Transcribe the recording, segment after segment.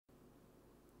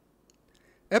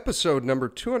episode number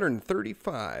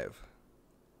 235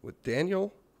 with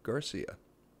Daniel Garcia.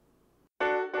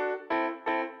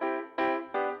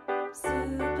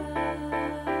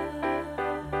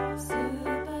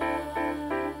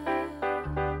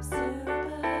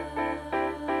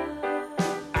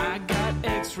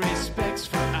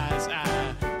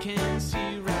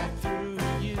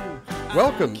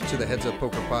 Welcome to the Heads Up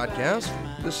Poker Podcast.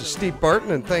 This is Steve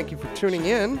Barton, and thank you for tuning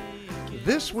in.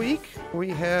 This week, we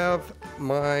have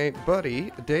my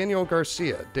buddy, Daniel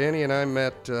Garcia. Danny and I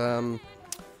met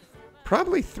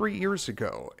probably 3 years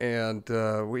ago, and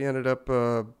we ended up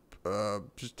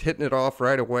just hitting it off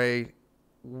right away.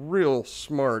 Real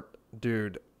smart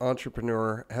dude,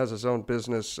 entrepreneur, has his own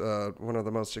business, one of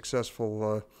the most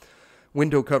successful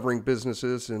window covering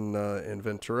businesses in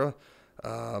Ventura.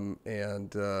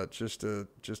 And just a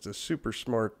super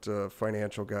smart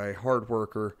financial guy, hard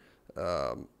worker.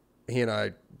 He and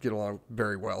I get along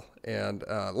very well. And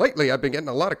lately I've been getting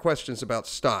a lot of questions about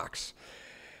stocks.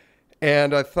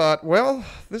 And I thought, well,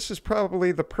 this is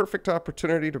probably the perfect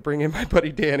opportunity to bring in my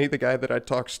buddy Danny, the guy that I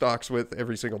talk stocks with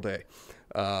every single day.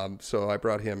 So I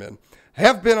brought him in. I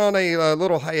have been on a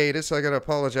little hiatus. I got to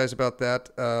apologize about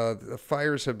that. The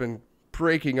fires have been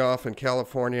breaking off in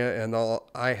California, and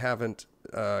I haven't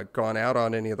gone out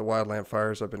on any of the wildland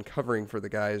fires. I've been covering for the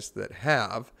guys that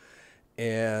have,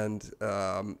 and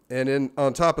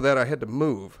on top of that, I had to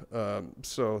move,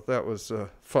 so that was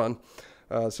fun.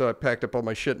 So I packed up all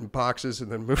my shit in boxes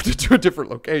and then moved it to a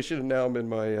different location, and now I'm in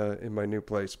my new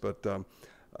place. But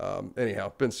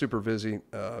anyhow, been super busy,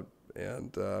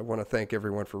 and I want to thank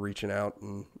everyone for reaching out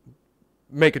and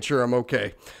making sure I'm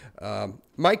okay.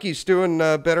 Mikey's doing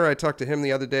better. I talked to him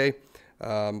the other day,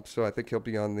 so I think he'll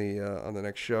be on the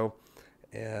next show.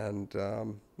 And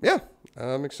yeah,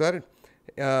 I'm excited.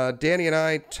 Danny and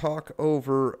I talk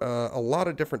over a lot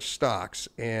of different stocks,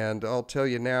 and I'll tell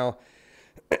you now,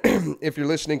 if you're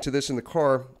listening to this in the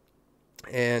car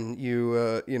and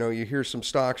you hear some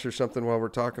stocks or something while we're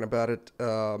talking about it,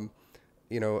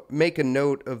 make a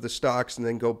note of the stocks and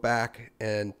then go back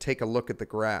and take a look at the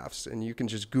graphs. And you can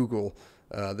just Google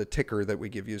the ticker that we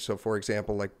give you. So, for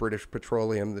example, like British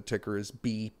Petroleum, the ticker is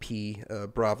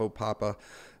BP, Bravo Papa.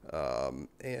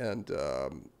 And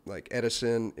like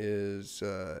Edison is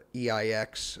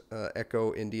EIX,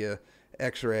 Echo India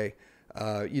X-ray.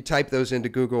 You type those into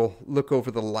Google, look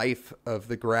over the life of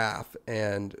the graph,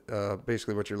 and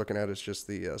basically what you're looking at is just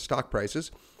the stock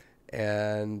prices.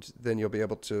 And then you'll be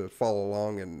able to follow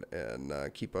along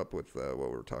and keep up with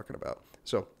what we're talking about.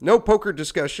 So no poker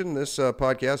discussion this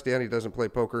podcast. Danny doesn't play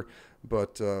poker,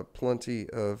 but plenty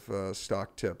of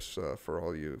stock tips for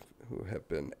all you who have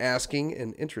been asking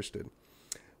and interested.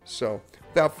 So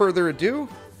without further ado,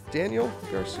 Daniel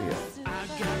Garcia. I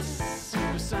got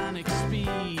supersonic speed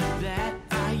that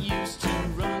I used to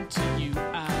run to you.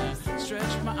 I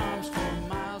stretched my arms for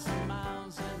miles and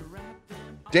miles and wrapped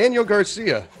them. Daniel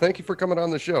Garcia, thank you for coming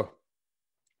on the show.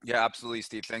 Yeah, absolutely,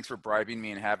 Steve. Thanks for bribing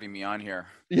me and having me on here.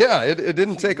 Yeah, it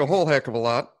didn't take a whole heck of a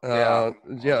lot. Yeah,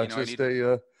 just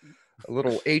a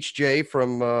little HJ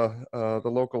from the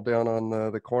local down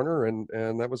on the corner, and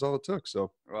that was all it took.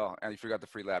 So, well, and you forgot the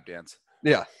free lap dance.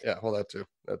 Yeah. Well, that too.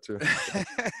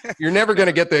 You're never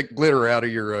gonna get that glitter out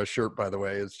of your shirt, by the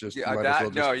way. It's just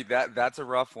that's a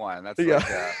rough one. That's you're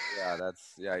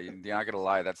not gonna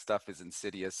lie. That stuff is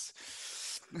insidious.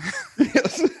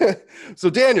 Yes. So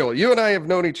Daniel, you and I have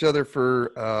known each other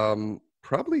for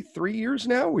probably 3 years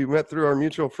now. We met through our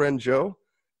mutual friend Joe.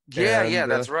 Yeah,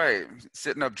 that's right.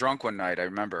 Sitting up drunk one night, I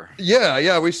remember.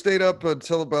 Yeah. We stayed up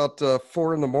until about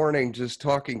 4 a.m. just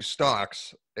talking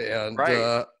stocks, and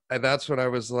right. And that's when I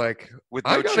was like, with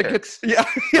no chicks. Yeah.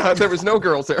 There was no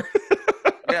girls there.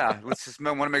 Yeah, let's just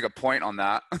want to make a point on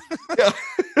that. Yeah.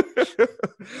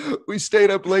 We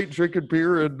stayed up late drinking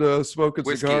beer and smoking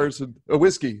cigars and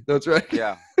whiskey. That's right.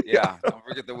 Yeah. Don't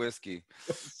forget the whiskey.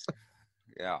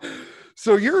 Yeah.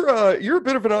 So you're a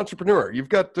bit of an entrepreneur. You've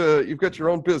got your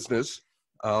own business,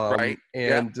 right?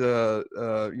 And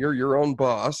you're your own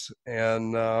boss,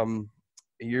 and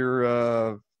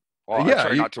you're. Well, I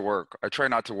try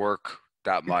not to work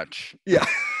that much. Yeah.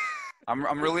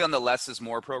 I'm really on the less is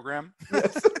more program.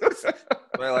 Yes.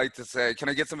 But I like to say, can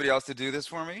I get somebody else to do this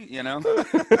for me? You know?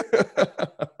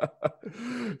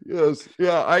 Yes.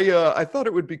 Yeah. I thought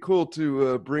it would be cool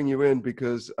to bring you in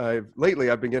because lately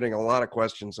I've been getting a lot of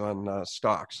questions on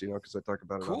stocks, because I talk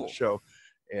about it on the show.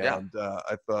 And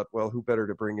I thought, well, who better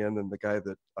to bring in than the guy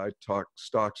that I talk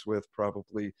stocks with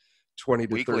probably 20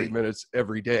 to weekly. 30 minutes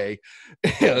every day.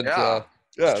 And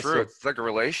it's true. So it's like a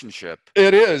relationship.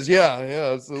 It is. Yeah.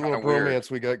 It's a little weird. romance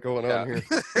we got going on here.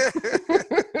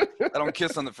 I don't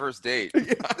kiss on the first date.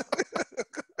 Yeah.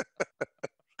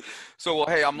 So, well,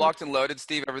 hey, I'm locked and loaded,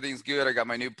 Steve. Everything's good. I got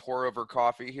my new pour over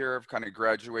coffee here. I've kind of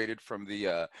graduated from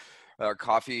the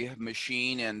coffee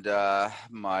machine and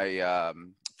my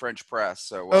French press.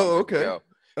 So I'm Oh, good to okay. go.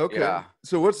 Okay. Yeah.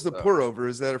 So what's the So. pour over?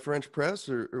 Is that a French press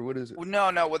or what is it? Well,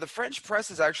 no, no. Well, the French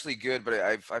press is actually good, but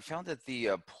I found that the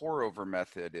pour over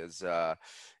method is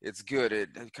it's good.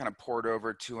 It kind of poured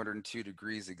over 202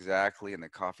 degrees exactly, and the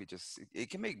coffee just it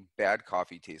can make bad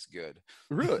coffee taste good.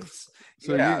 Really?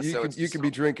 So you Yeah, you so can it's you just can be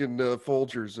drinking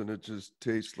Folgers and it just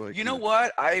tastes like you know you're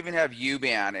what? I even have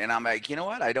U-Ban, and I'm like, you know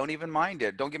what? I don't even mind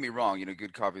it. Don't get me wrong.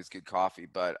 Good coffee is good coffee,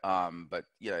 but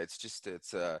yeah, it's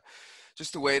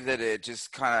just the way that it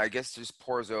just kind of, I guess, just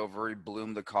pours over. You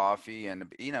bloom the coffee,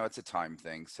 and it's a time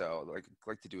thing. So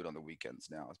like to do it on the weekends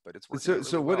now, but it's working out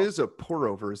so really what well. is a pour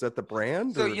over? Is that the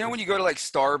brand So or when you go to like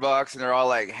Starbucks and they're all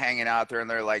like hanging out there, and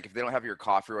they're like, if they don't have your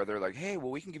coffee, or they're like, hey,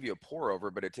 well, we can give you a pour over,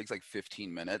 but it takes like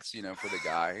 15 minutes, for the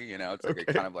guy. It's like a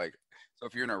okay. kind of like. So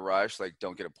if you're in a rush, like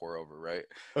don't get a pour over, right?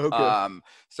 Okay.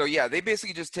 So yeah, they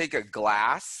basically just take a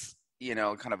glass,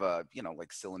 kind of a,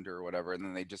 like cylinder or whatever, and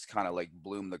then they just kind of like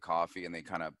bloom the coffee and they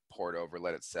kind of pour it over,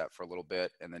 let it set for a little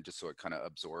bit, and then just so it kind of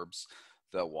absorbs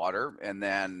the water, and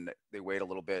then they wait a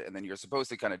little bit, and then you're supposed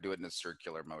to kind of do it in a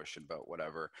circular motion, but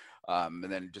whatever, and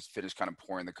then just finish kind of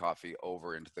pouring the coffee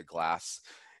over into the glass,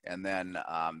 and then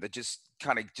that just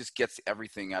kind of just gets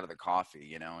everything out of the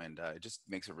coffee, and it just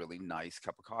makes a really nice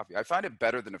cup of coffee. I find it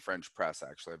better than a French press,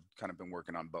 actually. I've kind of been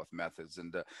working on both methods,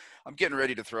 and I'm getting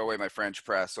ready to throw away my French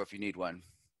press, so if you need one,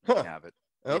 you Huh. can have it.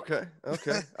 Okay. Yeah.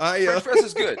 Okay. French press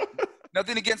is good.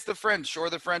 Nothing against the French or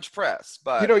the French press,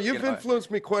 but You've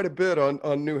influenced me quite a bit on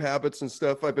new habits and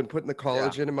stuff. I've been putting the yeah.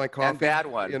 collagen in my And coffee, bad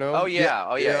one. Oh Yeah. yeah,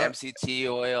 oh yeah, Yeah. MCT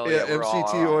oil. Yeah, Yeah, we're all.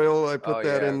 MCT oil. I Oh put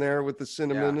that yeah, in there with the yeah.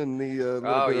 cinnamon and the little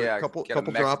Oh bit of yeah, get a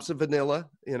couple drops of vanilla,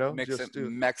 mix it, just to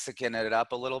Mexican it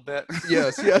up a little bit.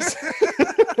 yes, yes.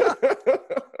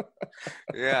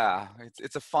 Yeah,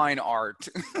 it's a fine art.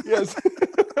 Yes.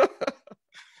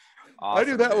 I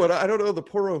do Awesome, that dude. one. I don't know the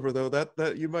pour over though.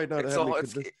 That you might not It's have me all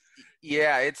convinced.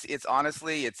 yeah, it's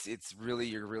honestly it's really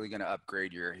you're really going to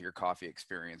upgrade your coffee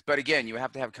experience. But again, you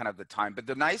have to have kind of the time. But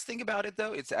the nice thing about it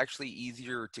though, it's actually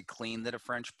easier to clean than a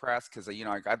French press, because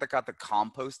I got the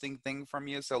composting thing from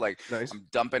you. So like Nice. I'm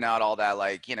dumping out all that,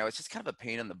 like, it's just kind of a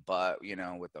pain in the butt,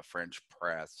 with the French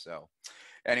press. So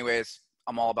anyways,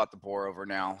 I'm all about the pour over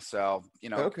now. So,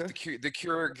 Okay. the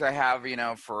Keurigs I have,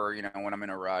 for, when I'm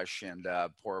in a rush, and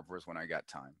pour over is when I got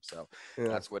time. So Yeah.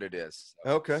 that's what it is.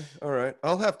 So. Okay. All right.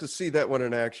 I'll have to see that one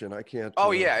in action. I can't.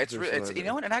 Oh yeah, it's visualize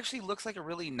it. what, it actually looks like a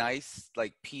really nice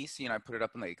like piece. I put it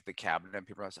up in like the cabinet, and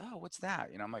people are like, oh, what's that?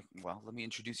 I'm like, well, let me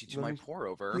introduce you to my pour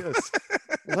over. Yes.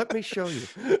 Let me show you.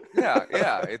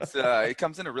 yeah. It's it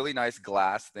comes in a really nice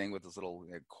glass thing with this little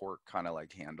cork kind of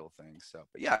like handle thing. So,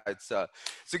 but yeah, it's a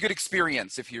good experience.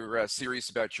 If you're serious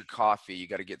about your coffee, you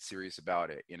got to get serious about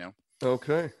it.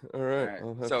 Okay. All right.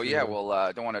 All right. So yeah,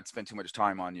 well, don't want to spend too much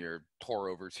time on your pour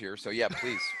overs here. So yeah,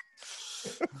 please.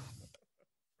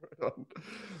 Right on.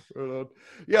 Right on.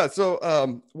 Yeah.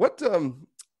 So, what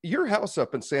your house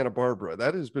up in Santa Barbara,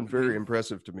 that has been very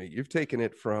impressive to me. You've taken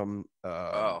it from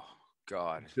oh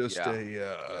God, just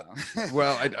yeah.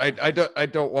 well, I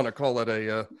don't want to call it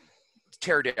a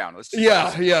tear down. Let's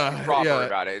just be proper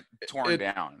about it. Torn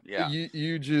down. Yeah.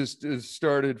 You just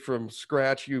started from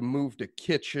scratch. You moved a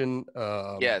kitchen.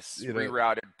 Yes.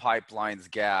 Rerouted pipelines,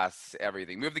 gas,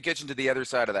 everything. Moved the kitchen to the other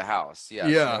side of the house. Yes.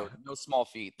 Yeah. No small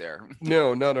feat there.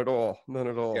 No, none at all. None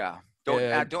at all. Yeah.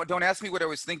 Don't ask me what I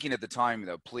was thinking at the time,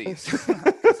 though, please.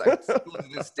 Because still to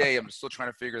this day, I'm still trying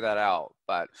to figure that out.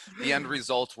 But the end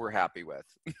results we're happy with.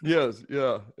 Yes,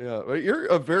 yeah. Well, you're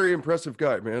a very impressive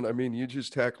guy, man. I mean, you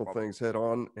just tackle things head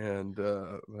on, and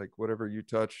like whatever you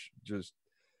touch,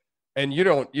 and you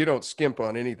don't skimp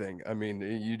on anything. I mean,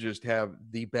 you just have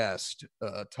the best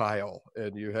tile,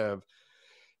 and you have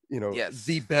yes.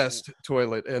 the best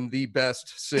toilet and the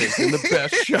best sink and the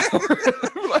best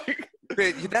shower. Like,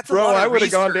 that's bro, I would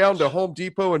have gone research. down to Home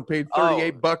Depot and paid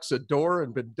 $38 a door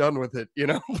and been done with it,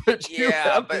 But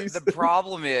the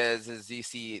problem is you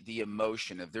see the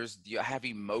emotion. If you have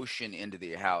emotion into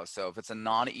the house, so if it's a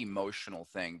non-emotional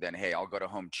thing, then hey, I'll go to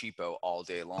Home Depot all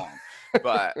day long.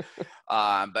 But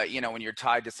when you're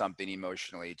tied to something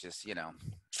emotionally, just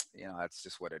that's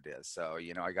just what it is. So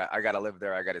I got to live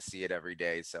there. I got to see it every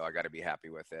day. So I got to be happy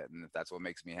with it. And if that's what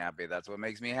makes me happy, that's what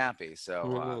makes me happy.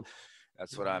 So.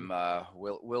 That's what I'm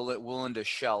willing to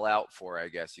shell out for, I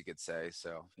guess you could say.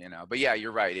 So, but yeah,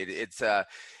 you're right. It's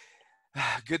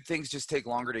good things just take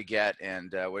longer to get.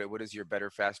 And what is your better,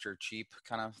 faster, cheap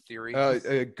kind of theory?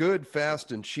 Good,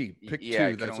 fast, and cheap. Pick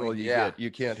two. That's all you get.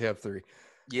 You can't have three.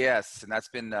 Yes, and that's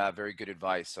been very good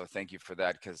advice. So thank you for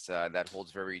that, because that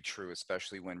holds very true,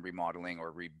 especially when remodeling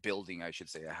or rebuilding, I should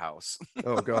say, a house.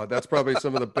 Oh God, that's probably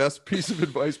some of the best piece of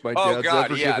advice my Oh dad's God,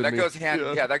 ever yeah, given that me. goes hand.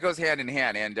 Yeah. Yeah, that goes hand in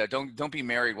hand. And don't be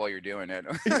married while you're doing it.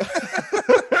 Yeah.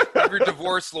 Have your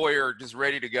divorce lawyer just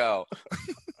ready to go.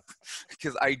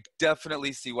 Because I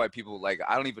definitely see why people like.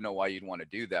 I don't even know why you'd want to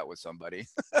do that with somebody.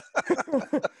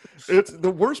 It's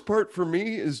the worst part for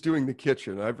me is doing the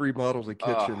kitchen. I've remodeled the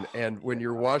kitchen, Oh, and when yeah.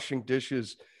 you're washing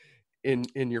dishes in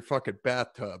your fucking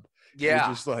bathtub, you're Yeah.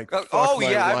 just like, fuck Oh my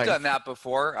yeah, I've done life. that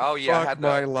before. Oh yeah, I Fuck had the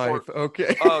my poor. life.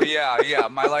 Okay. Oh yeah, yeah.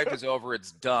 My life is over.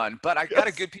 It's done. But I got a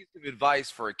Yes. good piece of advice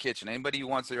for a kitchen. Anybody who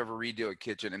wants to ever redo a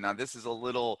kitchen, and now this is a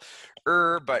little,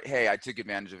 but hey, I took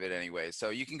advantage of it anyway. So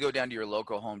you can go down to your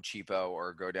local Home Cheapo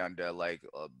or go down to like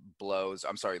Blows.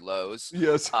 I'm sorry, Lowe's.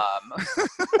 Yes.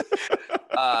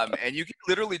 Um, and you can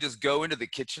literally just go into the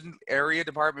kitchen area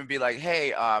department and be like,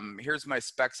 hey, here's my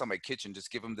specs on my kitchen.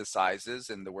 Just give them the sizes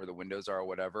and where the windows are or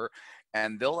whatever.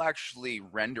 And they'll actually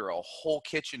render a whole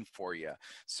kitchen for you.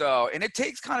 So, and it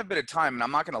takes kind of a bit of time. And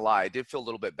I'm not going to lie, I did feel a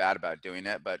little bit bad about doing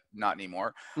it, but not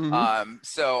anymore. Hmm.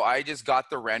 So I just got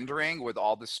the rendering with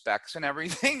all the specs and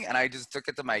everything. And I just took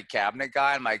it to my cabinet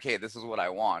guy. I'm like, hey, this is what I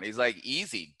want. He's like,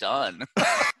 easy, done.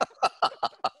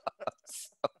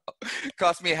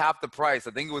 Cost me half the price.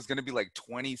 I think it was going to be like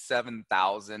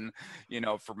 27,000,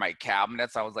 for my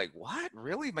cabinets. I was like, what?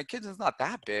 Really? My kitchen's not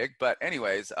that big. But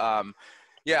anyways,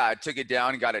 yeah, I took it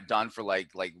down and got it done for like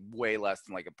way less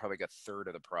than probably like a third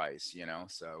of the price,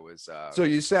 So it was, So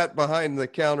you sat behind the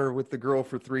counter with the girl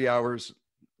for 3 hours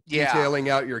yeah, detailing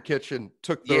out your kitchen,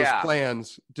 took those yeah,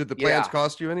 plans. Did the plans yeah.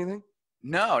 cost you anything?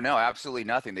 No, absolutely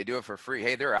nothing. They do it for free.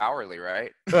 Hey, they're hourly,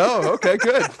 right? Oh, okay,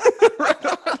 good. Right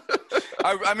on.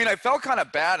 I mean, I felt kind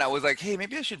of bad. I was like, hey,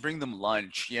 maybe I should bring them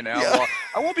lunch, Yeah. Well,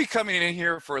 I won't be coming in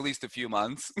here for at least a few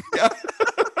months. Yeah.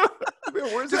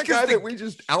 Where's Just that guy 'cause that we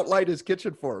just outlined his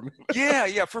kitchen for him?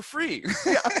 Yeah, for free.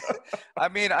 Yeah. I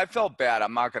mean, I felt bad.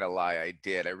 I'm not gonna lie, I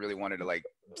did. I really wanted to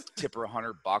tip her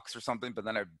 $100 or something, but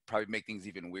then I'd probably make things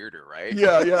even weirder, right?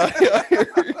 Yeah.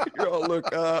 You're all, look,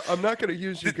 I'm not going to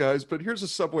use you guys, but here's a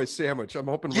Subway sandwich. I'm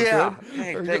hoping we're Yeah. good.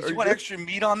 Hey, Are thanks. are You want good? extra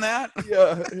meat on that?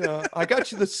 Yeah. I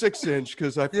got you the 6-inch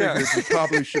because I Yeah. figured you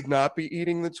probably should not be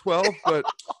eating the 12, but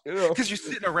Because you're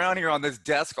sitting around here on this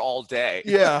desk all day.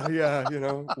 yeah,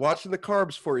 watching the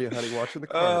carbs for you, honey. Watching the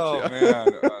carbs. Oh Yeah.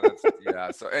 man.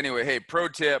 Yeah. So anyway, hey, pro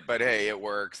tip, but hey, it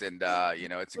works, and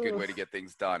it's a good way to get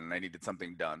things done. And I needed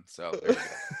something done, so there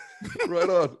you Right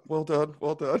on. Well done.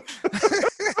 go.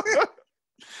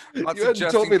 I'm not You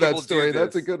hadn't told suggesting me that people do story.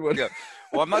 That's a this. good one. Yeah.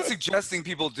 Well, I'm not suggesting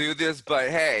people do this, but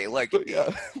hey, But yeah,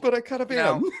 but I kind of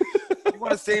now, am. you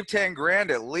want to save 10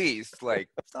 grand at least.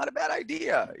 It's not a bad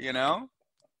idea,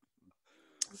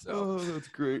 So, Oh, that's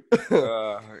great. but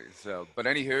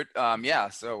anywho, yeah.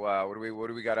 So, what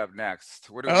do we got up next?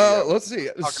 What do we? Let's see.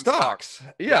 Talking Stocks.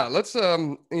 Yeah, Yeah. let's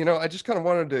I just kind of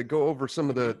wanted to go over some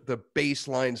of the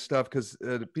baseline stuff because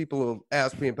people will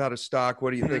ask me about a stock.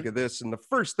 What do you think of this? And the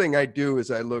first thing I do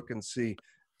is I look and see,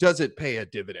 does it pay a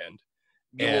dividend?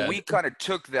 Yeah, well, we And kind of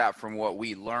took that from what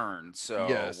we learned. So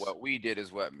yes. what we did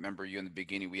is remember you in the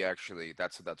beginning, we actually,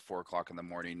 that's 4 o'clock in the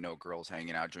morning, no girls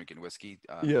hanging out drinking whiskey.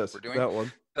 Yes, We're doing. that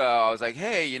one. So I was like,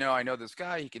 hey, I know this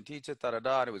guy, he can teach it,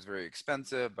 It was very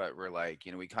expensive, but we're like,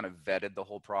 we kind of vetted the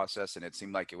whole process, and it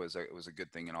seemed like it was a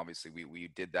good thing. And obviously we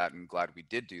did that, and glad we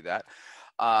did do that.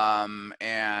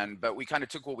 But we kind of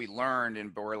took what we learned,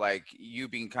 and but we're like, you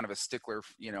being kind of a stickler,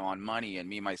 on money, and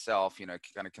me myself, kind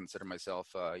of consider myself,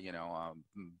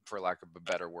 for lack of a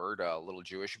better word, a little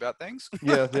Jewish about things.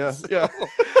 Yeah.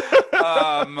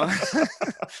 Um,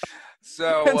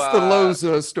 so Hence the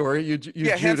Lowe's story. You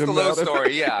yeah, Jewed hence the him low out of-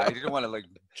 story. Yeah, I didn't want to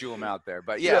Jew him out there,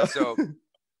 but yeah. So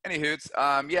anywhoots,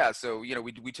 yeah, so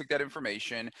we took that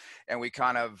information and we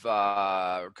kind of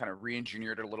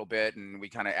re-engineered it a little bit, and we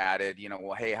kind of added,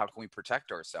 well, hey, how can we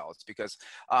protect ourselves? Because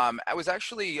I was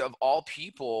actually, of all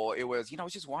people, it was, I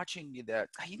was just watching that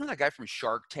guy from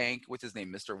Shark Tank, what's his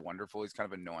name, Mr. Wonderful. He's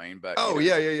kind of annoying, but Oh,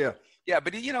 yeah. yeah,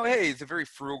 but hey, he's a very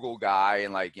frugal guy,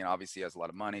 and obviously he has a lot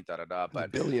of money,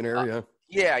 but Billionaire,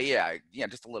 yeah. yeah,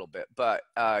 just a little bit. But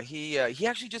he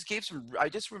actually just gave some. I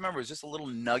just remember it was just a little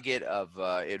nugget of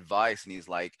advice, and he's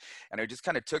like, and I just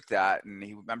kind of took that, and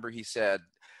he said,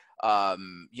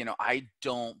 I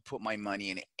don't put my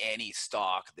money in any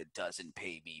stock that doesn't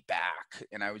pay me back.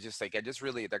 And I was just like,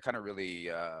 that kind of really,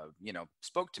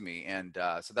 spoke to me, and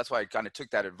so that's why I kind of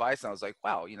took that advice, and I was like,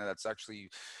 wow, that's actually.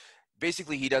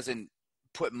 Basically, he doesn't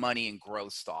put money in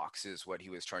growth stocks is what he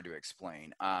was trying to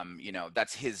explain. You know,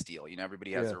 that's his deal. You know,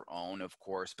 everybody has Yeah. their own, of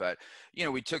course, but you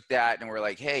know, we took that and we're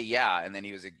like, hey, yeah. And then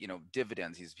he was, you know,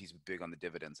 dividends. He's big on the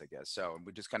dividends, I guess. So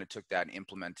we just kind of took that and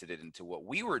implemented it into what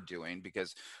we were doing,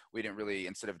 because we didn't really,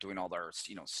 instead of doing all our,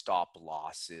 you know, stop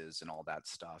losses and all that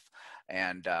stuff,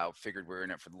 and figured we were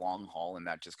in it for the long haul, and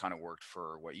that just kind of worked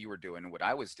for what you were doing and what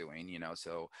I was doing, you know.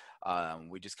 So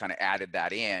we just kind of added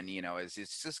that in, you know, as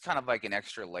it's just kind of like an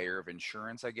extra layer of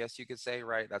insurance, I guess you could say,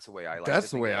 right? That's the way I like to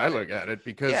That's the think way I about it. look at it,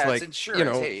 because Yeah, it's like,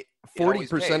 insurance. Hey, it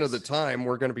always 40% of the pays. time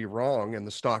we're going to be wrong and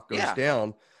the stock goes Yeah,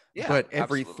 down, yeah, but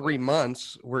every absolutely. 3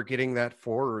 months we're getting that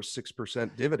 4 or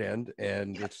 6% dividend.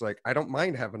 And Yeah, it's like, I don't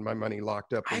mind having my money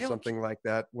locked up I in don't. something like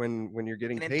that when you're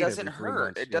getting And it paid doesn't every three hurt.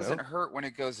 months, It doesn't hurt when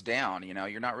it goes down. You know,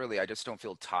 you're not really, I just don't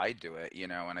feel tied to it, you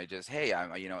know, and I just, hey,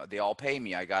 I'm, you know, they all pay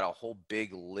me. I got a whole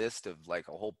big list of like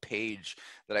a whole page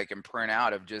that I can print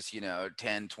out of just, you know,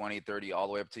 10, 20, 30, all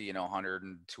the way up to, you know, 100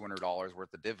 and $200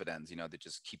 worth of dividends, you know, that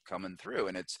just keep coming through.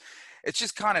 And it's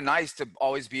just kind of nice to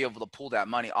always be able to pull that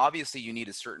money. Obviously you need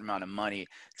a certain amount of money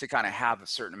to kind of have a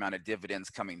certain amount of dividends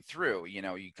coming through. You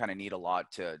know, you kind of need a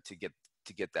lot to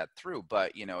get that through,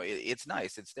 but you know, it's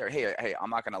nice, it's there. Hey, I'm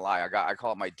not gonna lie, I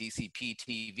call it my DCP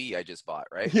TV I just bought,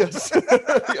 right? Yes.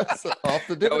 Yes. Off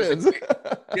the That was a dividends. great,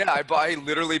 yeah, I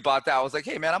literally bought that. I was like,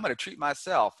 hey man, I'm gonna treat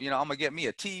myself, you know, I'm gonna get me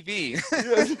a TV.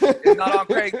 Yes. It's not on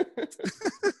Craig.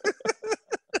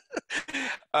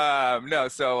 No,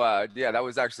 so yeah, that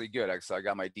was actually good. So I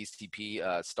got my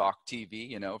DCP stock TV,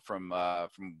 you know, from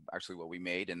actually what we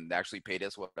made, and they actually paid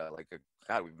us what like a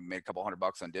God, we made a couple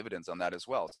 $100 on dividends on that as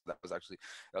well. So that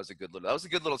was a good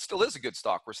little, still is a good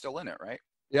stock. We're still in it, right?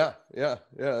 Yeah. Yeah.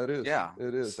 Yeah. It is. Yeah.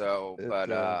 It is. So, It,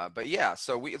 but yeah,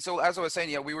 so as I was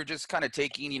saying, yeah, we were just kind of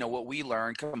taking, you know, what we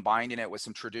learned, combining it with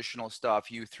some traditional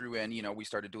stuff. You threw in, you know, we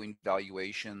started doing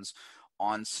valuations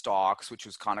on stocks, which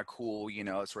was kind of cool. You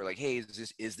know, so we're like, hey,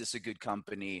 is this a good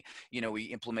company? You know, we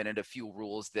implemented a few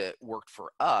rules that worked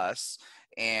for us,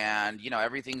 and you know,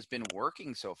 everything's been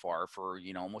working so far for,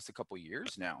 you know, almost a couple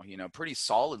years now, you know, pretty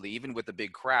solidly, even with the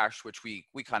big crash, which we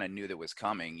kind of knew that was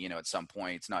coming, you know, at some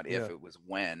point. It's not yeah. if, it was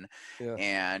when. Yeah.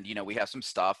 And you know, we have some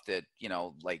stuff that, you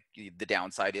know, like the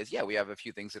downside is, yeah, we have a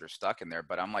few things that are stuck in there,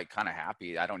 but I'm like kind of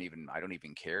happy. I don't even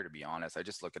care, to be honest. I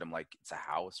just look at them like it's a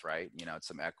house, right? You know, it's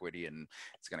some equity and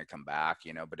it's going to come back,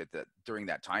 you know, but during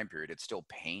that time period, it's still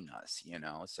paying us, you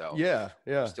know, so Yeah.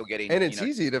 we're Yeah. still getting, And you it's know.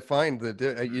 easy to find you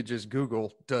Mhm. just Google,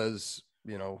 does,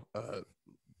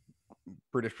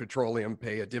 British Petroleum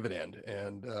pay a dividend?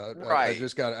 And I Right.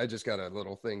 just got a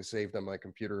little thing saved on my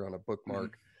computer on a Hmm.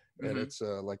 bookmark, and Hmm. it's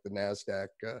like the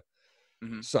NASDAQ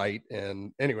Hmm. site.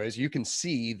 And anyways, you can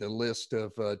see the list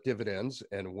of dividends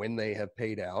and when they have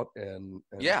paid out. And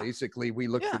Yeah. basically, we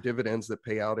look for Yeah. dividends that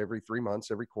pay out every 3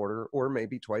 months, every quarter, or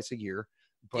maybe twice a year.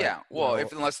 But Yeah. Well,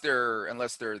 if unless they're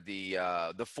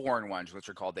the foreign ones, which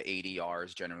are called the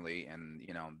ADRs generally, and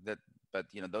you know that, but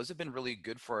you know, those have been really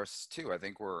good for us too.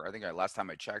 Last time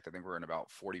I checked, I think we're in about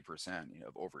 40%, you know,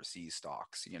 of overseas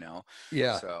stocks, you know.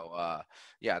 yeah, So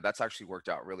yeah, that's actually worked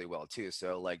out really well too.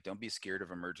 So like, don't be scared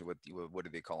of emerging with, what do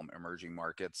they call them, emerging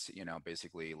markets, you know,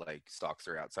 basically like stocks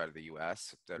that are outside of the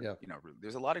US that, yeah, you know,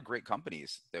 there's a lot of great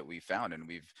companies that we found, and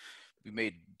we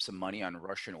made some money on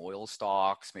Russian oil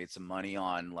stocks, made some money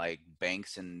on like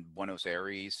banks in Buenos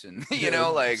Aires, and you yeah,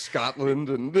 know, like Scotland,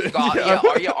 and Scott, yeah,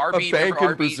 yeah, yeah, a RB, remember bank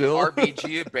in Brazil.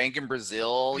 RBG, bank in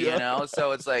Brazil, you Yeah, know.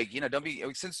 So it's like, you know, don't be,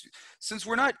 since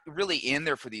we're not really in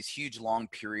there for these huge long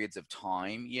periods of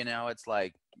time, you know, it's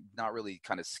like not really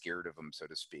kind of scared of them, so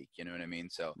to speak. You know what I mean?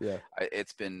 So yeah,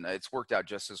 it's worked out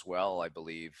just as well, I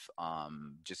believe,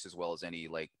 just as well as any,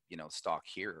 like, you know, stock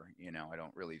here. You know, I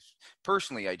don't really,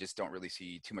 personally, I just don't really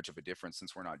see too much of a difference,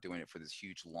 since we're not doing it for this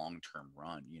huge long-term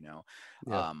run, you know.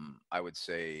 yeah, I would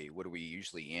say, what are we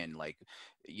usually in? Like,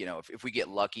 you know, if we get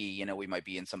lucky, you know, we might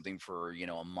be in something for, you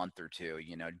know, a month or two,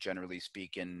 you know, generally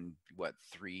speaking, what,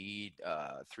 3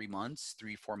 months,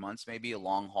 4 months, maybe. A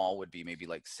long haul would be maybe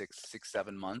like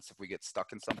 7 months if we get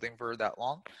stuck in something for that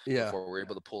long yeah, before we're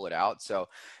able to pull it out. So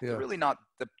they're yeah, really not,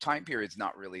 the time period's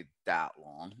not really that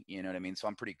long, you know what I mean? So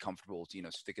I'm pretty comfortable, you know,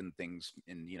 sticking things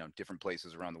in, you know, different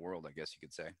places around the world, I guess you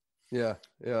could say. yeah,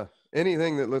 yeah.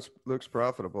 Anything that looks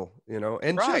profitable,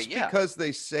 and Right. just Yeah. because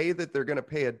they say that they're going to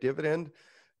pay a dividend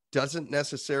doesn't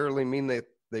necessarily mean that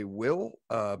they will.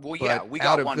 Well, yeah, But we out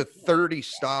got of one. the 30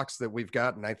 stocks that we've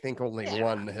gotten, I think only Yeah,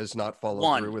 one has not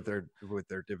followed through one. with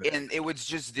their dividend. And it was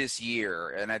just this year,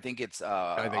 and I think it's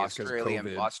I think it's because of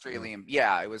COVID.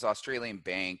 yeah, it was Australian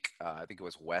bank. I think it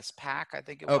was Westpac. I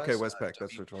think it Okay, was Westpac.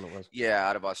 That's which one it was. yeah,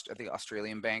 out of I think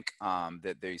Australian bank.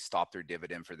 That they stopped their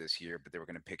dividend for this year, but they were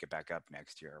going to pick it back up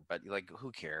next year. But like,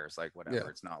 who cares? Like, whatever. Yeah,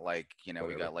 It's not like we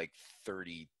whatever. got like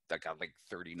 30. I got like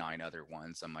 39 other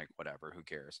ones. I'm like, whatever. Who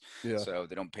cares? Yeah, So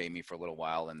they don't pay me for a little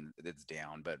while, and it's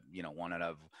down. But one out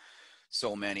of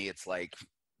so many, it's like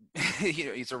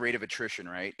it's a rate of attrition,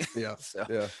 right? yeah, so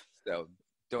yeah, so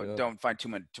yeah. don't find too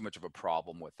much of a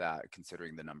problem with that,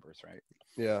 considering the numbers, right?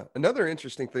 Yeah. Another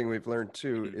interesting thing we've learned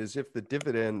too Mhm, is if the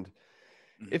dividend,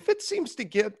 mhm. if it seems to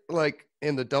get like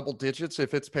in the double digits,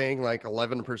 if it's paying like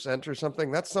 11% or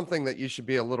something, that's something that you should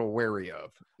be a little wary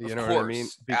of. You Of know what I mean?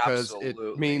 course, Because it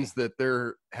absolutely. means that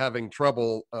they're having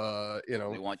trouble, They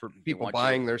want for they people want you to,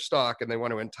 buying their stock and they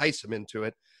want to entice them into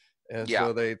it. And yeah.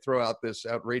 so they throw out this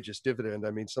outrageous dividend.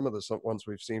 I mean, some of the ones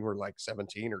we've seen were like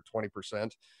 17 or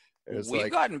 20%. It's We've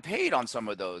like, gotten paid on some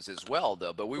of those as well,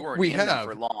 though, but we weren't we in them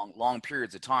for have, long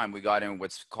periods of time. We got in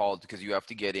what's called, because you have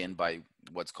to get in by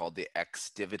what's called the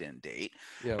ex-dividend date.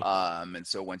 yeah, And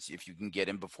so if you can get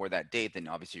in before that date, then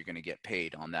obviously you're going to get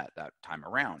paid on that time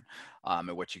around,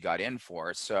 and what you got in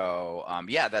for. So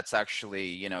yeah, that's actually,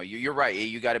 you're right.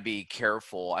 You got to be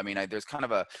careful. I mean, there's kind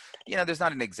of a, there's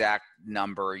not an exact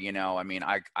number. I mean,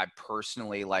 I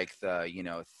personally like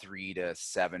the 3 to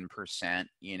 7%.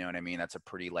 You know what I mean? That's a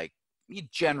pretty, like,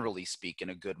 generally speaking,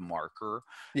 a good marker.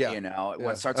 yeah, When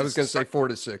yeah. it starts I to was going to say start, 4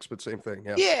 to 6, but same thing.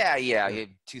 Yeah, yeah, yeah, you have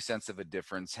 2 cents of a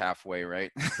difference halfway, right?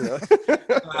 yeah.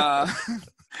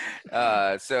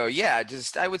 uh, so yeah,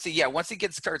 just, I would say, yeah, once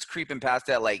it starts creeping past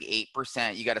that like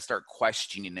 8%, you got to start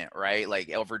questioning it, right? Like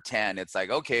over 10, it's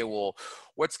like, okay, well,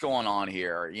 what's going on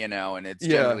here? And it's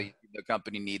Yeah, generally the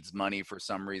company needs money for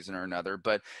some reason or another.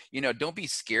 But don't be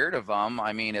scared of them.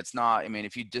 I mean, it's not. I mean,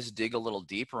 if you just dig a little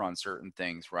deeper on certain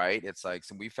things, right? It's like,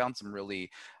 so we found some really,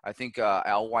 I think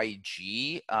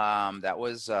LYG, that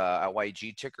was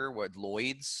LYG ticker, what,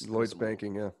 Lloyd's. It was Lloyd's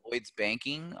banking. Yeah, Lloyd's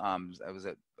Banking. I was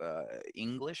at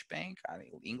English Bank, I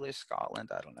think English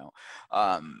Scotland, I don't know.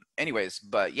 Anyways,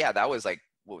 but yeah, that was like,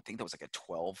 well, I think that was like a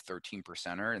 12,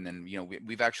 13%er. And then,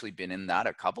 we've actually been in that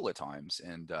a couple of times,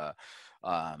 and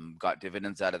got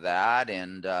dividends out of that,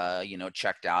 and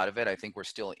checked out of it. I think we're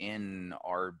still in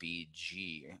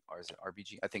RBG, or is it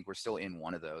RBG? I think we're still in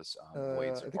one of those,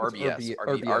 Lloyd's, I think it's RBS,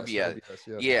 RBS.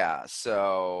 Yeah, yeah.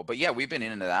 So, but yeah, we've been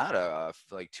into that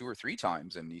like 2 or 3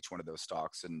 times in each one of those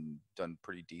stocks, and done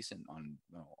pretty decent on,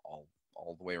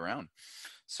 all the way around.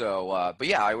 So, but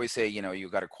yeah, I always say, you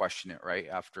got to question it, right?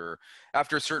 After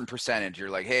a certain percentage, you're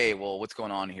like, hey, well, what's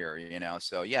going on here?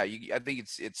 So yeah, I think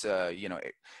it's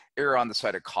err on the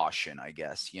side of caution, I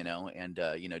guess, and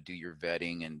do your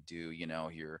vetting, and do,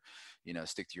 your,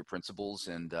 stick to your principles,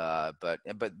 and but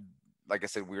like I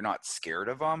said, we're not scared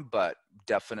of them, but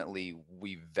definitely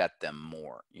we vet them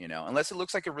more, unless it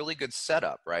looks like a really good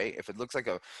setup, right? If it looks like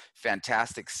a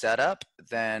fantastic setup,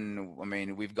 then, I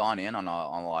mean, we've gone in on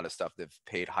a lot of stuff that've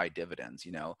paid high dividends,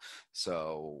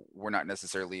 so we're not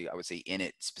necessarily, I would say, in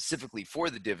it specifically for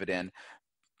the dividend,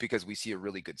 because we see a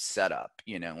really good setup,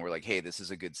 and we're like, hey, this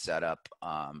is a good setup.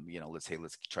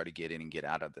 Let's try to get in and get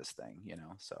out of this thing,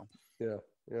 so. yeah,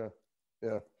 yeah,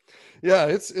 yeah, yeah.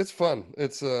 It's fun.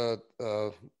 It's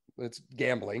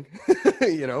gambling,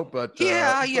 but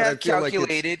Yeah, I feel like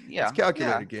calculated. it's Yeah.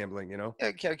 calculated gambling.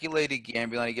 Yeah, calculated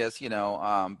gambling, I guess,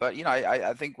 but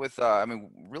I think with I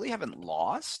mean, really haven't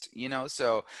lost,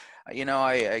 so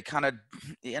I kind of,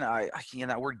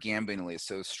 that word gamblingly is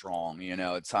so strong,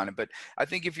 it's on it. But I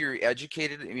think if you're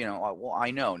educated, well,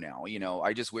 I know now,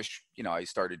 I just wish, I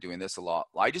started doing this a lot.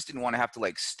 I just didn't want to have to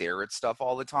like stare at stuff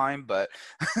all the time, but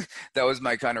that was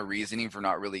my kind of reasoning for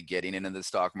not really getting into the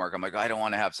stock market. I'm like, I don't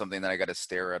want to have something that I got to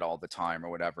stare at all the time or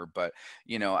whatever. But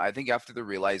I think after the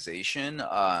realization,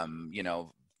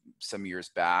 some years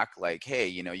back, like, hey,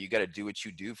 you got to do what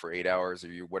you do for 8 hours, or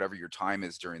whatever your time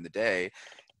is during the day.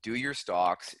 Do your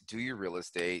stocks, do your real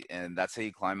estate, and that's how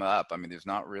you climb up. I mean, there's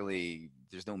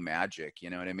no magic, you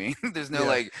know what I mean? There's no Yeah,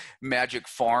 like magic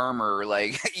farm, or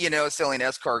like, selling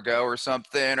escargot or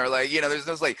something, or like, there's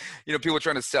those like, people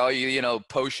trying to sell you,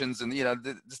 potions, and,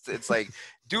 it's like,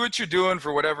 do what you're doing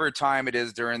for whatever time it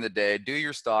is during the day. Do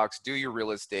your stocks, do your real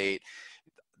estate.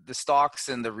 The stocks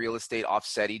and the real estate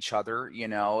offset each other,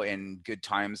 in good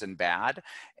times and bad.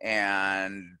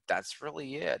 And that's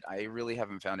really it. I really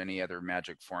haven't found any other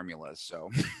magic formulas. So,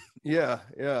 yeah,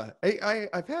 yeah.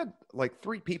 I've had like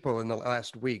 3 people in the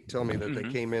last week tell me that they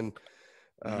Mhm. came in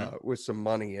with some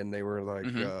money, and they were like,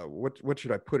 what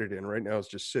should I put it in? Right now it's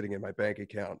just sitting in my bank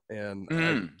account. And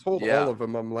I told all of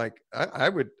them, I'm like, I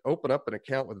would open up an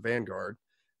account with Vanguard,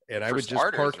 and I would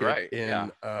just park it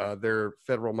in their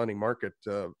federal money market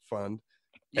fund.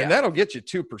 And that'll get you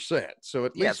 2%. So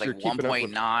at least it's you're like keeping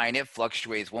 1.9. It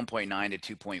fluctuates 1.9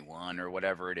 to 2.1 or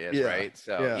whatever it is, right?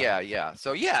 So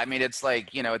So I mean, it's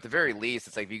like, at the very least,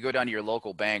 it's like if you go down to your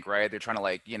local bank, right? They're trying to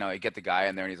like, you get the guy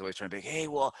in there, and he's always trying to be, hey,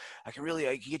 well, I can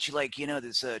get you like,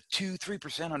 this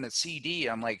 2-3% on a CD.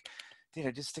 I'm like, dude,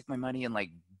 I just stick my money in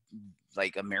like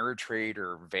Ameritrade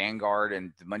or Vanguard,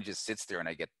 and the money just sits there, and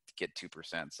I get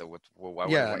 2%. So why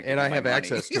would I want to and I have money?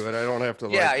 access to it. I don't have to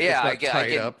it's not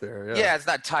tied up there. It's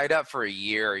not tied up for a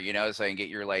year, so I can get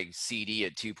your like CD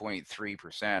at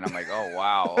 2.3%. I'm like, oh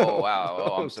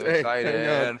wow, I'm so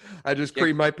excited. I just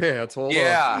creamed my pants. Hold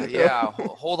on.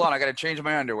 Hold on, I gotta change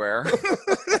my underwear.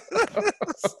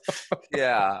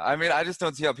 I mean, I just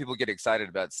don't see how people get excited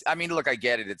about. I mean, look, I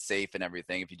get it; it's safe and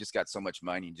everything. If you just got so much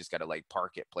money, you just got to like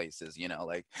park it places,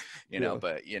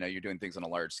 But you're doing things on a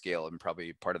large scale, and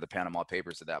probably part of the Panama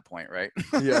Papers at that point, right?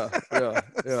 So.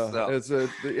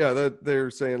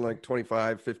 They're saying like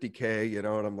 25, 50K, and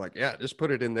I'm like, just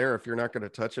put it in there if you're not going to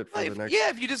touch it for the next.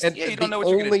 If you just you don't know what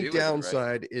you're going to do. The only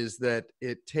downside is that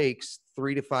it takes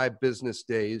 3 to 5 business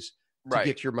days to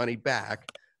get your money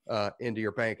back into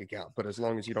your bank account. But as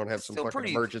long as you don't have some fucking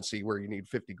emergency where you need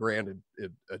 50 grand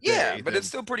a day. But it's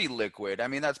still pretty liquid. I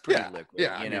mean, that's pretty liquid.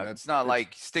 It's not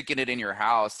like sticking it in your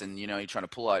house and, you're trying to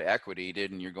pull out equity,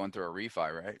 and you're going through a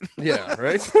refi, right? Yeah,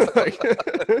 right?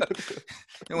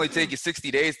 It only take you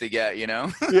 60 days to get,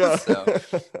 Yeah.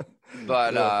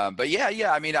 But I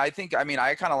mean, I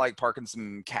kind of like parking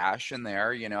some cash in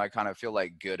there, I kind of feel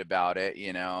like good about it,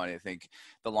 and I think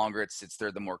the longer it sits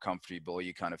there, the more comfortable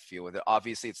you kind of feel with it.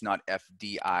 Obviously it's not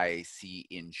FDIC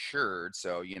insured.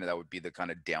 So, that would be the kind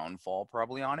of downfall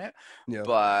probably on it. Yeah.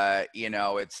 But,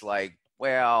 it's like,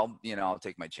 well, I'll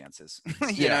take my chances.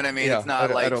 You know what I mean? Yeah. It's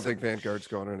not I don't think Vanguard's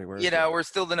going anywhere. We're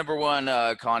still the number one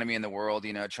economy in the world.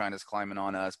 China's climbing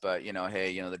on us, but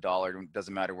hey, the dollar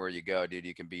doesn't matter where you go, dude.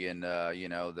 You can be in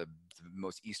the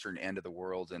most eastern end of the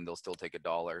world, and they'll still take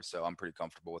 $1. So I'm pretty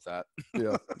comfortable with that.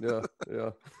 Yeah.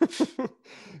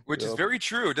 Which is very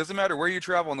true. It doesn't matter where you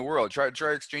travel in the world. Try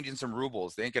exchanging some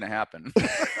rubles. They ain't gonna happen.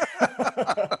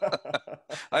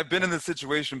 I've been in this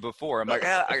situation before. I'm like,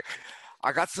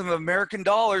 I got some American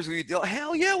dollars.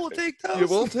 Hell yeah, we'll take those. Yeah,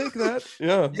 we'll take that.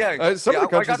 Yeah. Some of the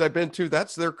countries I've been to,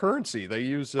 that's their currency. They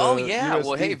use USD.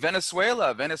 Well, hey,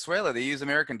 Venezuela, they use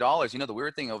American dollars. The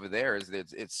weird thing over there is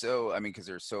that it's so, I mean, because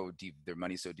they're so deep, their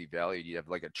money's so devalued, you have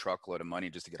like a truckload of money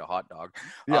just to get a hot dog.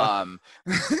 Yeah.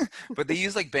 But they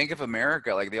use like Bank of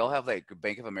America. Like they all have like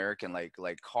Bank of American like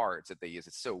cards that they use.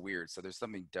 It's so weird. So there's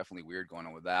something definitely weird going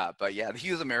on with that. But yeah, they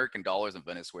use American dollars in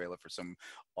Venezuela for some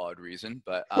odd reason.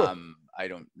 But I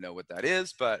don't know what that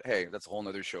is, but hey, that's a whole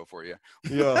nother show for you.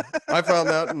 Yeah, I found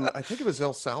that, and I think it was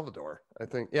El Salvador. I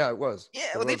think, it was. Yeah,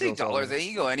 well, they take dollars.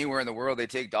 You go anywhere in the world, they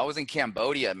take dollars. In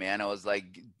Cambodia, man, I was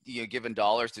like, giving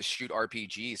dollars to shoot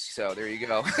RPGs. So there you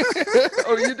go.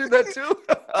 Oh, you did that too?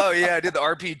 Oh yeah, I did the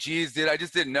RPGs. I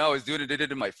just didn't know I was doing it. I did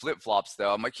it in my flip flops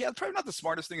though. I'm like, it's probably not the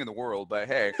smartest thing in the world, but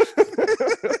hey.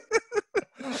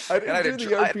 I didn't do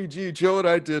the RPG. Joe and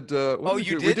I did.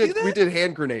 We did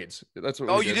hand grenades. That's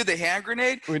what. You did the hand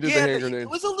grenade. We did the hand grenade. It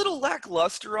was a little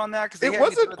lackluster on that because it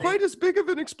wasn't quite as big of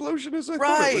an explosion as I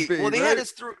thought it would be. Well, they had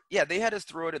us throw. Yeah, they had us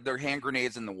throw their hand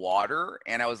grenades in the water,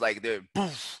 and I was like,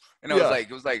 poof, and I was like,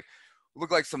 it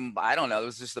looked like some, I don't know, it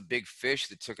was just a big fish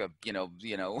that took a, it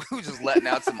was just letting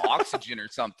out some oxygen or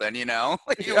something,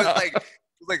 Like it was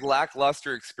like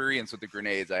lackluster experience with the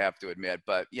grenades, I have to admit.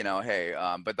 But hey,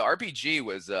 but the RPG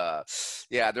was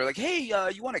they're like, hey,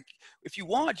 do you want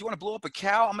to blow up a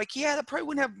cow? I'm like, yeah, that probably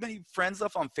wouldn't have many friends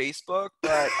left on Facebook,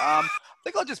 but I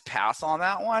think I'll just pass on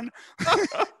that one. They're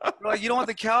like, you don't want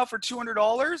the cow for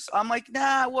 $200? I'm like,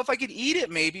 nah, well, if I could eat it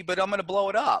maybe, but I'm gonna blow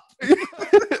it up.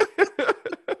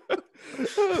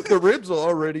 The ribs will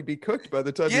already be cooked by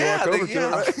the time you walk over to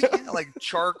it, right? Like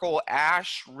charcoal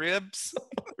ash ribs.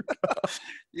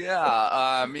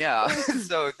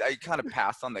 So I kind of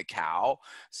passed on the cow.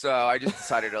 So I just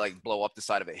decided to like blow up the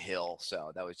side of a hill.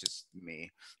 So that was just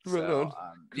me. So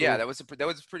cool. that was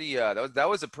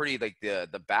a pretty like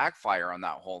the backfire on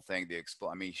that whole thing.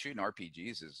 Shooting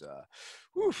RPGs is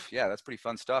that's pretty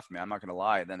fun stuff, man. I'm not gonna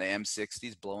lie. And then the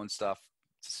M60s blowing stuff.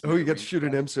 Oh, you got to shoot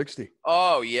an M60.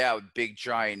 Oh yeah, with big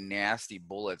giant nasty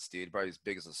bullets, dude. Probably as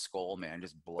big as a skull, man.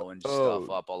 Just blowing stuff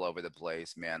up all over the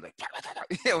place, man. Like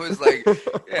it was like,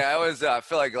 I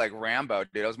feel like Rambo,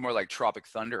 dude. I was more like Tropic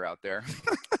Thunder out there.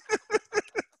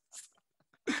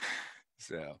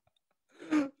 So.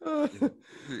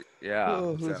 Yeah.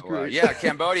 Oh, So that's great. yeah,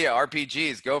 Cambodia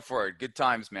RPGs, go for it. Good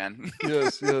times, man.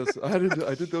 Yes, yes. I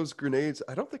did those grenades.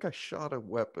 I don't think I shot a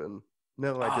weapon.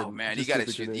 No, I Oh didn't. I man, you just did gotta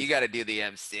the shoot. You grenades. gotta do the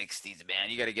M60s, man.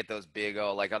 You gotta get those big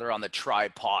like they're on the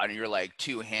tripod, and you're like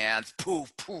two hands,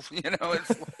 poof, poof. You know, it's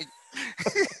like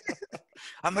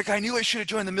I'm like, I knew I should have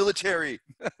joined the military.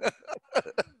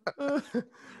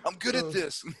 I'm good at Oh,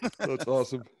 this. that's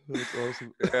awesome. That's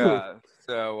awesome. Yeah.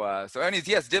 So anyways,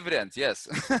 yes, dividends, yes.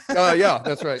 Yeah,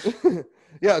 that's right.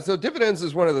 Yeah, so dividends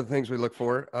is one of the things we look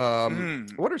for.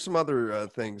 Mm, What are some other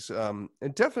things? And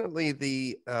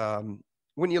definitely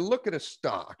when you look at a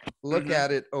stock, look mm-hmm.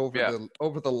 at it Yeah.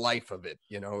 over the life of it.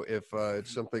 You know, if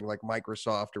it's something like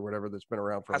Microsoft or whatever that's been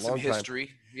around for a Has some long time.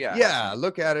 history. Yeah, has some Yeah, history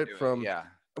look at it to it. from. Yeah.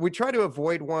 We try to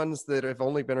avoid ones that have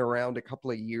only been around a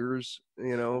couple of years.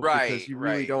 You know, because Right, you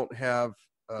really right. don't have.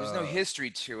 There's no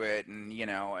history to it, and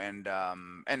and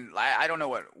I don't know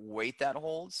what weight that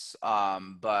holds,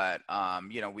 but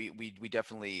we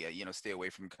definitely stay away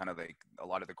from kind of like a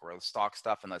lot of the growth stock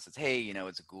stuff unless it's, hey,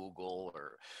 it's Google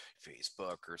or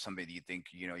Facebook or something that you think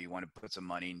you want to put some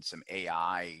money in some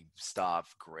AI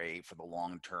stuff, great for the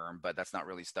long term, but that's not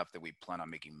really stuff that we plan on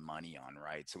making money on,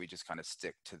 right? So we just kind of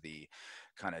stick to the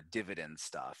kind of dividend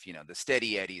stuff, the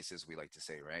steady eddies, as we like to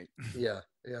say, right? Yeah,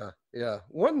 yeah, yeah.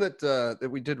 One that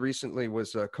we did recently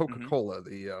was Hmm. Coca-Cola.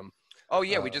 The Oh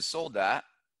yeah, we uh, just sold that.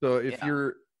 so if Yeah.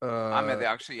 you're I'm at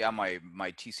actually on my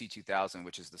TC 2000,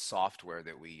 which is the software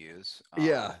that we use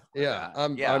yeah, for yeah,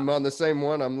 that. Yeah. I'm on the same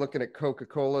one. I'm looking at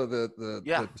Coca-Cola. The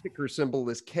Yeah. ticker symbol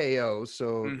is KO,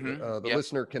 so the Yep.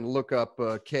 listener can look up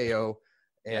KO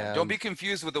Yeah. Don't and be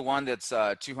confused with the one that's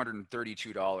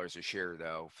 $232 a share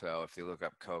though. So if you look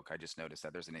up Coke, I just noticed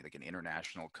that there's like an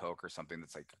international Coke or something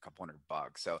that's like a couple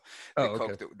 $100. So oh, the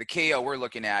okay. Coke, the KO we're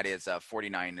looking at is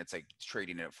 49. It's like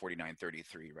trading at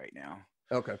 49.33 right now.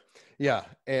 Okay. Yeah.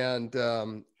 And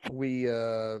we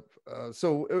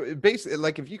so basically,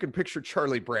 like, if you can picture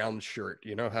Charlie Brown's shirt,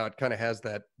 you know how it kind of has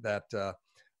that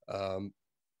um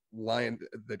line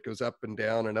that goes up and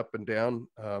down and up and down.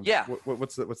 Yeah.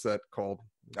 What's that called?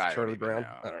 It's I don't Charlie even Brown? know.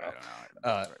 I don't I know.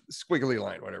 don't know. Squiggly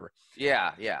line, whatever.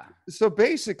 Yeah. Yeah. So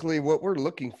basically what we're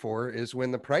looking for is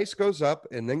when the price goes up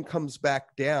and then comes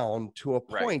back down to a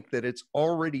Right. point that it's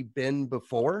already been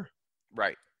before,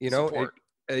 Right. you know, Support.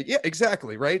 yeah,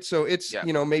 exactly. Right. So it's, Yeah.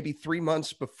 maybe 3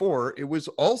 months before it was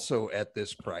also at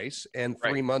this price, and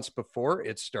Right. 3 months before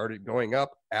it started going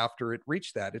up after it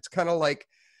reached that. It's kind of like,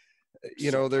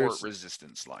 Support there's,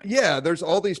 resistance line. yeah, there's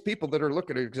all these people that are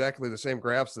looking at exactly the same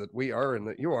graphs that we are and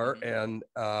that you are. Mhm. And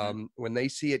Mhm. when they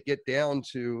see it get down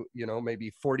to, maybe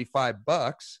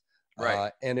 $45,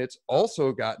 Right. and it's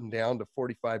also gotten down to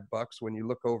 $45 when you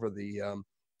look over the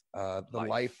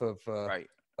life Life. Right.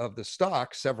 of the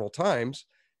stock several times,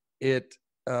 it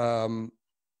um,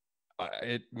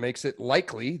 it makes it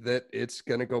likely that it's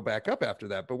going to go back up after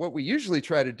that. But what we usually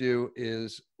try to do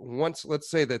is, once, let's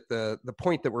say that the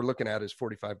point that we're looking at is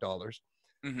 $45,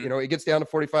 Hmm. it gets down to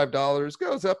 $45,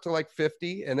 goes up to like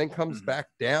 50, and then comes Hmm. back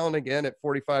down again at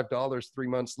 $45 3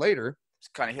 months later. It's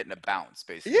kind of hitting a bounce,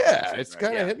 basically. What you're Yeah, saying, it's right?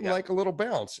 kind of Yeah. hitting Yeah. like a little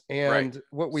bounce. Right. And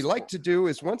what we like Support. to do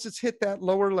is, once it's hit that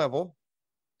lower level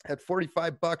at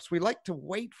 $45, we like to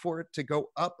wait for it to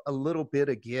go up a little bit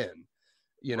again,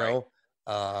 you Right.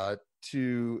 know,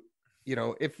 to,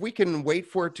 if we can wait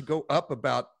for it to go up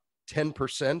about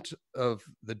 10% of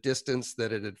the distance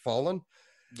that it had fallen,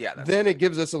 Yeah. That's then good. it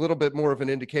gives us a little bit more of an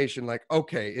indication, like,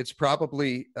 okay, it's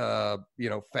probably,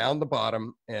 found the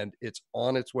bottom and it's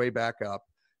on its way back up.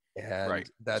 And Right.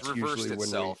 It's that's reversed usually when we,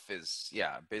 itself. Basically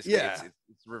yeah,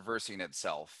 it's reversing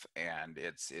itself, and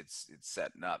it's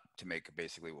setting up to make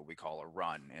basically what we call a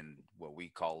run and what we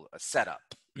call a setup.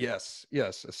 yes,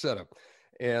 yes, a setup.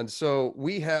 And so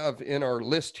we have in our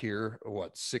list here,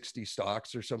 what, 60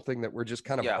 stocks or something that we're just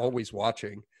kind of Yeah. always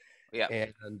watching. Yeah.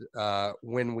 And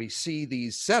when we see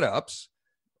these setups,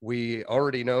 we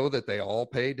already know that they all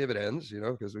pay dividends,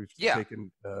 because we've Yeah.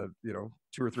 taken,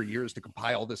 2 or 3 years to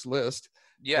compile this list.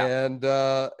 Yeah.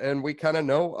 And we kind of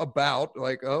know about,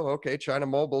 like, oh, okay, China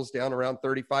Mobile's down around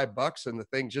 $35, and the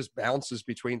thing just bounces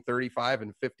between $35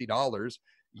 and $50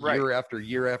 Right. year after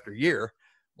year after year.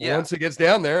 Yeah. Once it gets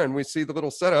down there and we see the little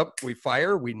setup, we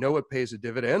fire, we know it pays a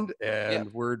dividend, Yeah.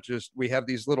 and we have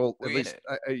these little, at We in least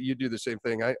it. you do the same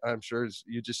thing. I'm sure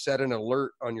you just set an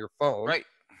alert on your phone. Right.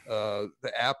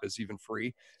 The app is even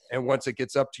free. And once it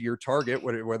gets up to your target,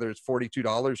 whether it's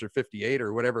 $42 or 58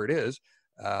 or whatever it is,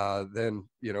 then,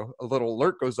 a little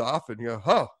alert goes off and you go,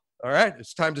 oh, all right,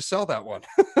 it's time to sell that one.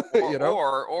 you know?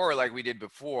 Or like we did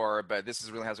before, but this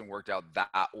is really hasn't worked out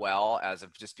that well as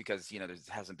of just because, there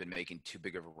hasn't been making too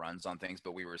big of runs on things,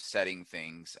 but we were setting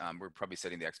things, we're probably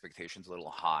setting the expectations a little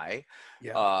high.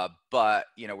 Yeah. But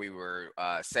we were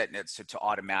setting it to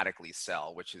automatically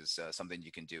sell, which is something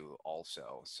you can do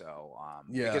also. So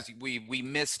Yeah. because we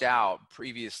missed out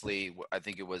previously, I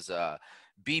think it was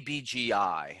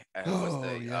BBGI was Oh,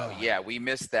 the yeah. yeah, we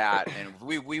missed that, and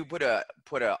we put a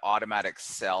automatic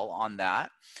sell on that.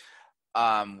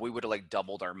 We would have like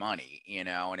doubled our money,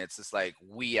 and it's just like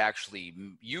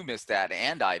you missed that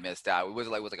and I missed that. It was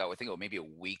like I think maybe a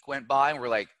week went by and we're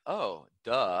like, oh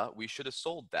duh, we should have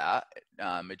sold that.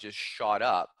 It just shot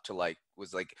up to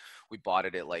we bought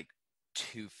it at like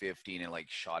 250 and it like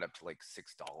shot up to like $6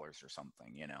 or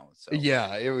something, so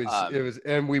Yeah, it was,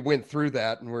 and we went through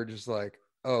that and we're just like,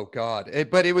 oh God.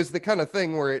 But it was the kind of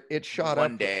thing where it shot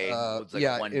one up, day it was like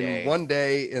yeah, one in day. one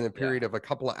day in a Yeah, period of a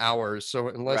couple of hours. So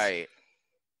unless right.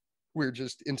 we're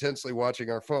just intensely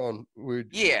watching our phone,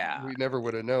 Yeah, we never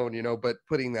would have known, but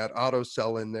putting that auto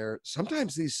sell in there,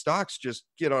 sometimes these stocks just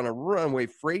get on a runaway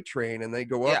freight train and they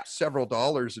go yeah, up several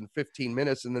dollars in 15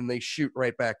 minutes and then they shoot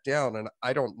right back down. And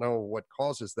I don't know what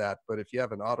causes that, but if you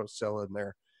have an auto sell in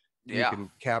there, you yeah.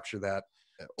 can capture that.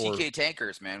 Or TK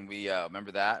Tankers, man. We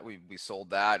remember that we sold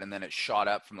that, and then it shot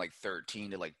up from like 13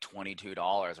 to like $22,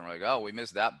 and we're like, oh, we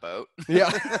missed that boat.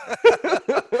 yeah.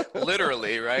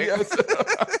 Literally, right? Yes.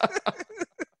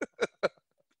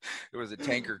 It was a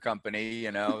tanker company,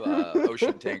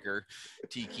 ocean tanker,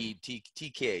 TK.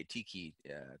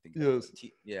 Yeah, I think. Yes.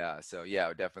 Yeah, so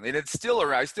yeah, definitely. And it's still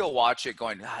around. I still watch it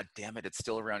going, ah, damn it, it's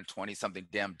still around 20 something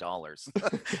damn dollars.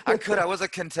 I was a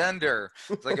contender.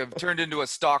 It's like I've turned into a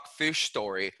stock fish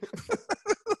story.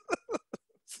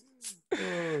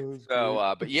 Oh,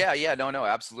 So, but yeah, no,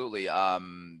 absolutely.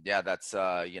 Yeah, that's,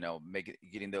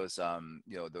 getting those,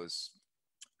 those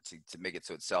to make it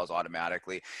so it sells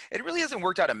automatically. It really hasn't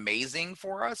worked out amazing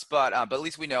for us, but at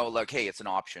least we know, like, hey, it's an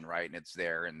option, right? And it's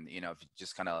there. And, if you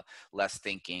just kind of less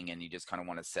thinking and you just kind of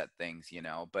want to set things,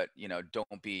 but,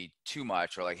 don't be too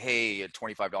much or like, hey, a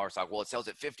 $25 stock, well, it sells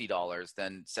at $50,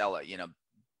 then sell it,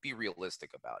 be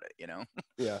realistic about it,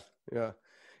 yeah. Yeah.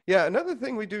 Yeah. Another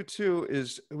thing we do too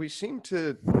is we seem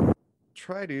to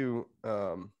try to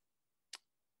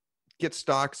get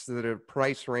stocks that are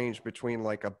price range between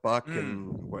like $1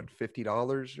 and what,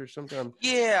 $50 or something.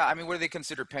 Yeah, I mean, what do they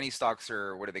consider penny stocks,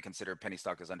 or what do they consider a penny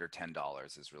stock is under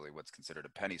 $10 is really what's considered a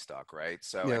penny stock, right?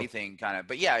 So Yeah. anything kind of,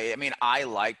 but yeah, I mean, I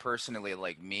like personally,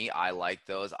 like me, I like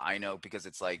those. I know because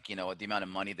it's like, the amount of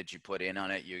money that you put in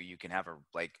on it, you can have a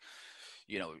like,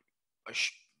 a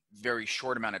very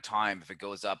short amount of time. If it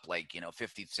goes up like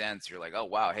 50 cents, you're like, oh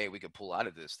wow, hey, we could pull out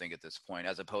of this thing at this point,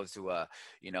 as opposed to a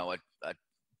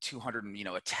 200,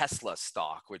 a Tesla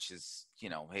stock, which is,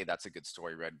 hey, that's a good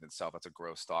story right in itself. That's a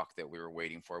growth stock that we were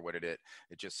waiting for. What did it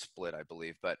just split, I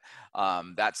believe. But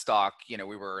that stock, we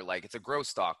were like, it's a growth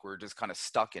stock. We're just kind of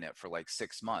stuck in it for like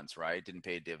 6 months, right? Didn't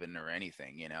pay a dividend or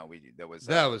anything. That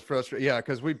was frustrating. Yeah,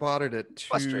 because we bought it at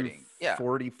frustrating. Yeah.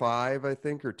 245, I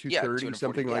think, or 230,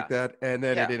 something like that. And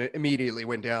then it immediately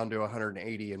went down to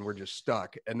 180 and we're just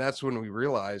stuck. And that's when we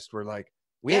realized we're like,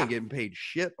 we ain't getting paid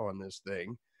shit on this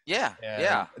thing. Yeah. And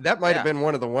yeah. that might have been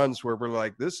one of the ones where we're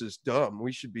like, this is dumb.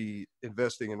 We should be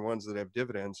investing in ones that have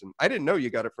dividends. And I didn't know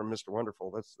you got it from Mr.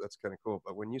 Wonderful. That's kind of cool.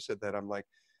 But when you said that, I'm like,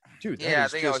 dude, I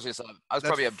think I was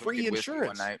probably a free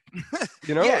insurance one night.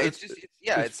 Yeah,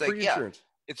 it's like, insurance.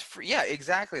 It's free. Yeah,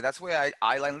 exactly. That's the way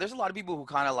I like. There's a lot of people who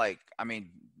kind of like, I mean,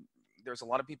 there's a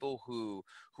lot of people who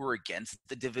are against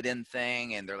the dividend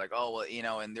thing, and they're like, oh,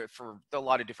 well, and they're for a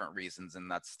lot of different reasons.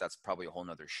 And that's probably a whole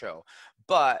nother show.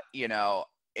 But,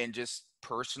 and just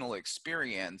personal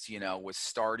experience, was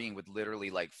starting with literally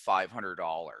like $500,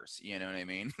 you know what I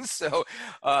mean? So,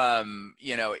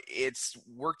 it's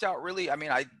worked out really, I mean,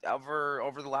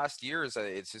 over the last years,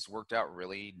 it's just worked out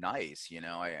really nice,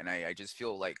 I just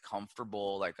feel like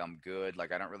comfortable, like I'm good.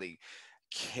 Like, I don't really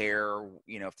care,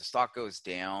 if the stock goes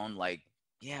down, like,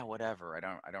 yeah, whatever.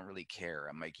 I don't really care.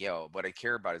 I'm like, yo, what I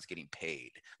care about is getting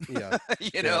paid. Yeah.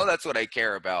 That's what I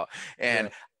care about. And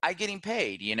Yeah. I getting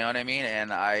paid, you know what I mean?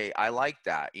 And I like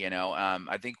that,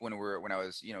 I think when I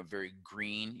was, very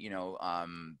green,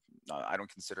 I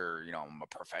don't consider, I'm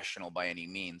a professional by any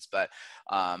means, but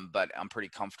I'm pretty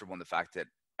comfortable in the fact that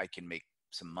I can make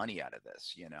some money out of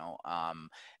this,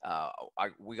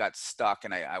 we got stuck,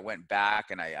 and I went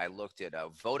back and I looked at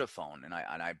Vodafone, and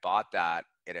I bought that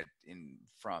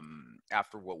from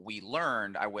after what we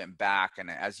learned. I went back, and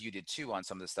as you did too, on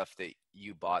some of the stuff that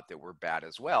you bought that were bad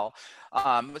as well.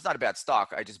 It was not a bad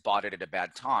stock. I just bought it at a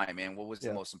bad time. And what was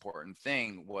the most important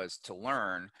thing was to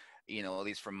learn at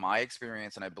least from my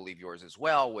experience, and I believe yours as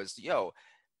well, was,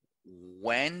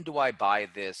 when do I buy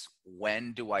this?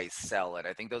 When do I sell it?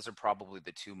 I think those are probably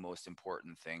the two most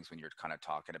important things when you're kind of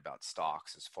talking about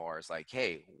stocks, as far as like,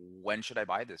 hey, when should I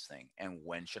buy this thing? And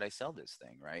when should I sell this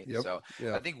thing? Right. Yep. So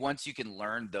Yeah. I think once you can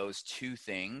learn those two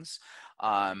things,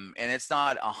 and it's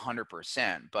not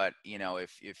 100%, but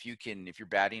if your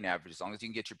batting average, as long as you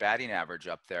can get your batting average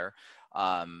up there,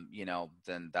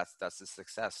 then that's a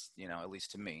success, at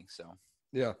least to me. So.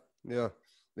 Yeah. Yeah.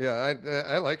 Yeah.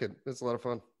 I like it. It's a lot of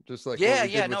fun. Just like what Yeah, we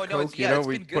did yeah, with no, Coke, it's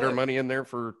we been put our good. money in there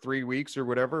for 3 weeks or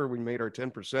whatever. We made our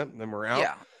 10% and then we're out.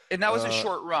 Yeah, and that was a Uh,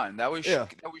 short run. yeah. That was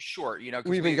short, We because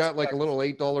even we got like a expect. little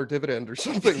 $8 dividend or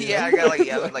something, Yeah, I got like,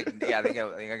 yeah, it was like, yeah, I think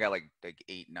I got like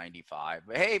 8.95.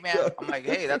 But hey, man, Yeah. I'm like,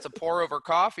 hey, that's a pour over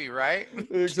coffee, right?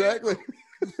 Exactly.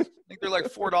 I think they're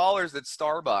like $4 at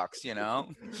Starbucks,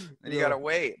 and you Yeah. gotta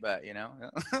wait, but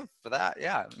for that,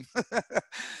 yeah.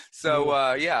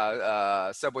 So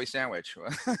Yeah. Subway sandwich,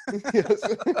 Yes.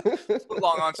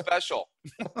 long on special.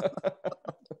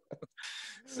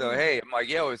 So hey, I'm like,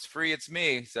 yo, it's free, it's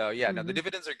me. So yeah, no, the Mhm.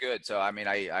 dividends are good. So I mean,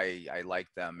 I like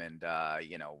them, and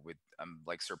with I'm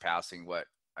like surpassing what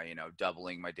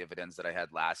doubling my dividends that I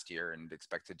had last year, and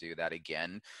expect to do that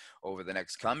again over the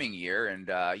next coming year. And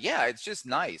yeah, it's just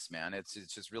nice, man. It's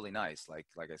just really nice. Like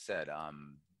I said,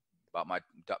 bought my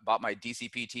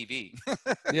DCP TV.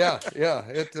 Yeah, yeah.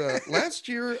 It last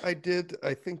year I did.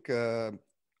 I think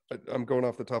I'm going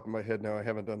off the top of my head now. I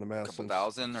haven't done the math Couple since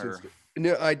thousand since. or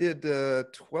No, I did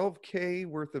 12K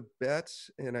worth of bets,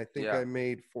 and I think yeah. I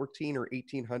made 14 or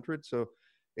 1800. So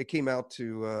it came out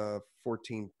to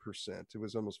 14%. It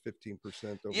was almost 15%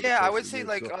 over the Yeah, I course would of the say year.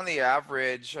 like So on the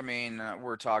average, I mean,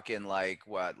 we're talking like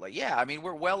what, like, yeah, I mean,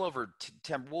 we're well over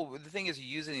 10. Well, the thing is, you're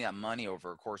using that money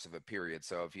over a course of a period.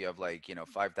 So if you have like,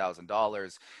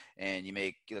 $5,000 and you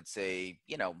make, let's say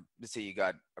you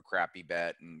got a crappy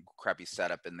bet and crappy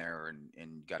setup in there,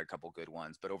 and got a couple good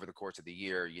ones, but over the course of the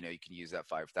year, you can use that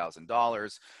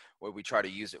 $5,000. Where we try to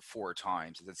use it 4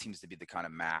 times. That seems to be the kind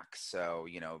of max. So,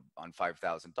 on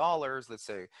 $5,000, let's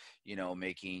say,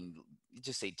 making,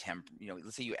 just say 10,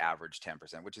 let's say you average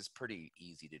 10%, which is pretty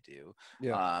easy to do.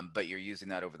 yeah, But you're using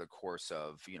that over the course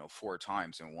of, 4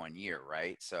 times in 1 year,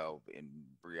 right? So in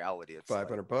reality, it's like,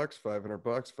 500 bucks, 500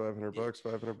 bucks, 500 yeah, bucks,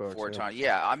 500 bucks. 4 times.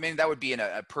 Yeah. I mean, that would be in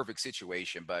a perfect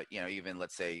situation, but, even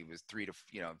let's say it was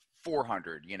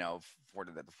 400,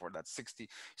 for that 60.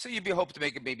 So you'd be hoping to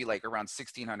make it maybe like around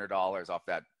 $1,600 off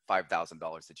that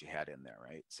 $5,000 that you had in there,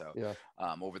 right? So Yeah,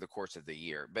 over the course of the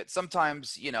year. But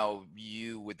sometimes,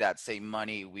 with that same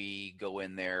money, we go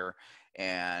in there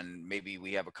and maybe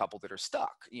we have a couple that are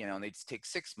stuck, and they take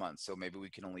 6 months. So maybe we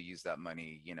can only use that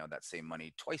money, that same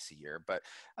money twice a year. But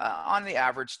on the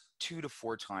average, 2 to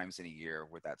 4 times in a year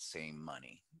with that same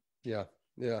money. yeah,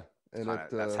 yeah. And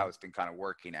That's how it's been kind of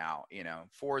working out.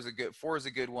 Four is a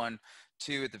good one.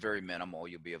 2 at the very minimal,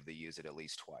 you'll be able to use it at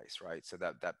least twice, right? So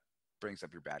that brings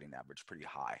up your batting average pretty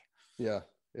high. yeah,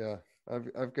 yeah.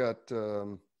 I've got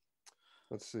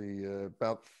let's see,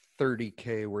 about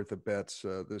 30K worth of bets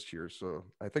this year. So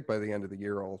I think by the end of the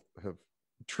year, I'll have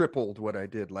tripled what I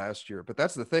did last year. But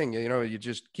that's the thing, you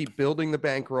just keep building the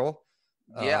bankroll,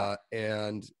 Yeah,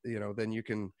 and then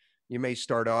you may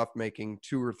start off making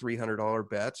 $200 or $300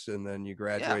 bets, and then you yeah,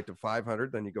 graduate to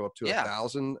 500, then you go up to yeah,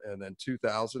 1,000, and then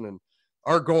 2,000. And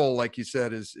our goal, like you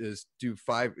said, is do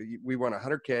five. We want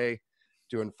 100K,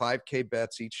 doing 5K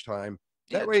bets each time.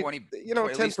 yeah. That way, 20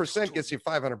 at least. 10% gets you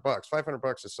 500 bucks. 500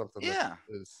 bucks is something that Yeah,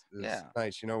 is yeah.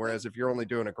 nice, whereas if you're only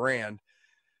doing a grand,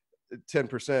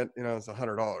 10%, it's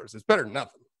 $100. It's better than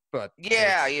nothing, but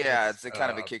Yeah, yeah, it's it's a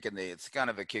kind of a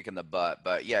kick in the butt,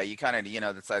 but yeah, you kind of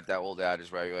it's like that old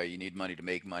adage, right? You need money to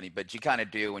make money, but you kind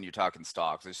of do when you're talking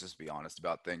stocks. Let's just be honest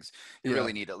about things. You yeah,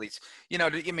 really need at least, I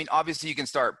mean, obviously you can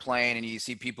start playing, and you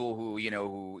see people who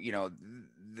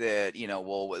that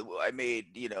well, I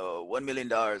made $1 million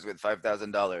with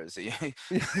 $5,000.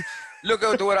 Look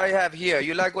at what I have here.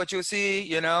 You like what you see,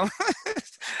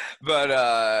 but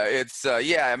it's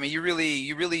yeah, I mean, you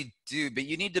really do, but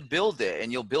you need to build it, and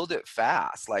you'll build it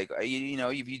fast. Like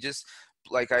if you just,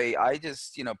 like, I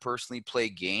just personally play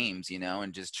games,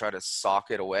 and just try to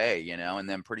sock it away, and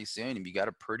then pretty soon you got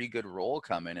a pretty good roll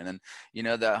coming, and then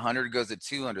that 100 goes to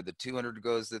 200, the 200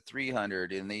 goes to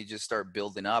 300, and then you just start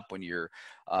building up when you're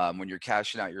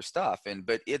cashing out your stuff.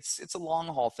 But it's a long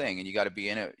haul thing, and you got to be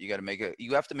in it. You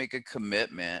have to make a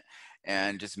commitment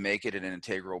and just make it an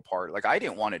integral part. Like, I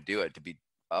didn't want to do it, to be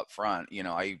up front,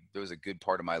 there was a good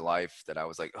part of my life that I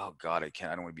was like, oh God, I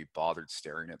don't want to be bothered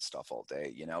staring at stuff all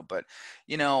day, but,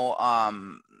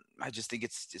 I just think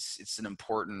it's an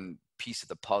important piece of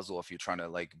the puzzle if you're trying to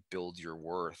like build your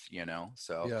worth,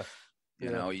 so, Yeah.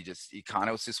 Yeah. you kind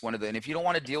of, it's just one of the, and if you don't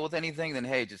want to deal with anything, then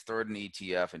hey, just throw it in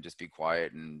ETF and just be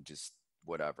quiet and just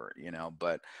whatever,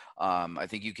 but I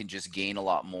think you can just gain a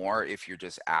lot more if you're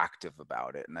just active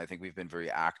about it. And I think we've been very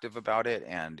active about it,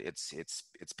 and it's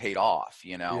paid off,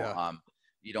 Yeah.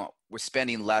 we're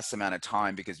spending less amount of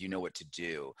time because you know what to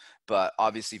do. But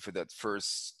obviously for the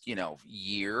first,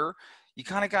 year, you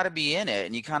kind of got to be in it,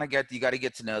 and you got to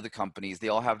get to know the companies. They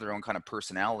all have their own kind of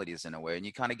personalities in a way, and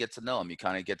you kind of get to know them. You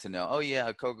kind of get to know, oh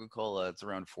yeah, Coca-Cola, it's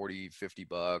around 40-50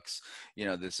 bucks.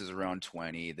 This is around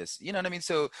 20, this, you know what I mean?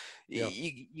 So Yeah.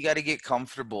 you got to get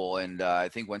comfortable. And I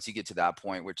think once you get to that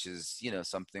point, which is,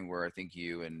 something where I think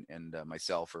you and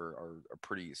myself are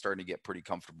pretty starting to get pretty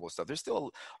comfortable with stuff. There's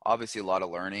still obviously a lot of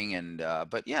learning, and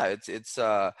but yeah,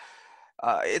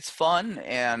 it's fun,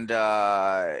 and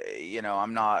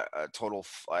I'm not a total.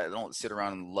 I don't sit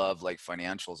around and love like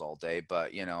financials all day,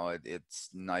 but it's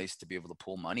nice to be able to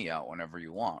pull money out whenever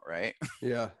you want, right?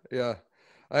 Yeah. Yeah.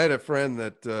 I had a friend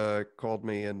that called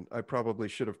me, and I probably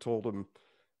should have told him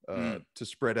Mm, to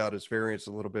spread out his variance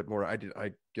a little bit more.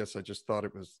 I guess I just thought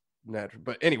it was natural.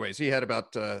 But anyways, he had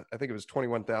about I think it was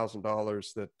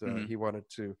 $21,000 that mm-hmm, he wanted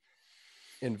to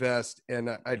invest. And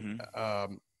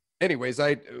mm-hmm, anyways,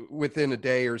 I within a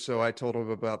day or so, I told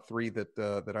him about three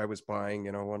that I was buying.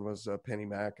 One was Penny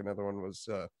Mac, another one was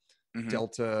mm-hmm.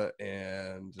 Delta,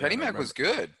 and Penny Mac was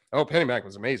remember. good. Oh, Penny Mac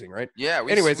was amazing, right? Yeah,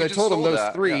 Anyways, we I just told him sold those that.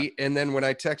 Yeah. three, and then when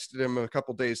I texted him a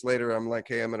couple days later, I'm like,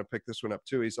 "Hey, I'm going to pick this one up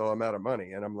too." He's all, "I'm out of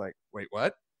money," and I'm like, "Wait,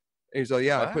 what?" And he's like,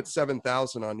 "Yeah, I What? put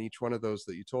 7,000 on each one of those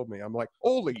that you told me." I'm like,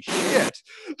 "Holy shit!"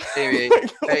 Hey, Like,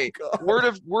 oh hey, god.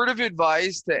 word of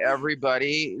advice to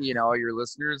everybody, your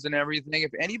listeners and everything.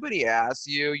 If anybody asks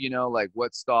you, like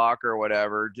what stock or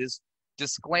whatever, just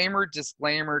disclaimer,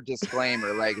 disclaimer,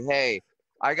 disclaimer. Like, hey,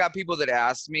 I got people that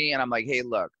ask me, and I'm like, hey,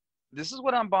 look, this is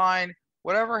what I'm buying.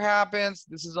 Whatever happens,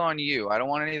 this is on you. I don't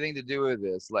want anything to do with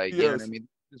this. Like, you know what I Yes. mean?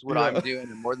 This is what I'm Yeah.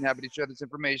 doing. I'm more than happy to share this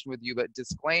information with you. But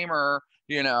disclaimer,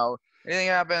 anything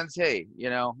happens, hey,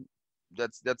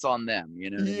 that's on them.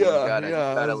 You know what I mean? Yeah. You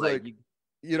Yeah. I gotta was like like,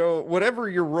 you whatever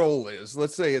your role is,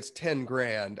 let's say it's 10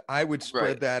 grand, I would right.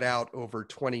 spread that out over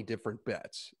 20 different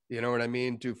bets. You know what I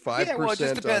mean? Do Yeah, well, it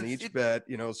just 5% on depends. each bet,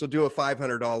 so do a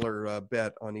 $500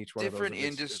 bet on each one of those Different if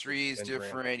it's industries, 10 grand.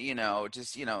 different,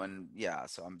 just, and yeah,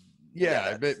 so yeah,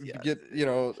 Yeah, that's, but yeah. get,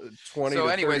 20 So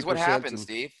to anyways, what 30%. happened, And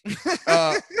Steve?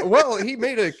 well, he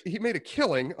made a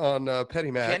killing on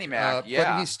Penny Mac, Penny Mac, but he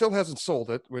yeah. still hasn't sold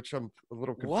it, which I'm a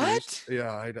little confused. What?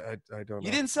 Yeah, I don't You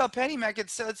know. didn't sell Penny Mac. It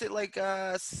sells it like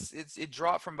it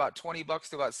dropped from about 20 bucks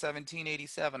to about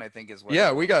 17.87, I think is what Yeah,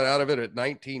 it we was. got out of it at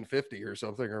 1950 or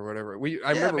something or whatever. I Yeah,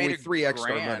 I remember made we a 3x'd our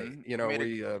money. grand. I made a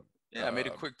We Yeah, I made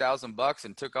a uh quick $1,000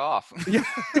 and took off. yeah,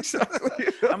 exactly.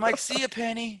 I'm like, see ya,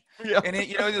 Penny. Yeah. And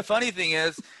the funny thing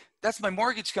is, that's my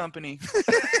mortgage company.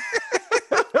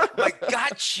 I'm like,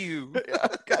 got you. Yeah,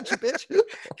 gotcha, bitch.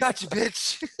 Gotcha,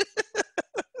 bitch.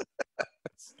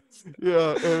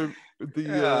 Yeah,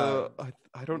 Yeah.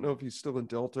 I don't know if he's still in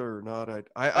Delta or not. I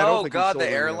don't Oh think he's God, the sold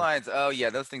any. airlines. Oh yeah,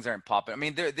 those things aren't popping. I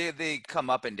mean, they come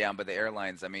up and down, but the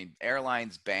airlines. I mean,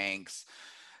 airlines, banks,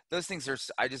 those things are.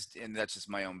 And that's just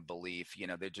my own belief.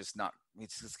 They're just not.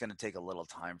 It's just going to take a little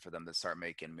time for them to start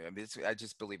making moves. I mean, I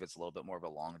just believe it's a little bit more of a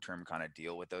long-term kind of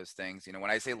deal with those things. When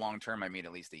I say long-term, I mean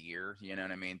at least a year. You know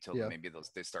what I mean? Till Yeah. maybe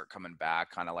they start coming back,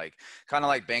 kind of like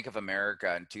Bank of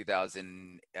America in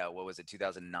 2000. What was it?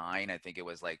 2009. I think it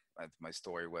was like my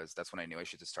story was. That's when I knew I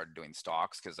should have started doing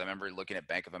stocks, because I remember looking at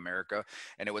Bank of America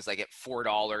and it was like at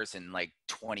 $4 and like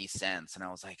 20 cents, and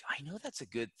I was like, I know that's a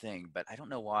good thing, but I don't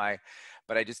know why.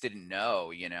 But I just didn't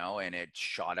know, and it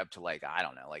shot up to like, I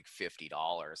don't know, like $50.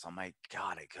 I'm like,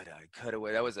 God, I could have.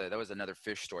 That was another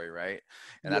fish story, right?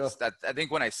 And Yeah. I think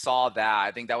when I saw that,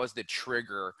 I think that was the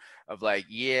trigger of like,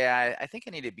 yeah, I think I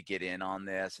need to get in on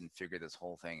this and figure this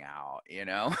whole thing out.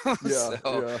 Yeah. So,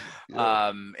 Yeah. Yeah.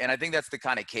 and I think that's the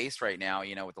kind of case right now,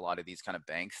 with a lot of these kind of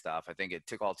bank stuff. I think it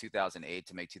took all 2008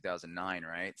 to make 2009,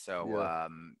 right? So, Yeah.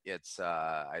 it's,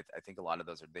 I think a lot of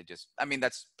those I mean,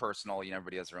 that's personal,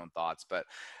 everybody has their own thoughts, but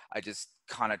I just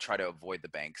kind of try to avoid the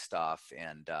bank stuff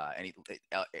and any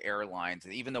airlines,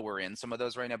 even though we're in some of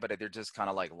those right now, but they're just kind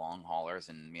of like long haulers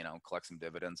and, collect some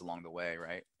dividends along the way,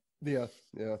 right? Yeah.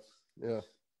 Yeah. Yeah.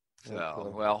 So,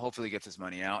 cool. well, hopefully he gets his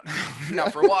money out.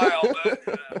 Not for a while,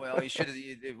 but well, he should.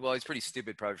 Well, he's pretty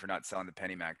stupid probably for not selling the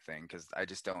Penny Mac thing because I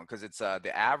just don't. Because it's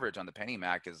the average on the Penny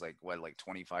Mac is like what, like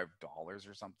 $25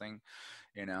 or something,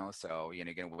 you know. So you're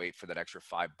gonna wait for that extra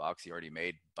 $5. You already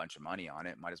made a bunch of money on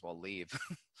it. Might as well leave.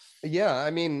 Yeah, I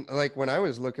mean, like when I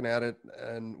was looking at it,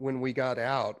 and when we got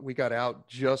out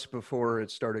just before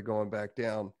it started going back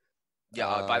down.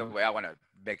 Yeah. By the way, I want to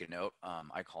make a note.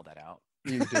 I called that out.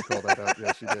 You did call that out.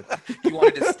 Yes, you did. You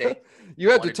wanted to stay.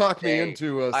 You had to Wanted to talk me stay.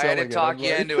 into I had to selling it. talk I'm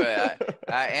you like, into it,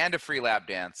 and a free lap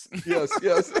dance. yes,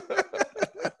 yes.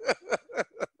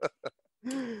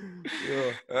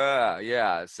 Yeah.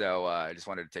 Yeah. So I just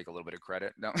wanted to take a little bit of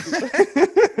credit. No,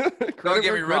 Credit don't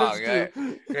get where me wrong. credit's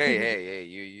Hey, due. hey,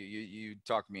 you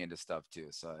talked me into stuff too.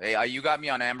 So hey, you got me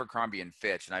on Abercrombie and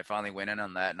Fitch, and I finally went in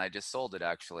on that, and I just sold it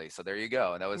actually. So there you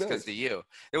go. And that was because Nice. of you.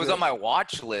 It was Yes. on my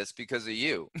watch list because of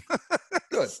you.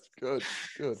 Good, good,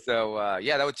 good. So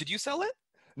yeah, that was. Did you sell it?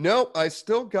 No, I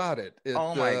still got it.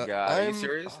 Oh my God, are you I'm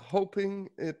serious? hoping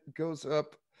it goes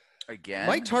up. My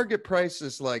Again? target price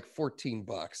is like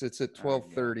 $14. It's at Oh,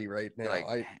 yeah. $12.30 right You're now.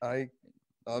 like,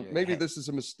 you're Maybe like, this is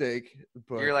a mistake,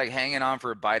 but you're like hanging on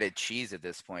for a bite of cheese at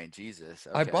this point. Jesus.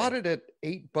 I Okay. bought it at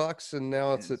 $8 and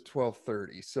now it's And at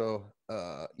 $12.30. So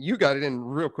you got it in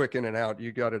real quick in and out.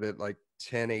 You got it at like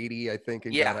 1080, I think,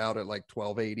 and got yeah, out at like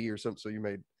 1280 or something. So you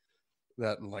made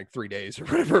that in like 3 days or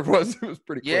whatever it was. It was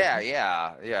pretty quick.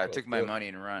 yeah. I But, took my money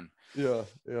and run. yeah.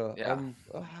 Yeah.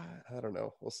 I don't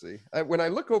know. We'll see. When I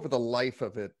look over the life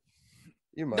of it,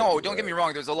 you might No, be don't get me right.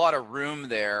 wrong. There's a lot of room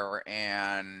there,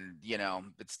 and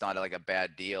it's not like a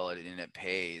bad deal, and it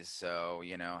pays. So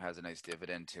has a nice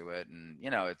dividend to it, and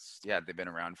they've been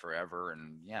around forever,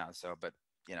 and yeah. So, but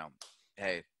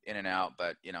hey, in and out,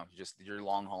 but you're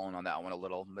long hauling on that one a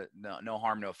little, but no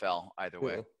harm, no foul either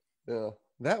way. Yeah.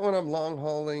 That one I'm long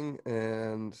hauling,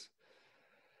 and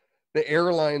the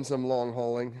airlines I'm long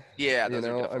hauling. Yeah, You those are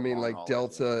know, I definitely mean, long like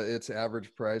haulers. Delta, its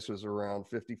average price was around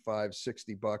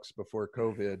 $55-$60 before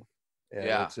COVID, and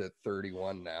Yeah, it's at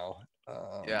 31 now.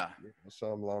 yeah,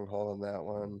 So I'm long hauling that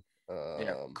one.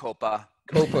 yeah. Copa.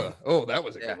 Copa. Oh, that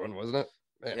was a Yeah. good one, wasn't it?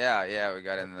 Man, Yeah, we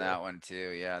got heck into yeah. that one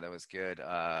too. Yeah, that was good.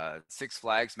 Six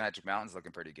Flags Magic Mountain's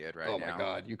looking pretty good right Oh my now.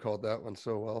 God, you called that one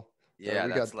so well. Yeah,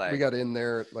 We that's like, got in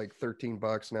there at like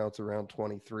 $13. Now it's around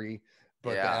 23,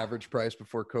 but the yeah, average price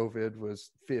before COVID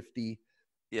was 50. You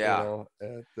yeah. know,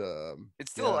 at It's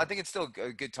still, yeah, I think it's still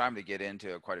a good time to get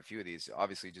into quite a few of these.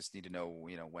 Obviously, you just need to know,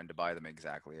 when to buy them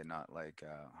exactly, and not like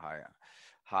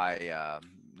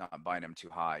not buying them too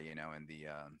high, in the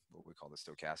what we call the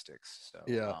stochastics. So,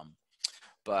 yeah,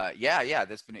 but yeah,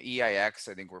 that's been EIX.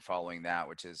 I think we're following that,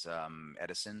 which is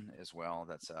Edison as well.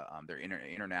 That's their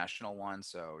international one.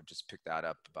 So just picked that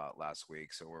up about last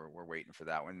week. So we're waiting for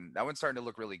that one. That one's starting to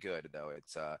look really good, though.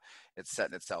 It's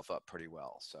setting itself up pretty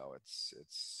well. So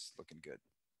it's looking good.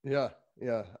 yeah.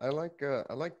 I like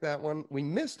that one. We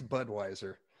missed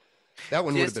Budweiser. That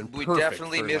one would have Just been we perfect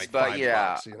definitely for missed, like but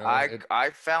yeah, $5. You know,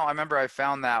 I remember I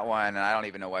found that one, and I don't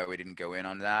even know why we didn't go in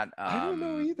on that. I don't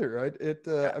know either.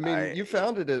 Yeah, I mean, you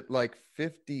found it at like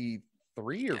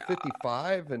 53 or yeah,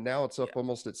 55, and now it's yeah. up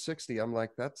almost at 60. I'm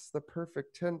like, that's the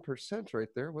perfect 10% right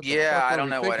there. What the Yeah, fuck I were don't we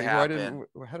know what thinking? happened.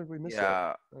 How did we miss that?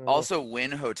 Yeah. I don't know. Also,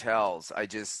 Win Hotels. I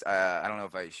just I don't know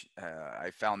if I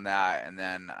found that, and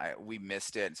then we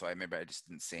missed it, and so maybe I just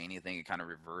didn't say anything. It kind of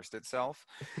reversed itself,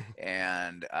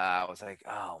 and I was like,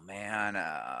 oh man,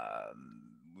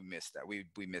 we missed that. We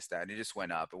missed that, and it just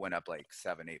went up. It went up like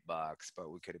 $7-8,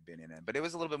 but we could have been in it. But it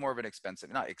was a little bit more of an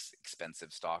expensive, not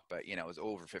expensive stock, but it was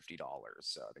over $50.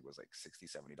 So I think it was like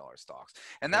 $60-$70 stocks,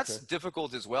 and that's Okay.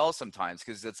 difficult as well sometimes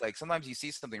because it's like sometimes you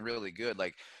see something really good,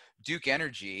 like Duke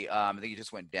Energy. I think it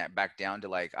just went back down to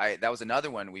like that was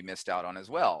another one we missed out on as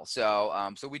well.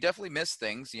 So we definitely miss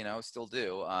things, still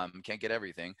do. Can't get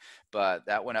everything, but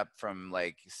that went up from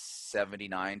like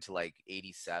 79 to like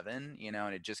 87,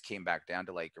 and it just came back down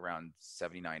to like around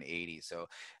 79, 80. So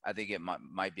I think it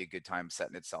might be a good time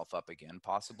setting itself up again,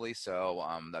 possibly. So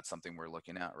that's something we're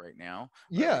looking at right now, or at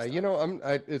Yeah,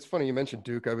 least it's funny you mentioned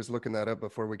Duke. I was looking that up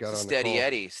before we it's got a on the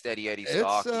call. steady Eddie It's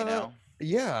stock.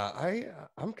 yeah,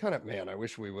 I'm kind of, man, I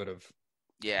wish we would have had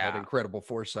Yeah. incredible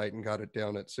foresight and got it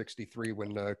down at 63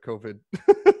 when COVID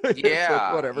hit, but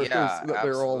Yeah, whatever. yeah,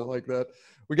 They're all like absolutely. that.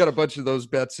 We got a bunch of those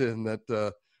bets in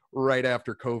that right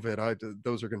after COVID,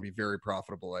 those are going to be very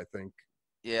profitable, I think,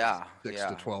 Yeah, 6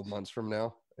 to yeah, 12 months from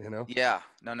now, you know. yeah.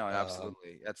 No, Um,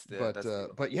 absolutely. That's the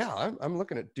but yeah, I'm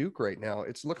looking at Duke right now.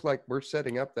 It's looked like we're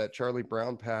setting up that Charlie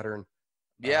Brown pattern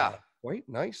yeah. quite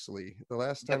nicely. The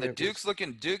last Yeah, time the it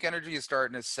was Duke Energy is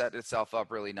starting to set itself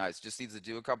up really nice. Just needs to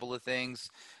do a couple of things.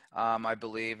 I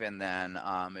believe, and then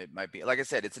it might be, like I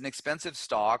said, it's an expensive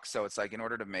stock, so it's like in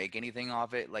order to make anything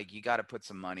off it, like you got to put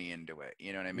some money into it.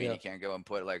 You know what I mean? Yeah. You can't go and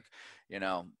put like, you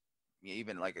know,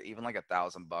 even like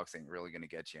 $1,000 ain't really gonna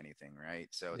get you anything, right?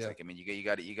 So it's Yeah. like, I mean, you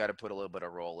got to put a little bit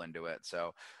of roll into it.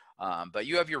 So, but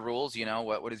you have your rules. You know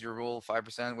what is your rule?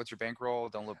 5%. What's your bankroll?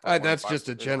 Don't put more than That's five. just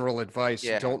a general advice.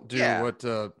 Yeah, Don't do yeah, what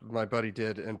my buddy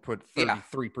did and put yeah.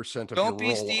 33% of your Don't be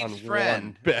roll Steve's on friend.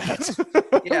 one bet.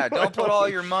 Yeah, By don't put all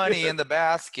holy your money shit. in the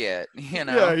basket.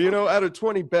 Yeah, out of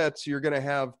 20 bets, you're going to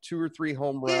have 2 or 3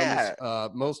 home runs. Yeah,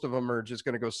 Most of them are just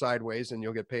going to go sideways and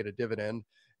you'll get paid a dividend.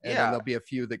 And then yeah, there'll be a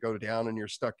few that go down and you're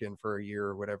stuck in for a year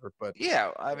or whatever. yeah.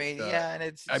 I But mean, yeah, and I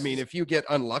it's mean, just if you get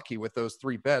unlucky with those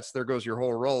 3 bets, there goes your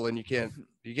whole roll and you can't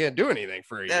do anything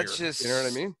for a that's year. You know what I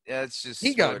just mean? that's He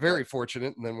just got what very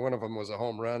fortunate, and then one of them was a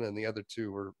home run, and the other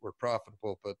 2 were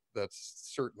profitable. But that's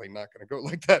certainly not going to go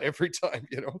like that every time.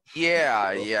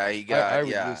 yeah, So yeah, he I got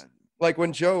would yeah. just like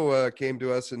when Joe came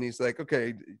to us, and he's like,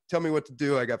 "Okay, tell me what to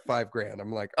do. I got 5 grand."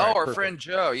 I'm like, "All Oh, right, our perfect." friend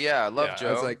Joe. Yeah, I love Yeah,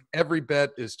 I was Joe. like, "Every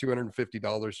bet is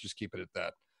 $250. Just keep it at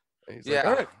that." And he's like,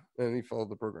 "All Yeah. right," and he followed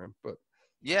the program.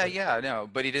 Yeah, But yeah, I know,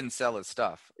 but he didn't sell his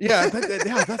stuff. yeah,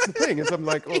 yeah, that's the thing is I'm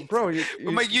like, "Oh, He's- bro,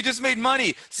 I'm like, you just made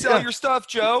money. Sell yeah, your stuff,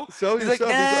 Joe. sell He's your like, stuff."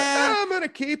 He's like, nah, I'm gonna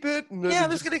keep it," and then yeah, he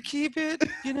I'm just just gonna keep it,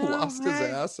 lost his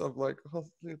hey. ass. I'm like, "Oh,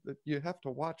 you have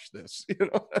to watch this. It's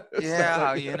not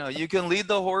Yeah, like you can lead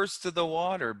the horse to the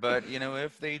water, but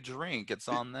if they drink, it's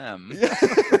on them. yeah."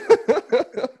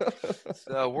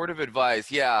 So, word of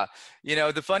advice, yeah.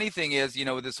 The funny thing is,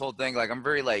 with this whole thing, like I'm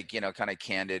very like, kind of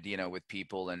candid, with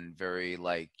people and very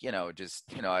like, just,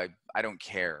 I don't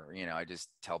care, I just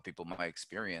tell people my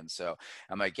experience. So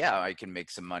I'm like, yeah, I can make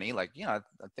some money. Like, I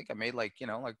think I made like,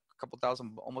 like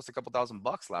almost a couple thousand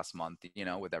bucks last month,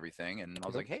 with everything. And I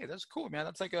was Yep. like, hey, that's cool, man.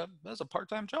 That's a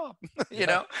part-time job,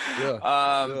 Yeah, yeah,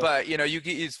 yeah. but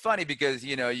it's funny because,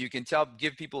 you can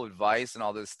give people advice and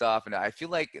all this stuff. And I feel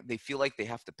like they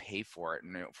have to pay for it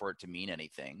and for it to mean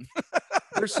anything.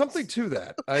 There's something to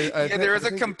that. Yeah, there I is a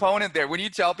think component there. When you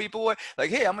tell people like,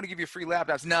 hey, I'm going to give you a free lap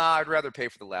dance. Nah, I'd rather pay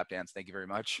for the lap dance. Thank you very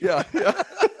much. yeah, yeah.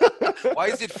 Why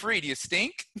is it free? Do you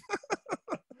stink?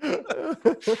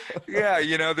 Yeah,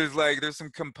 there's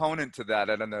some component to that.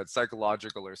 I don't know, it's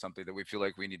psychological or something that we feel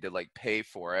like we need to like pay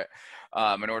for it,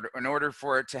 in order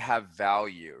for it to have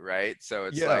value, right? So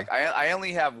it's Yeah. like I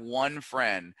only have one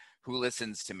friend who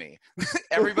listens to me.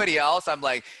 Everybody else, I'm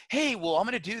like, hey, well, I'm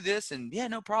gonna do this, and yeah,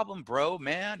 no problem, bro,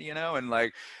 man, and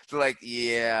like, so like,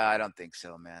 yeah, I don't think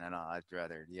so, man. I know, I'd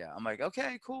rather, yeah. I'm like,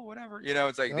 okay, cool, whatever.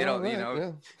 It's like they All don't, right.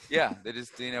 Yeah. yeah, they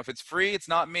just, if it's free, it's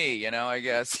not me, I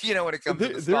guess, when it comes to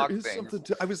the There stock is things. something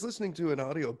to. I was listening to an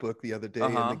audiobook the other day,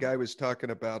 and the Uh-huh. guy was talking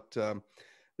about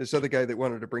this other guy that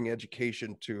wanted to bring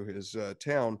education to his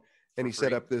town, and For he set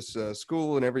free. up this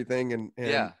school and everything, and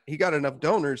Yeah. he got enough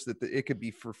donors that it could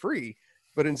be for free,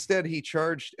 but instead he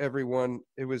charged everyone.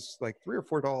 It was like $3 or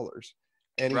 $4,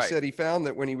 and he Right. said he found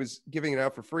that when he was giving it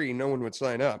out for free, no one would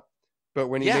sign up, but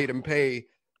when he Yeah. made him pay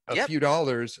a Yep. few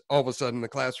dollars, all of a sudden the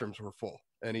classrooms were full.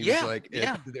 And he was Yeah. like,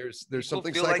 Yeah. there's People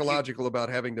something feel like you. psychological about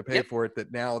having to pay Yep. for it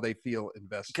that now they feel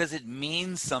invested. Because it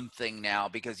means something now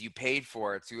because you paid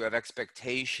for it. So you have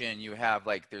expectation. You have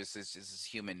like this is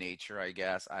human nature, I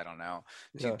guess. I don't know.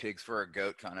 Two Yeah. pigs for a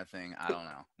goat kind of thing. I don't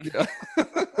know. Yeah.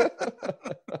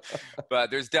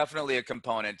 But there's definitely a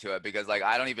component to it because like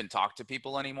I don't even talk to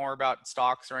people anymore about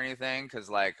stocks or anything because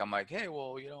like I'm like, hey,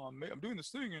 well, I'm doing this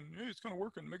thing and hey, it's kind of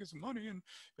working, making some money, and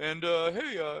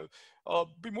hey,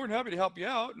 I'll be more than happy to help you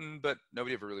out. But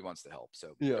nobody ever really wants to help,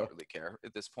 so Yeah. don't really care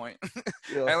at this point.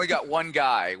 Yeah. I only got one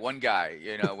guy, with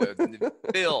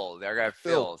Phil, our guy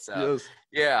Phil. So Yes.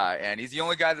 yeah, and he's the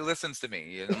only guy that listens to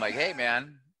me. And I'm like, hey,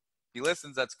 man. He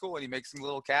listens, that's cool, and he makes some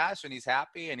little cash, and he's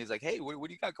happy, and he's like, hey, what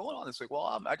do you got going on this week?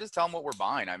 Well, I just tell him what we're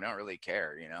buying. I don't really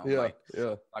care, Yeah. like,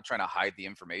 Yeah. I'm not trying to hide the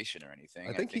information or anything.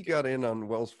 I think he got in on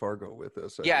Wells Fargo with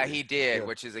us. I yeah, believe. he did, Yeah.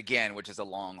 which is a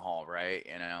long haul, right?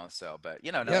 So, but no,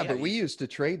 Yeah, yeah, but we used to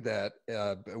trade that.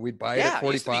 We'd buy it yeah, at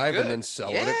it used to be 45 and then good. sell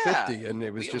it at Yeah, 50, and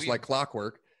it was just we like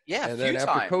clockwork. yeah, a And few then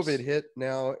after times. COVID hit,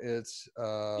 now it's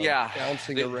Yeah,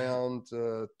 bouncing around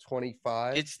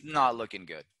 25. it's not looking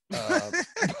good.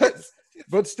 But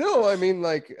but still, I mean,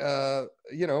 like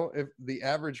if the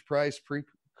average price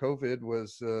pre-COVID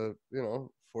was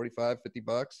 45-50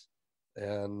 bucks,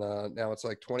 and now it's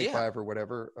like Yeah, 25 or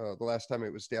whatever. The last time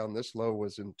it was down this low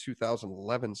was in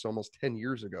 2011, so almost 10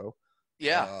 years ago.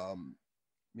 yeah. Um,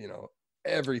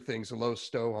 Everything's low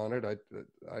stow on it.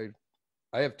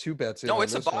 I have 2 bets in No, on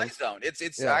it's a this buy one. zone.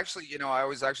 It's Yeah. actually, I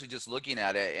was actually just looking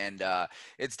at it, and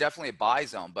it's definitely a buy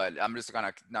zone. But I'm just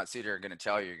gonna not sit here and gonna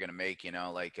tell you you're gonna make,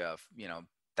 like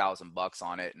 $1,000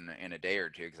 on it in a day or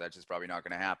two, because that's just probably not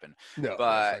going to happen. No, that's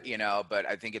But right. but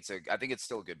I think it's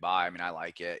still a good buy. I mean, I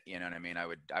like it. You know what I mean?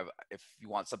 If you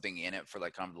want something in it for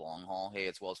like kind of the long haul, hey,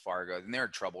 it's Wells Fargo, and they're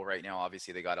in trouble right now.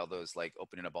 Obviously, they got all those like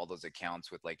opening up all those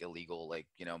accounts with like illegal like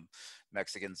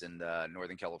Mexicans in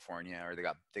Northern California, or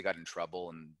they got in trouble,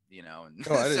 and Oh, I and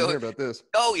didn't so hear about this.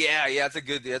 oh yeah, that's a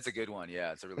good one.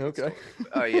 Yeah, it's a really good Okay. story.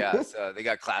 Oh yeah, so they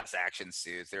got class action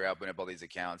suits. They're opening up all these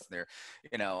accounts, and they're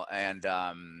and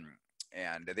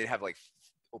they have like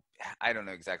I don't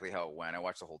know exactly how it went. I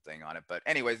watched the whole thing on it, but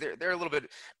anyways, they're a little bit.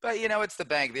 But it's the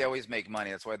bank. They always make money.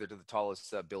 That's why they're the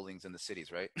tallest buildings in the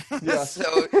cities, right? Yeah.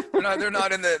 So they're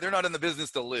not in the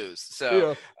business to lose.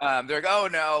 So Yeah. they're like, oh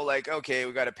no, like okay,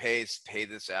 we got to pay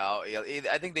this out.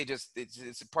 I think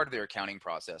it's a part of their accounting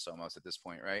process almost at this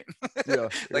point, right? Yeah.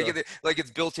 like Yeah.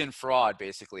 it's built-in fraud,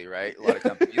 basically, right? A lot of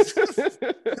companies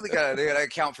they got to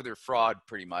account for their fraud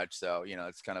pretty much. So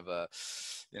it's kind of a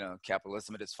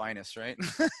capitalism at its finest, right?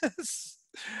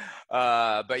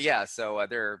 But yeah, so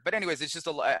but anyways, it's just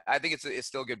I think it's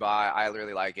still good buy. I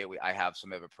really like it. I have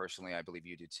some of it personally. I believe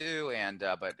you do too. And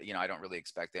but I don't really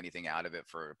expect anything out of it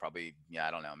for probably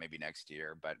I don't know, maybe next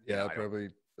year. But Yeah, I don't. probably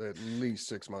at least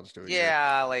 6 months to a year.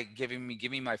 Yeah, like give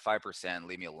me my 5%,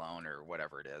 leave me alone, or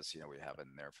whatever it is. We have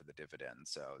in there for the dividend.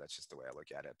 So that's just the way I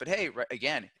look at it. But hey,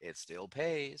 again, it still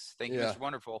pays. Thank you, Yeah, Mr.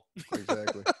 Wonderful.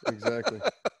 exactly. Exactly.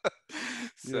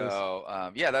 Yes.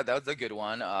 So yeah, that was a good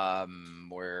one.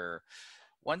 Where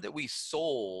one that we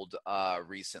sold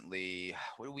recently,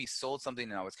 we sold something,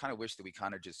 and I was kind of wish that we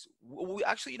kind of just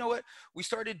actually, you know what, we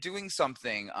started doing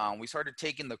something. We started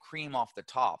taking the cream off the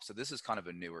top. So this is kind of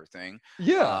a newer thing.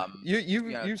 Yeah. um You you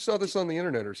know you saw this on the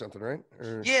internet or something, right?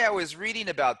 Or yeah, I was reading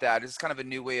about that. It's kind of a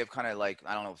new way of kind of like,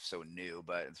 I don't know if so new,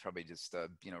 but it's probably just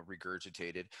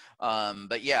regurgitated.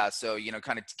 But yeah, so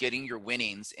kind of getting your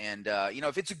winnings, and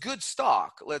if it's a good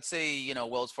stock, let's say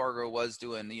Wells Fargo was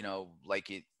doing like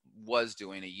it was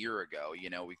doing a year ago,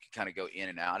 we could kind of go in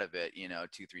and out of it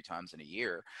 2-3 times in a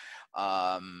year.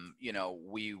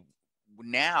 We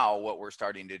now what we're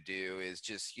starting to do is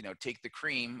just take the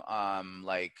cream,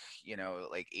 like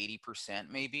 80%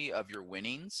 maybe of your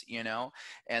winnings,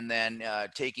 and then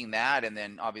taking that, and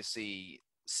then obviously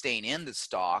staying in the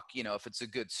stock, if it's a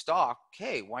good stock,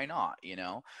 hey, why not,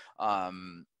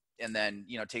 and then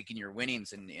taking your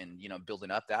winnings and building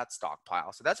up that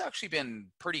stockpile. So that's actually been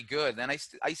pretty good. Then I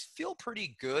feel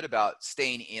pretty good about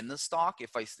staying in the stock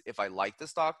if I like the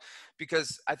stock,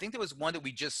 because I think there was one that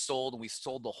we just sold, and we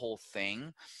sold the whole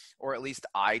thing, or at least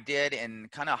I did,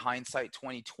 and kind of hindsight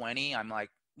 2020, I'm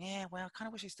like, yeah, well, I kind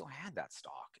of wish I still had that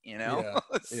stock. yeah.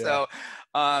 Yeah. So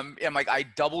I'm like, I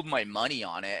doubled my money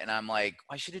on it, and I'm like,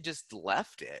 I should have just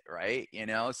left it, right?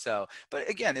 So but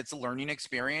again, it's a learning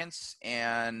experience.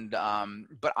 And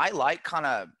but I like kind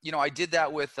of I did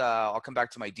that with I'll come back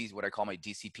to my what I call my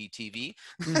DCP TV.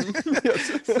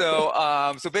 Yes.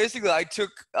 So basically I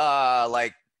took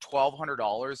like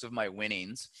 $1,200 of my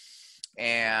winnings,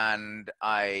 and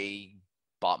I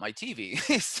bought my TV.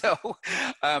 So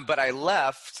but I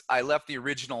left the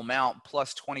original amount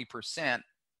plus 20%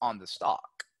 on the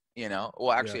stock. Well,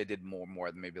 Yeah. actually I did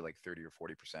more than maybe like 30 or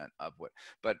 40% of what,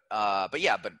 but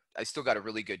yeah, but I still got a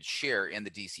really good share in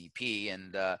the DCP,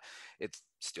 and it's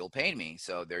still paying me.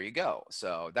 So there you go.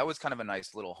 So that was kind of a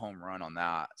nice little home run on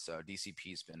that. So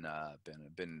DCP's been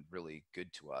really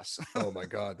good to us. Oh my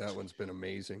God, that one's been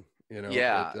amazing.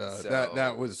 Yeah.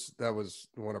 That was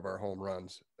one of our home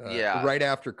runs. Yeah, Right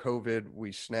after COVID,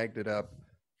 we snagged it up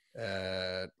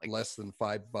at like, less than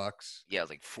 $5, yeah, it was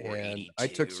like and I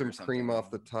took 482 or some something. cream off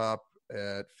the top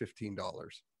at $15.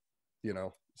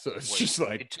 So it's Wait, just you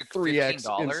like took 3x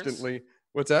 $15? instantly.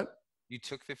 What's that? You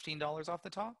took $15 off the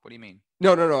top? What do you mean?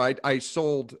 No. I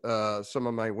sold some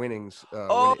of my winnings when it hit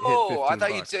Oh, 15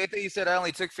 bucks. I thought you said I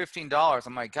only took $15.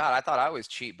 I'm like, God, I thought I was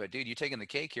cheap, but dude, you taking the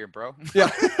cake here, bro. Yeah.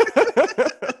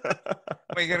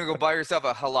 Are you gonna go buy yourself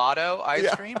a gelato ice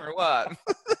Yeah. cream or what?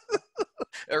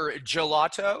 Or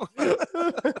gelato?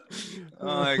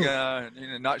 Oh my God,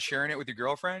 not sharing it with your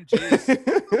girlfriend?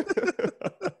 Jeez.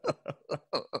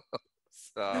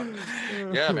 So,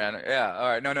 yeah, man. Yeah. All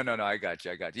right. No. I got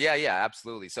you. Yeah,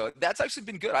 absolutely. So that's actually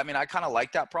been good. I mean, I kind of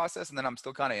like that process, and then I'm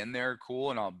still kind of in there,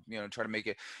 cool, and I'll try to make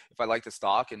it if I like the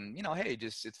stock, and hey,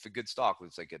 just it's a good stock.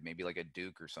 It's like maybe like a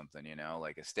Duke or something,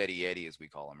 like a steady Eddie as we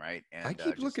call them, right? I And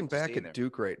keep looking just back stay in at there.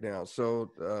 Duke right now.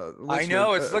 So, I listener,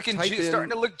 know it's looking type in. starting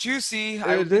to look juicy.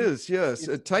 It is, yes.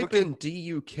 It's Type looking. in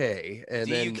DUK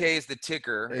and then DUK is the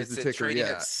ticker. is the It's ticker. trading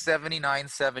Yeah. at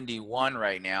 79.71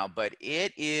 right now, but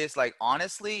it is like, honestly,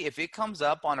 if it comes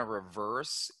up on a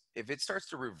reverse, if it starts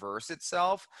to reverse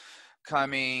itself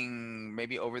coming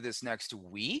maybe over this next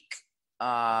week,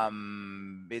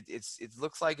 it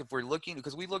looks like if we're looking,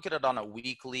 because we look at it on a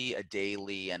weekly, a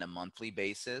daily, and a monthly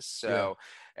basis. Yeah. So,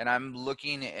 and I'm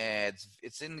looking at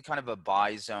it's in kind of a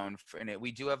buy zone,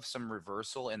 we do have some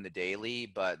reversal in the daily,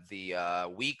 but the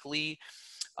weekly,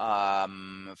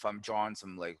 if I'm drawing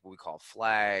some like what we call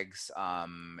flags,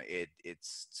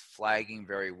 it's flagging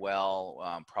very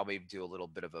well. Probably do a little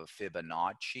bit of a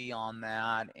Fibonacci on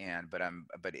that,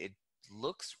 but it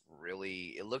looks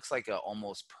like a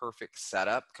almost perfect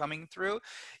setup coming through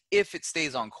if it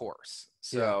stays on course.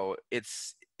 Yeah. So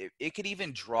it could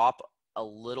even drop a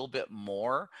little bit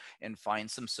more and find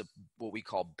some what we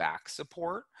call back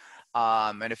support.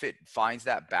 And if it finds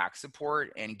that back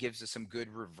support and gives us some good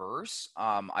reverse,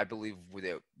 I believe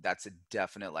that's a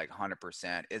definite like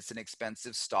 100%. It's an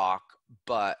expensive stock,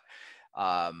 but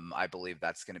I believe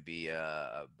that's going to be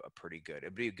a pretty good.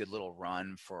 It'd be a good little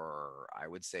run for, I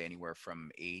would say, anywhere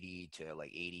from $80 to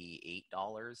like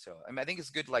 $88. So I mean, I think it's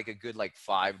good, like a good like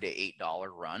 $5 to $8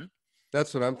 run.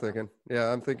 That's what I'm thinking.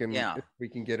 Yeah, I'm thinking Yeah. if we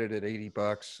can get it at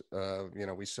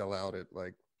 $80, we sell out at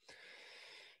like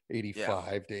Yeah.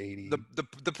 85 to 80.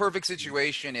 The perfect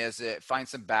situation is it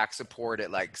finds some back support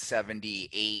at like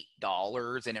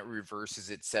 $78 and it reverses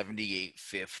at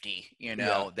 78.50,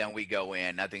 Yeah. then we go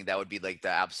in. I think that would be like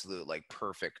the absolute like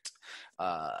perfect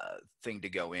thing to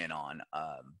go in on.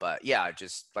 But yeah,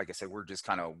 just like I said, we're just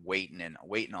kind of waiting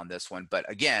on this one. But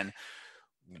again,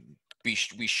 we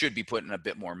should be putting a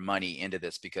bit more money into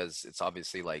this because it's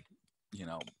obviously like,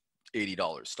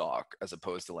 $80 stock as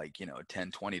opposed to like,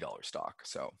 $10, $20 stock.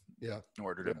 So Yeah. in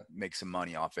order to make some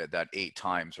money off it, that 8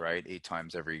 times, right? 8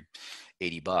 times every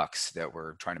 $80 that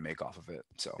we're trying to make off of it.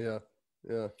 So Yeah.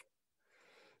 Yeah.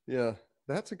 Yeah.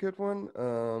 That's a good one.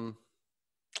 Trying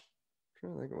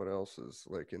to think of what else is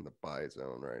like in the buy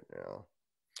zone right now.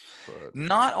 But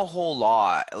not a whole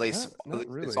lot, at least not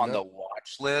really. it's on the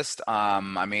watch list.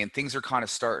 I mean, things are kind of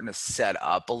starting to set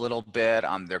up a little bit.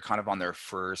 They're kind of on their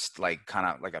first, like kind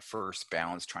of like a first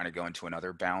bounce, trying to go into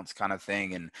another bounce kind of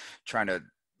thing and trying to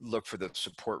look for the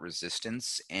support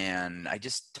resistance. And I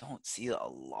just don't see a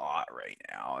lot right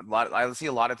now. I see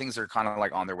a lot of things that are kind of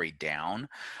like on their way down.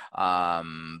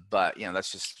 But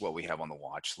that's just what we have on the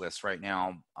watch list right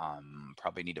now.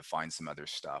 Probably need to find some other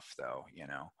stuff though,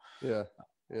 Yeah.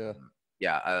 Yeah.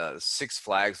 Yeah, Six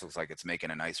Flags looks like it's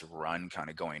making a nice run, kind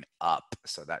of going up.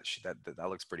 So that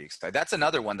looks pretty exciting. That's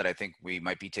another one that I think we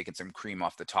might be taking some cream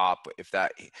off the top. If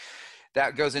that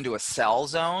goes into a sell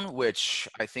zone, which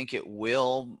I think it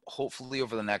will, hopefully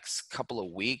over the next couple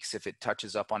of weeks, if it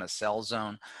touches up on a sell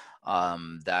zone,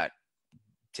 that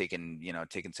taking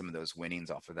some of those winnings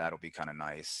off of that will be kind of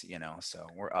nice. So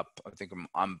we're up. I think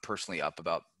I'm personally up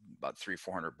about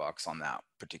 $300-400 on that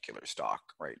particular stock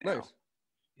right now. Nice.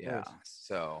 Yeah. Nice.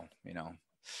 So,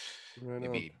 Right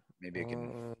maybe I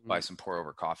can buy some pour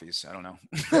over coffees. I don't know.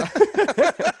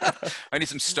 I need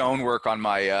some stone work on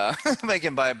my I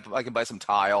can buy some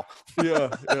tile.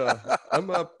 Yeah.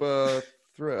 I'm up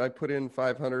I put in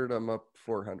 500, I'm up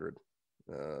 400.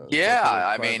 Yeah,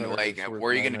 I mean, 500, like, it's worth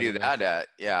where are you going to do 900 that at?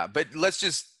 Yeah, but let's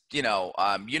just, you're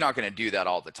not going to do that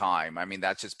all the time. I mean,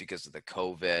 that's just because of the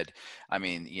COVID. I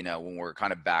mean, when we're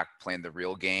kind of back playing the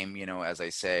real game, as I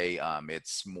say,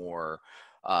 it's more,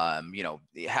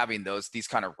 having these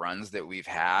kind of runs that we've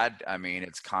had. I mean,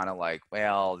 it's kind of like,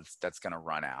 well, that's going to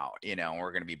run out,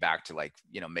 we're going to be back to like,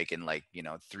 making like,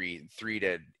 $3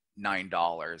 to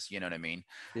 $9, you know what I mean?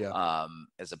 Yeah.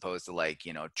 As opposed to like,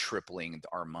 tripling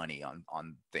our money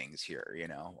on things here,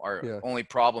 our Yeah. only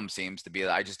problem seems to be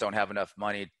that I just don't have enough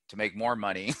money to make more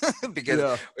money because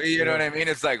Yeah. you know what I mean?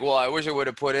 It's like, well, I wish I would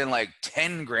have put in like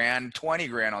 10 grand, 20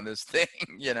 grand on this thing,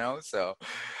 so,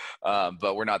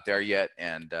 but we're not there yet.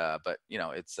 And, but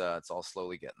it's all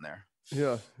slowly getting there.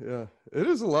 Yeah. It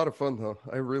is a lot of fun though.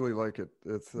 I really like it.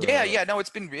 It's Yeah. No,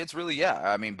 it's really, yeah.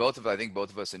 I mean, I think both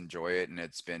of us enjoy it, and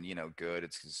it's been, good.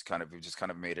 It's we just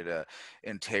kind of made it a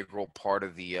integral part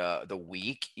of the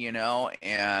week,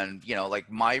 and, like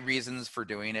my reasons for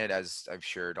doing it, as I've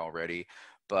shared already.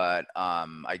 But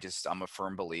I'm a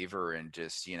firm believer in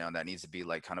just, that needs to be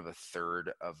like kind of a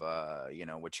third of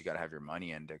what you got to have your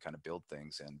money in to kind of build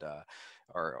things, and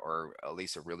or at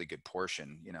least a really good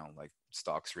portion, like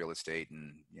stocks, real estate,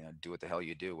 and do what the hell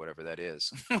you do, whatever that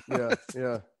is. Yeah.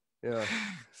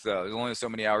 So there's only so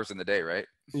many hours in the day, right?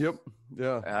 Yep.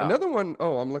 Yeah. Yeah. Another one,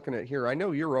 oh, I'm looking at here. I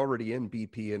know you're already in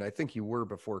BP, and I think you were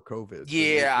before COVID, so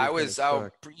Yeah, you're I kind of was.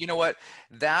 stuck. You know what?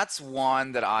 That's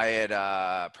one that I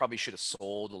had probably should have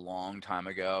sold a long time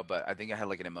ago, but I think I had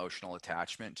like an emotional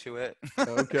attachment to it.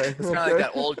 Okay. It's kind of like Okay.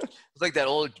 that old. It's like that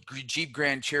old Jeep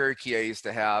Grand Cherokee I used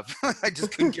to have. I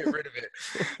just couldn't get rid of it.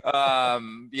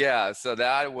 Yeah. So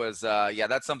that was. Yeah,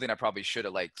 that's something I probably should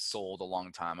have like sold a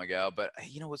long time ago. But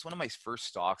you know, it was one of my first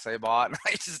stocks I bought.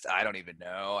 I don't even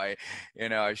know. I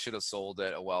should have sold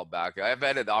it a while back. I've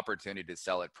had the opportunity to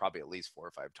sell it probably at least 4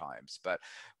 or 5 times, but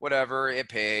whatever, it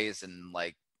pays. And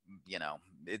like,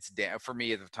 it's down for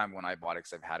me at the time when I bought it,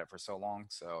 because I've had it for so long.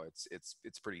 So it's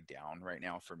pretty down right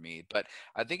now for me, but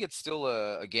I think it's still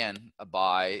again, a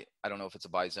buy. I don't know if it's a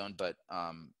buy zone, but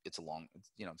it's kind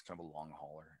of a long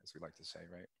hauler, as we like to say,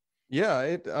 right?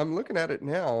 Yeah, I'm looking at it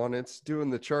now, and it's doing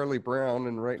the Charlie Brown,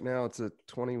 and right now it's at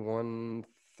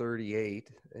 21.38,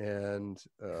 and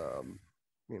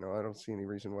I don't see any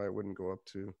reason why it wouldn't go up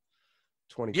to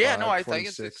Yeah, no, 25, I think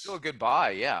it's still 26. a good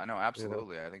buy. Yeah, no, You know,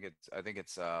 absolutely. I think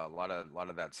it's a lot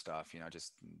of that stuff.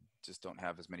 Just don't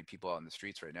have as many people out in the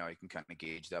streets right now. You can kind of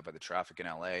gauge that by the traffic in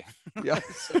LA. yeah,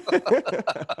 So-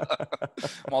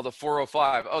 All the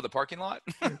 405. Oh, the parking lot.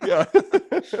 yeah.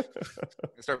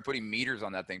 Start putting meters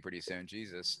on that thing pretty soon.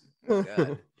 Jesus, oh,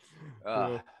 God.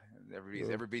 Uh, Yeah, yeah.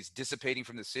 everybody's dissipating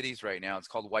from the cities right now. It's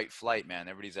called white flight, man.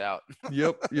 Everybody's out.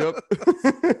 Yep, yep.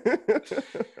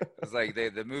 It's like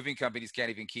the moving companies can't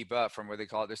even keep up from where they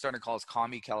call it. They're starting to call us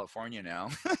commie California now.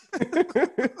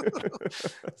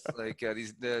 It's like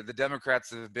the Democrats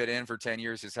have been in for 10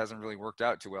 years. Just hasn't really worked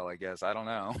out too well, I guess. I don't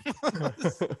know.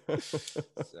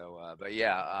 So, but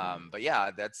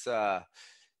yeah, that's yeah.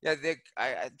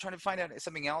 I'm trying to find out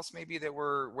something else maybe that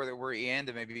we're in,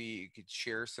 that maybe you could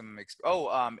share some.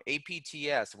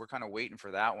 APTS. We're kind of waiting for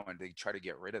that one to try to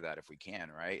get rid of that if we can,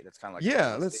 right? That's kind of like a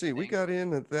Yeah, real let's estate see. We thing. got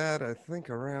in at that, I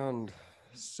think around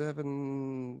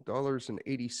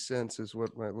 $7.80 is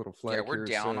what my little Yeah, flag we're here is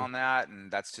down saying. on that,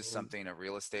 and that's just Um, something of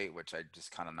real estate, which I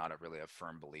just kind of not a really a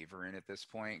firm believer in at this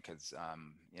point, because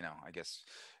I guess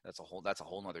that's a whole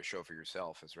nother show for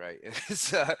yourself, is right.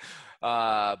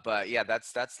 But yeah,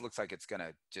 that's looks like it's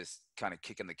gonna just kind of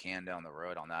kicking the can down the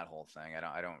road on that whole thing.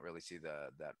 I don't really see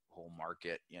that whole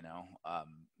market,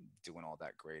 doing all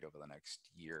that great over the next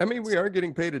year. I mean, we It's are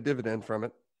getting paid a dividend from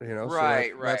it, so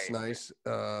right, that's right. nice.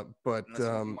 But Unless you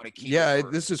want to keep it yeah,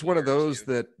 for this is a one year of or those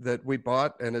two. that we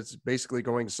bought, and it's basically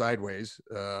going sideways.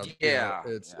 Yeah, yeah,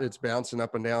 It's bouncing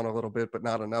up and down a little bit, but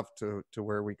not enough to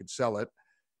where we could sell it.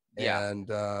 yeah. And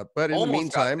but in the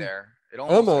Almost got meantime, there. It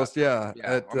almost got almost, there. yeah.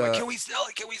 Yeah. I'm like, can we sell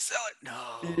it? Can we sell it?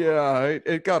 No. Yeah,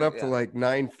 it got up to Yeah. like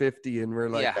 950, and we're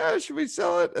like, Yeah. should we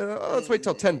sell it? Let's wait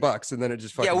till $10, and then it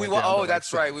just Yeah, fucking we went want. down to Oh, like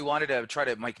that's right. seven. We wanted to try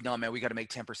to, Mike. No, man, we got to make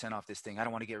 10% off this thing. I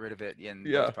don't want to get rid of it. And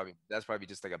Yeah, that's probably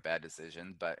just like a bad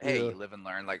decision. But hey, yeah. you live and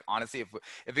learn. Like honestly,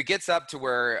 if it gets up to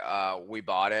where we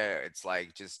bought it, it's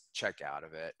like just check out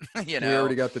of it. you We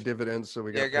already know. got the dividends, so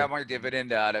we Yeah, got got the my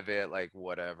dividend out of it, like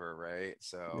whatever, right?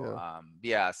 So, yeah.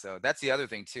 yeah. So that's the other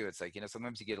thing too. It's like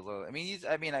sometimes you get a little.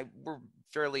 We're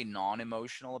fairly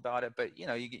non-emotional about it, but you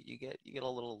get a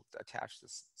little attached to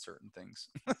certain things.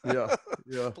 Yeah,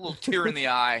 yeah. A little tear in the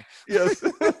eye. Yes.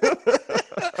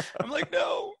 I'm like,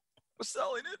 no, we're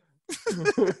selling it.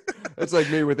 It's like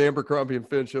me with Abercrombie and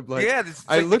Finch. I'm like, Yeah, it's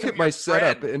I like look at becoming my your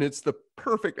setup, friend. and it's the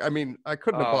perfect. I mean, I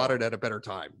couldn't have bought Oh, it at a better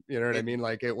time. You know what I it mean?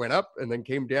 Like it went up and then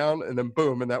came down, and then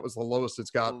boom, and that was the lowest it's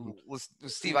gotten.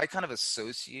 Steve, I kind of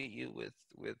associate you with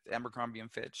Abercrombie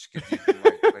and Fitch because you've been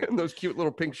like And those cute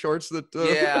little pink shorts that.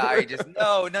 yeah, I just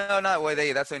no, not well.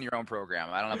 That's on your own program.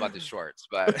 I don't know about the shorts,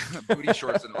 but booty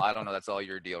shorts and I don't know. That's all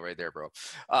your deal right there, bro.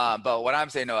 But what I'm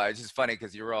saying, no, it's just funny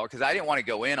because because I didn't want to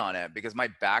go in on it because my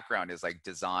background is like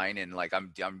design and like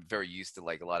I'm very used to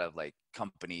like a lot of like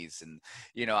companies and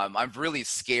I'm really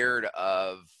scared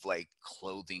of like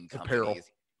clothing Apparel. companies.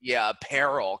 Yeah,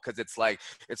 apparel, because it's like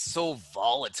it's so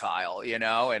volatile, and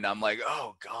I'm like,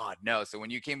 oh God, no. So when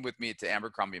you came with me to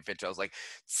Abercrombie and Fitch, I was like,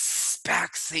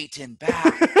 back Satan,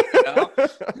 back, you know.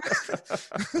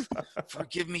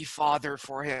 Forgive me, Father,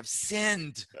 for I have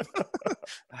sinned.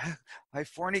 I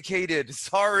fornicated.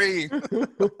 Sorry.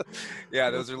 Yeah,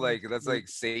 that's like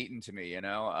Satan to me,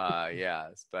 Yeah,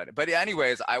 but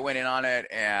anyways, I went in on it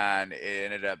and it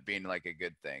ended up being like a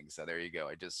good thing. So there you go.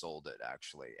 I just sold it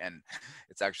actually, and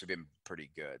it's actually been pretty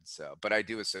good. So, but I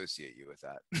do associate you with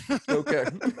that. Okay.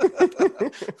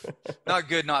 Not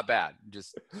good, not bad.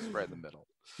 Just right in the middle.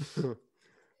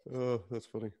 Oh, that's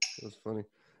funny. That's funny.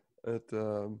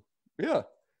 Yeah.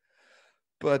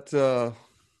 But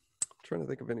trying to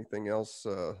think of anything else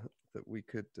that we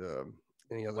could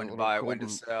any other When to little buy, when to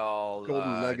sell,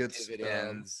 golden nuggets.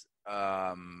 dividends.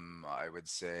 I would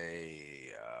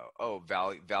say,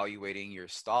 valuating your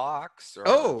stocks or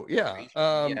Oh, yeah.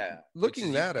 yeah, which Looking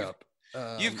is that up.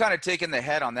 you've kind of taken the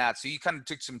head on that. So you kind of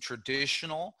took some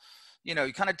traditional, you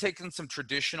kind of taken some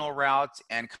traditional routes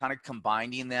and kind of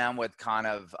combining them with kind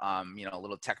of, a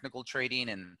little technical trading.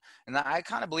 And I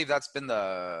kind of believe that's been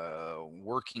the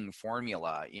working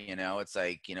formula. It's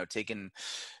like, taking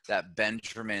that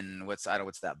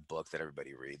what's that book that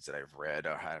everybody reads that I've read?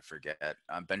 Oh, I forget.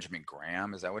 Benjamin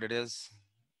Graham. Is that what it is?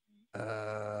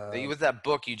 uh, With that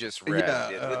book you just read, yeah,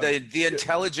 the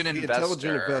Intelligent The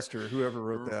Intelligent Investor. Investor, whoever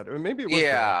wrote that. Or maybe it was Graham.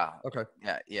 Yeah, Okay.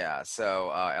 yeah. So,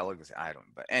 I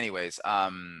don't. But anyways,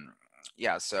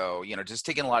 yeah. So just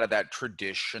taking a lot of that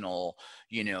traditional,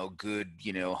 good,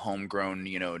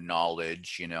 homegrown,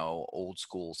 knowledge, old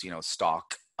schools,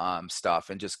 stock,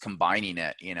 stuff, and just combining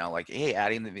it, like, hey,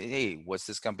 hey, what's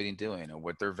this company doing, or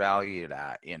what they're valued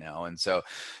at, and so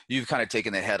you've kind of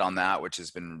taken the head on that, which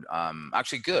has been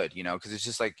actually good, because it's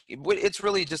just like it's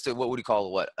really just what would you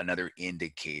call another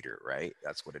indicator, right?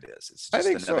 That's what it is. It's I just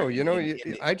think another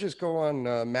so. I just go on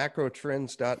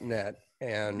macrotrends.net,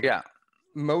 and yeah,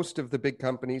 most of the big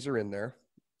companies are in there.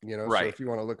 So right, if you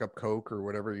want to look up Coke or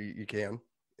whatever, you can.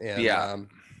 And yeah,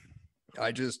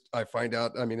 I find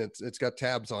out. I mean, it's got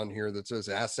tabs on here that says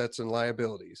assets and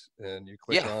liabilities, and you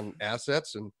click yeah, on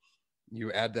assets and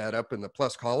you add that up in the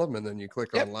plus column, and then you click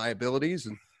yep, on liabilities,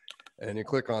 and you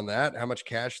click on that, how much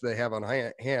cash they have on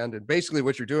hand. And basically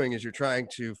what you're doing is you're trying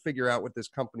to figure out what this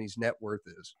company's net worth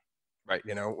is. right.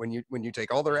 When you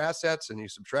take all their assets and you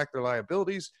subtract their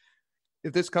liabilities,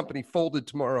 if this company folded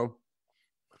tomorrow,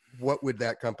 what would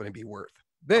that company be worth?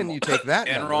 Then you take that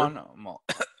number. Enron,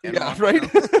 Yeah, Enron,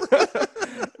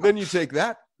 right. Then you take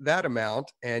that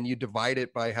amount and you divide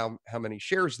it by how many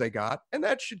shares they got, and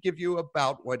that should give you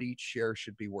about what each share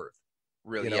should be worth.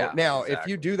 really, yeah, Now if you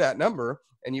exactly. do that number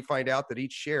and you find out that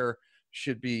each share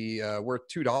should be worth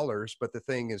 $2, but the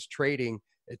thing is trading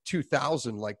at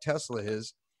 2,000 like Tesla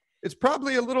is, it's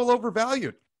probably a little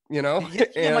overvalued. Yeah, yeah,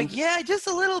 I'm like, And yeah, just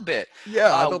a little bit.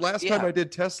 yeah, the last time Yeah, I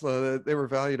did Tesla, they were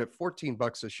valued at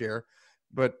 $14 a share,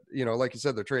 but like you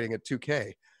said, they're trading at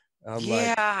 2K. I'm like,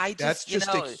 yeah, I that's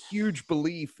just, just a huge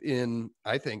belief in,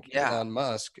 I think, yeah, Elon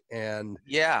Musk. And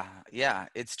yeah, yeah,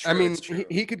 it's I true, it's mean, he,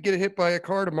 true. he could get hit by a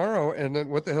car tomorrow, and then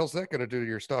what the hell's that going to do to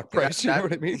your stock That price? You know that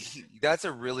what I mean? that's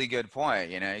a really good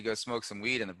point. You go smoke some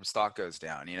weed and the stock goes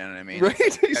down. You know what I mean? Right?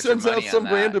 It's like He you got your sends out money on some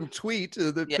that. random tweet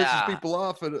that pisses Yeah, people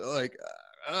off, and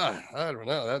I don't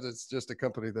know. That is just a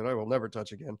company that I will never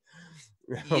touch again.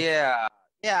 yeah,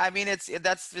 yeah. I mean,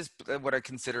 that's just what I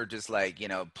consider just like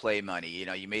play money.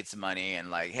 You made some money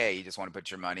and like, hey, you just want to put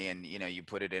your money and you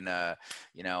put it in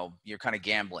you're kind of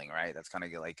gambling, right? That's kind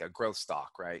of like a growth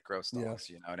stock, right? Growth Yeah. stocks.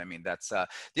 You know what I mean? That's the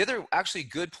other actually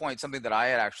good point. Something that I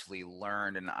had actually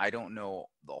learned, and I don't know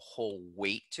the whole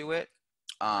weight to it.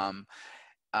 Um,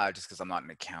 just because I'm not an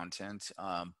accountant.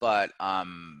 But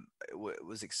it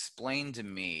was explained to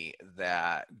me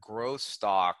that growth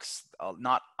stocks, I'm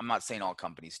not saying all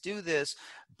companies do this,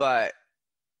 but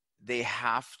they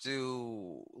have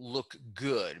to look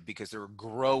good because they're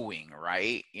growing,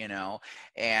 right?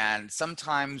 And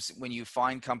sometimes when you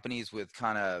find companies with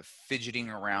kind of fidgeting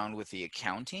around with the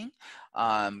accounting,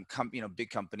 big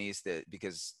companies that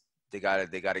because they got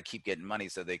to keep getting money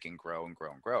so they can grow and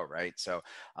grow and grow, right? So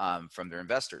from their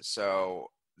investors, so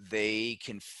they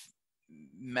can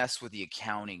mess with the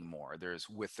accounting more. There's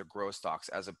with the growth stocks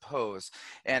as opposed,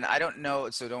 and I don't know,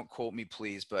 so don't quote me,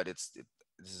 please, but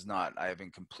this is not, I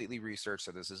haven't completely researched,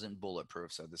 so this isn't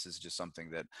bulletproof. So this is just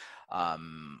something that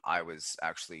I was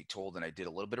actually told, and I did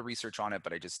a little bit of research on it,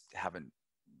 but I just haven't,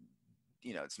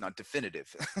 it's not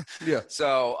definitive. Yeah.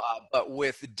 So, but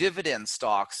with dividend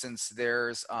stocks, since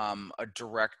there's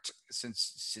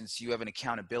since you have an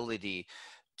accountability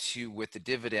with the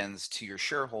dividends to your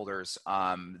shareholders,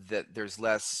 that there's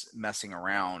less messing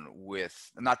around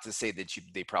with, not to say that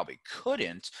they probably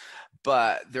couldn't,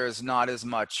 but there's not as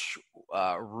much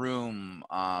room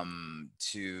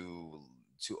to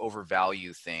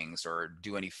overvalue things or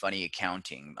do any funny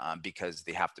accounting because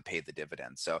they have to pay the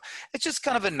dividends. So it's just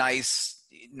kind of a nice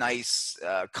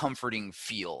comforting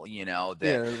feel, that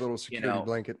Yeah, a little security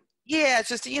blanket. yeah, it's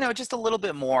just just a little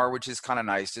bit more, which is kind of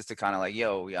nice, just to kind of like,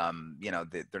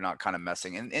 they're not kind of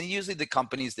messing. And usually the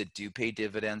companies that do pay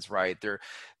dividends, right?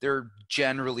 They're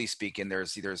generally speaking,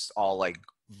 there's all like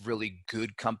really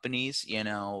good companies,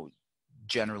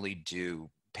 generally do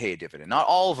pay a dividend. Not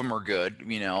all of them are good,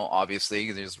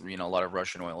 obviously there's, a lot of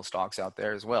Russian oil stocks out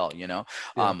there as well, Yeah.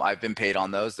 I've been paid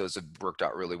on those. Those have worked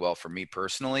out really well for me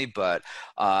personally, but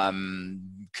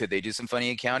could they do some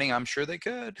funny accounting? I'm sure they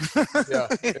could. Yeah.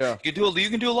 Yeah. You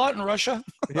can do a lot in Russia.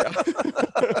 Yeah.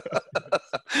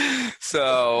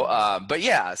 So but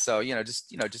yeah, so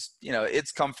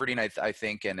it's comforting, I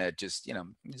think, and it just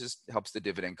it just helps the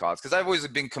dividend cause, because I've always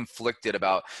been conflicted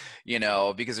about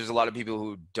because there's a lot of people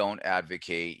who don't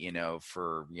advocate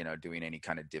for doing any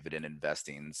kind of dividend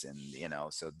investings, and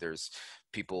so there's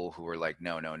people who are like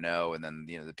no, and then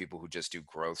the people who just do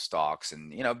growth stocks,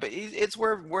 and but it's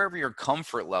wherever your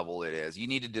comfort level it is. You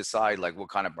need to decide, like, what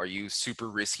kind of, are you super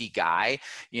risky guy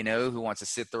who wants to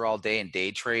sit there all day and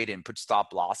day trade and put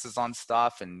stop losses on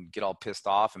stuff and get all pissed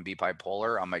off and be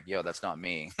bipolar? I'm like, yo, that's not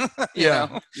me.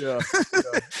 Yeah.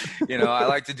 I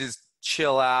like to just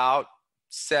chill out,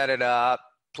 set it up,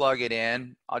 plug it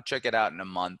in. I'll check it out in a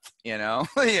month,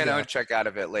 check out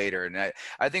of it later. And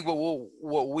I think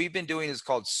what we've been doing is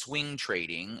called swing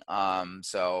trading. And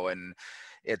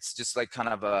it's just like kind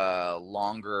of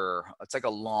it's like a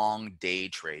long day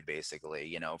trade,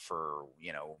 basically, for,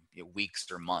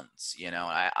 weeks or months,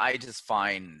 I just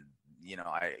find,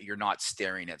 you're not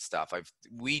staring at stuff.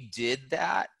 We did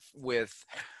that with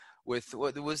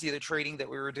what was the other trading that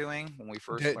we were doing when we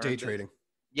first learned day this? trading.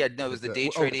 Yeah, no, it was the day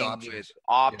trading with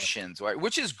options, right?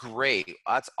 Which is great.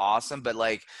 That's awesome. But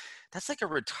like, that's like a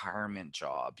retirement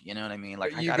job. You know what I mean?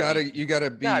 Like, you gotta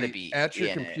be at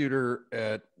your computer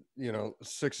at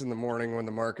 6 a.m. when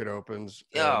the market opens.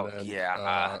 Oh, and then,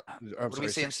 yeah. I'm sorry,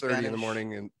 6:30 in the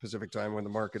morning in Pacific time when the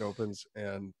market opens,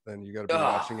 and then you got to be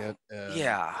watching it. And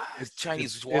yeah, it's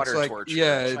Chinese water like, torture.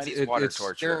 Yeah, Chinese water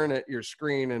torture. Staring at your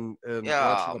screen and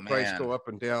watching the price go up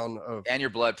and down and your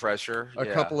blood pressure. A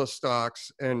couple of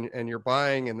stocks, and you're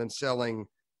buying and then selling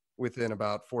within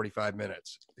about 45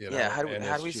 minutes. Yeah. How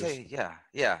do we say? Yeah.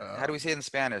 How do we say it in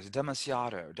Spanish?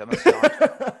 Demasiado.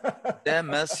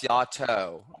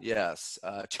 Demasiado. Yes.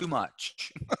 Too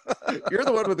much. You're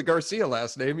the one with the Garcia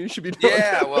last name. You should be doing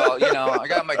that. Well, I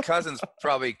got my cousins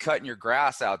probably cutting your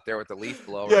grass out there with the leaf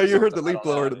blower. Yeah, you heard the leaf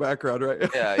blower in the background, right?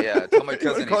 Yeah. Tell my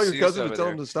cousin. Call your cousin and tell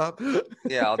him to stop.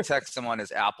 Yeah, I'll text him on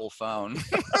his Apple phone.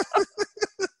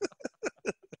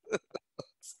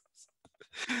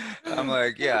 I'm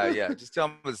like, yeah. Just tell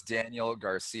him it's Daniel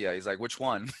Garcia. He's like, which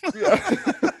one? Yeah.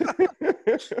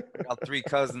 I got 3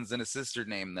 cousins and a sister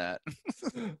named that.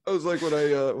 I was like,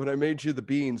 when I made you the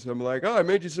beans, I'm like, oh, I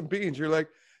made you some beans. You're like,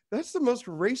 that's the most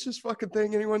racist fucking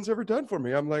thing anyone's ever done for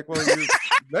me. I'm like, well, you're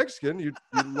Mexican. You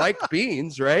like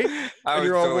beans, right? I was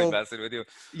totally messing with you.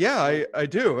 Yeah, I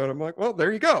do. And I'm like, well,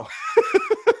 there you go.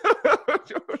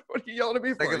 What are you yelling at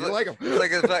me for? You like them.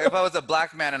 It's like if I was a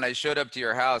black man and I showed up to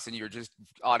your house and you just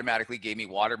automatically gave me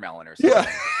watermelon or something. Yeah.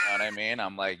 You know what I mean?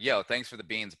 I'm like, yo, thanks for the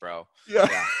beans, bro. Yeah.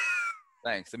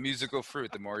 Thanks. The musical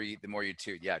fruit, the more you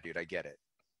toot. Yeah, dude, I get it.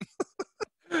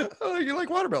 Oh, you like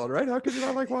watermelon, right? How could you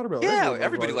not like watermelon? Yeah,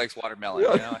 everybody likes watermelon.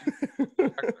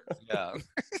 Yeah.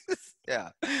 Yeah.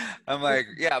 I'm like,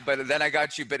 yeah, but then I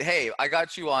got you. But hey, I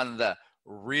got you on the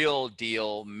real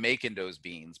deal making those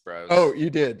beans, bro. Oh, you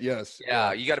did, yes.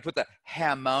 Yeah, you got to put the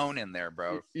hamon in there,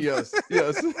 bro. Yes. You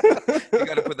got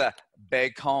to put that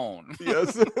bacon.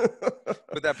 Yes.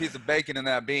 Put that piece of bacon in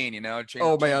that bean,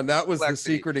 man, that was the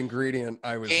secret ingredient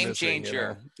I was game missing.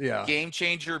 Changer. Yeah. Game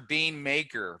changer bean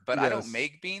maker. But yes. I don't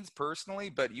make beans personally,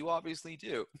 but you obviously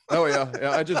do. Oh, yeah.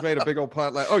 I just made a big old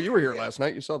pot. Oh, you were here last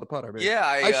night. You saw the pot I made. Yeah.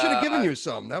 I should have given you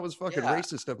some. That was fucking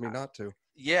racist of me not to.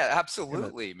 Yeah,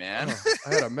 absolutely, man.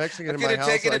 I had a Mexican in my house.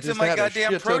 Taken it to my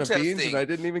goddamn protesting. Beans, and I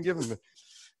didn't even give him.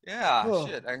 Yeah,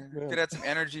 shit. I could have some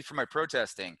energy for my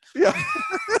protesting. Yeah.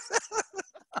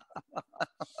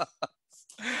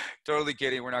 Totally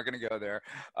kidding. We're not going to go there.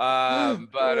 Yeah.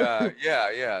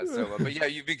 So, but yeah,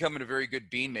 you've become a very good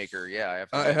bean maker. Yeah,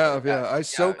 I have. Yeah, I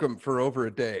soak them for over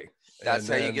a day. That's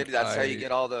how you get. That's how you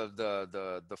get all the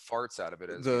farts out of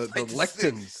it. The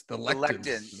lectins. The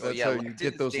lectins. That's how you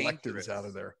get those dangerous. lectins out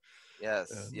of there.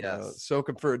 Yes. And, yes. Soak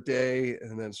them for a day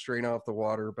and then strain off the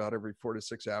water about every 4 to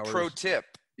 6 hours. Pro tip.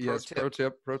 Pro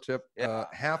tip. Yeah.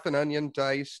 Half an onion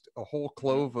diced, a whole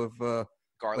clove of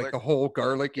garlic. Like a whole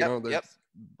garlic. You know, yep.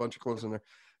 Bunch of cloves in there.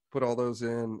 Put all those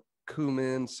in.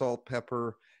 Cumin, salt,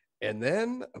 pepper, and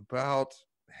then about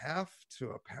half to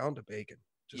a pound of bacon.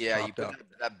 Yeah, you put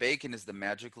that bacon is the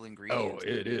magical ingredient. Oh,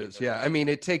 it is. Yeah, I mean,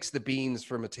 it takes the beans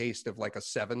from a taste of like a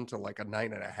 7 to like a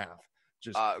 9.5,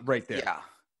 just right there.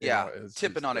 Yeah.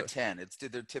 Tipping on a 10.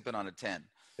 They're tipping on a 10.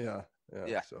 Yeah.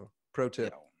 So pro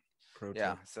tip.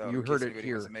 Yeah. So you heard it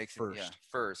here first. Yeah,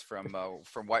 first from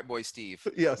White Boy Steve.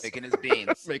 Yes. Making his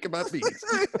beans. Making my beans.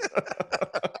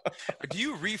 Do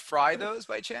you refry those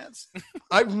by chance?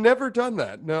 I've never done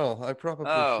that. No, I probably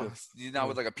Oh, should. you know, Yeah.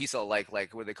 with like a piece of like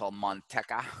what they call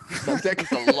manteca, Manteca.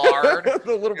 the lard. A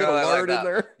little You bit of know, like lard in that.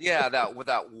 there. Yeah, that with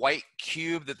that white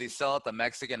cube that they sell at the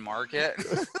Mexican market.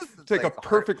 It's Take a like hard.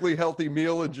 perfectly healthy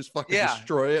meal and just fucking Yeah,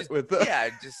 destroy it just with the. yeah,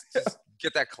 just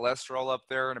get that cholesterol up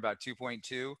there in about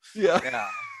 2.2. Yeah. Yeah,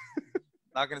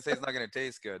 not gonna say it's not gonna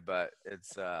taste good, but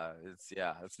it's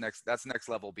yeah, that's next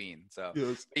level bean. So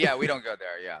Yes. but yeah, we don't go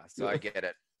there. Yeah, so Yeah. I get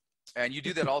it. And you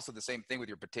do that also the same thing with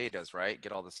your potatoes, right?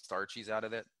 Get all the starchies out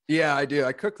of it. Yeah, I do.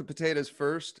 I cook the potatoes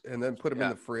first and then put them in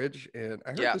Yeah, the fridge. And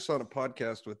I heard yeah. this on a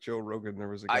podcast with Joe Rogan. There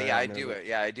was a guy Yeah, I on there do that it.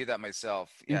 Yeah, I do that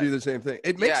myself. you do Yes. the same thing.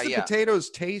 It makes Yeah, the yeah.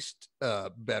 potatoes taste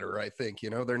better, I think.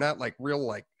 They're not like real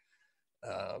like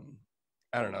um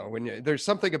I don't know. There's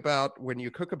something about when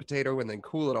you cook a potato and then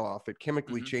cool it off, it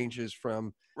chemically Hmm. changes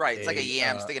from Right. It's like a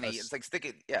yam a it's like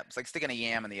sticking yeah, it's like sticking a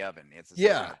yam in the oven. It's the same.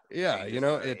 yeah, It yeah, changes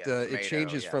it the it tomato.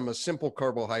 changes Yeah. from a simple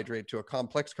carbohydrate to a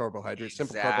complex carbohydrate.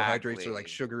 Simple carbohydrates are like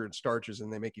Exactly. sugar and starches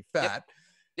and they make you Yep. fat.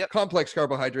 Yep. Complex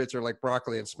carbohydrates are like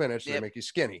broccoli and spinach, so they Yep. make you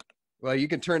skinny. Well, you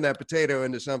can turn that potato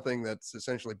into something that's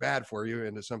essentially bad for you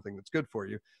into something that's good for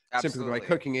you simply by Absolutely.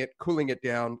 cooking it, cooling it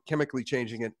down, chemically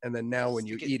changing it, and then now when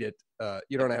you Stick it. eat it, you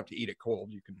Yep. don't have to eat it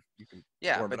cold. You can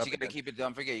Yeah, warm it but you up got to again. keep it.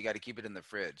 Don't forget, you got to keep it in the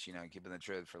fridge. You know, keep it in the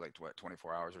fridge for like what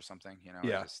 24 hours or something. You know, or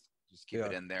Yeah, just keep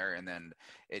it yeah, in there, and then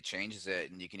it changes it,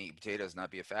 and you can eat potatoes,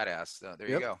 not be a fat ass. So there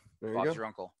you yep. go. There you Bob's go. your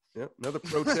uncle. Yep. Another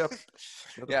pro tip.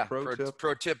 Another Yeah, pro tip.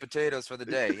 pro tip potatoes for the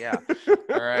day. Yeah.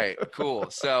 All right,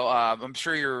 cool. So I'm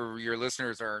sure your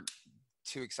listeners aren't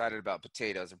too excited about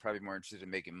potatoes. They're probably more interested in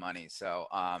making money. So,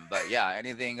 but yeah,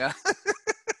 anything.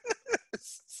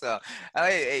 So,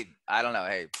 I don't know.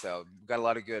 Hey, so we've got a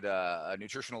lot of good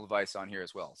nutritional advice on here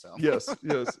as well. So, Yes,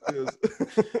 yes, yes.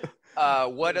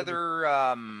 what other?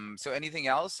 So anything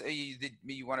else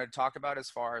you want to talk about as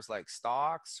far as like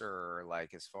stocks or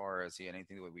like as far as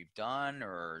anything that we've done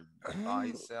or buy,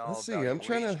 Let's sell, see. I'm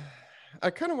trying to. valuation? I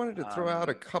kind of wanted to throw out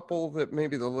a Um, couple that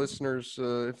maybe the listeners,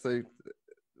 if they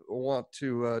want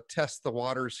to test the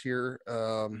waters here,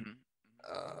 mhm.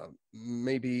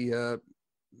 maybe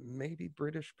maybe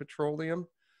British Petroleum,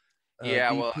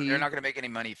 Yeah, well, they're BP. not going to make any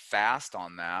money fast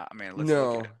on that. I mean, let's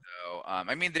look at No. it though.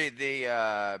 I mean, the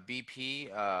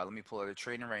BP. Let me pull it. They're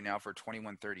trading right now for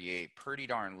 21.38, pretty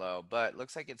darn low. But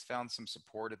looks like it's found some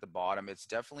support at the bottom. It's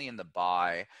definitely in the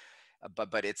buy,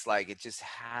 but it's like it just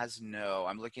has no.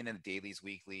 I'm looking at the dailies,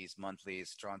 weeklies,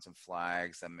 monthlies, drawing some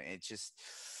flags. I mean, it just.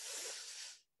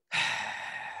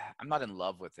 I'm not in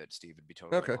love with it, Steve, to be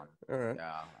totally Okay. honest. All right.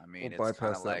 Yeah, I We'll mean, it's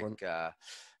bypass that one.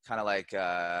 kind of like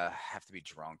have to be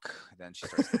drunk. Then she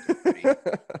starts looking pretty.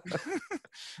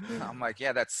 I'm like,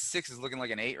 yeah, that 6 is looking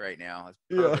like an 8 right now. It's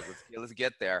Yeah. perfect. Let's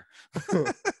get there.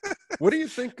 What do you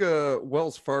think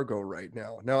Wells Fargo right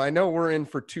now? Now I know we're in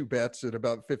for two bets at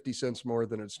about 50 cents more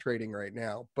than it's trading right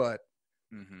now, but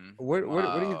what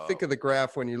do you think of the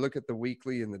graph when you look at the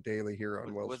weekly and the daily here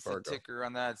on Wells What's the Fargo? ticker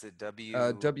on that? Is it W?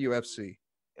 WFC.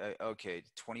 Okay,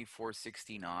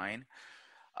 2469.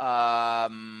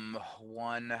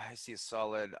 One, I see a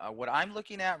solid. What I'm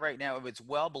looking at right now, it's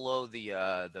well below the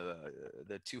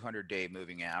 200-day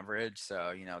moving average.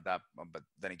 So that, but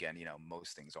then again,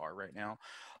 most things are right now.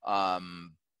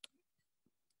 Um,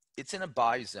 it's in a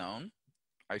buy zone.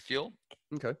 I feel.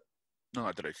 Okay. No,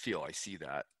 not that I feel. I see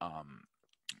that.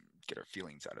 Get our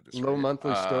feelings out of this Low right.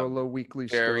 monthly stow, low weekly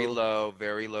Very stow.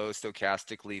 very low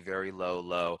stochastically, very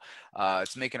low.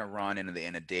 It's making a run in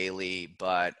a daily,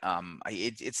 but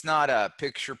it's not a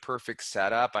picture perfect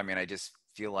setup. I mean, I just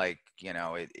feel like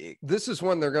it. This is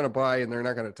one they're going to buy and they're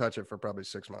not going to touch it for probably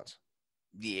 6 months.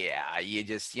 Yeah, you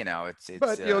just it's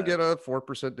But you'll get a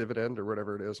 4% dividend or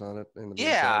whatever it is on it in the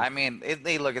yeah, meantime. I mean,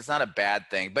 hey, look, it's not a bad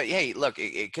thing, but hey, look,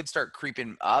 it could start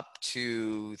creeping up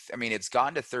to, I mean, it's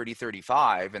gone to 30,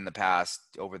 35 in the past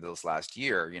over this last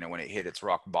year, when it hit its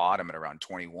rock bottom at around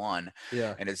 21,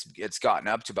 Yeah. and it's gotten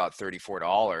up to about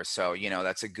 $34. So,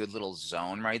 that's a good little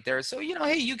zone right there. So,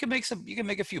 hey, you can make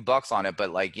a few bucks on it, but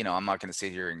like, I'm not going to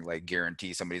sit here and like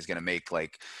guarantee somebody's going to make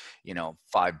like,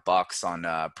 $5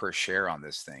 on per share on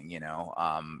this thing.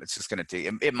 It's just going to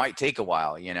take, it might take a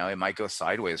while, it might go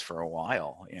sideways for a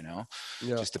while, Yeah.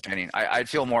 just depending. I'd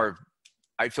feel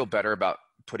better about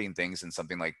putting things in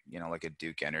something like, like a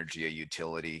Duke Energy, a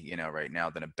utility, right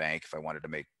now than a bank if I wanted to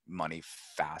make money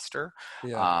faster.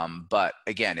 Yeah. But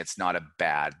again,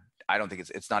 I don't think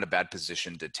it's not a bad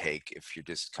position to take if you're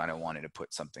just kind of wanting to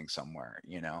put something somewhere,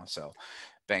 so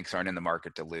banks aren't in the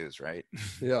market to lose, right?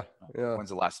 Yeah. Yeah. When's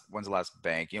the last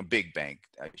bank, big bank,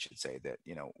 I should say, that,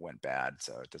 went bad?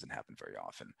 So it doesn't happen very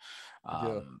often.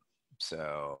 Yeah.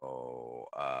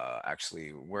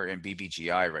 Actually, we're in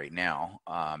BBGI right now.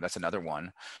 That's another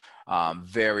one.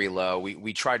 Very low.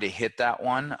 We tried to hit that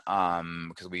one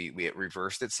because it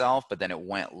reversed itself, but then it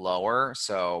went lower.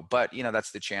 So, but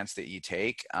that's the chance that you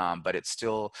take. But it's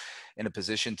still in a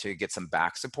position to get some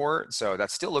back support. So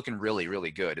that's still looking really,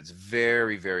 really good. It's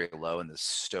very, very low in the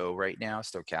right now,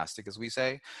 stochastic, as we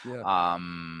say. Yeah.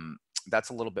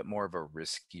 That's a little bit more of a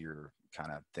riskier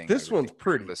kind of thing. This one's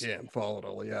pretty damn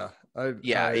volatile. Yeah.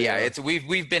 It's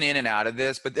we've been in and out of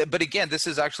this, but again, this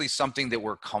is actually something that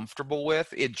we're comfortable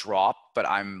with. It dropped, but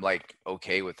I'm like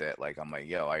okay with it. Like I'm like,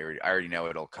 yo, I already know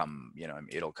it'll come.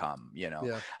 It'll come. Yeah.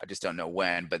 I just don't know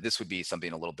when. But this would be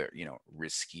something a little bit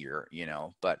riskier.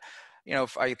 But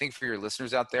if I think for your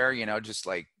listeners out there, just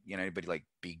like anybody like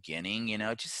beginning,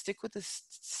 just stick with this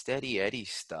steady Eddie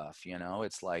stuff.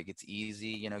 It's like it's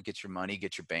easy. Get your money,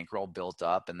 get your bankroll built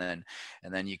up, and then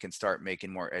you can start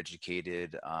making more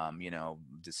educated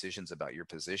decisions about your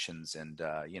positions. And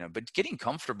but getting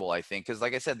comfortable, I think, because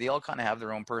like I said, they all kind of have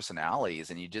their own personalities,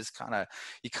 and you just kind of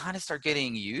start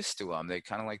getting used to them. They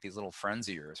kind of like these little friends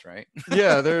of yours, right?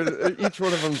 Yeah, they're each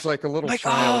one of them's like a little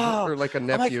child or like a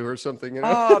nephew or something.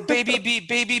 Oh, baby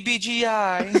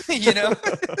BGI,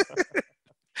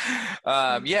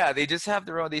 yeah, they just have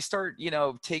their own. They start,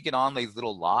 taking on these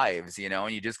little lives,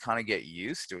 and you just kind of get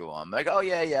used to them. Like, oh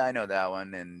yeah, I know that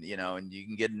one, and and you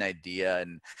can get an idea,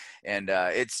 and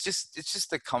it's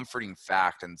just a comforting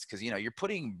fact, and because you're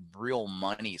putting real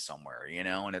money somewhere,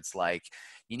 and it's like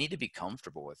you need to be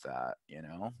comfortable with that,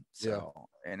 So,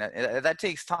 yeah. And that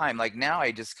takes time. Like now,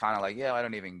 I just kind of like, yeah, I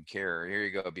don't even care. Here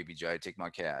you go, BBJ, take my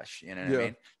cash. You know what I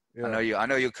mean? Yeah. I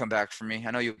know you'll come back for me.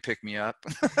 I know you'll pick me up.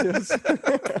 Yes.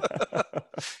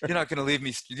 You're not gonna leave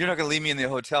me in the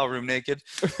hotel room naked.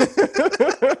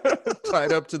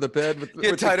 Tied up to the bed with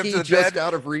the key just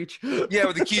out of reach. Yeah,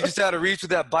 with the key just out of reach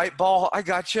with that bite ball. I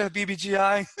got you,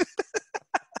 BBGI.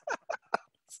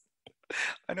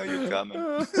 I know you're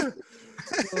coming.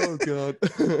 Oh God.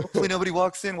 Hopefully nobody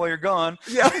walks in while you're gone.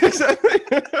 Yeah, exactly.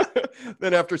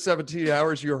 Then after 17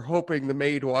 hours, you're hoping the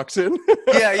maid walks in.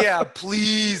 Yeah.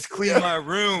 Please clean my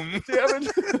room. Damn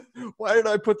it. Why did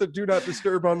I put the do not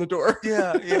disturb on the door?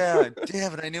 Yeah.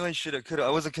 Damn it. I knew I should have, could have.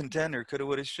 I was a contender. Could have,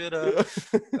 would have, should have.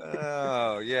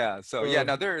 Oh yeah. So yeah,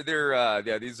 no,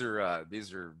 these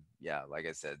are yeah, like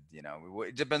I said,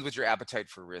 it depends what your appetite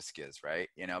for risk is, right?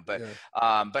 But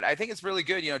I think it's really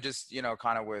good, just,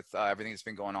 kind of with everything that's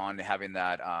been going on, having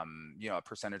that, a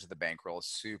percentage of the bankroll is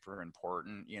super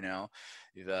important, the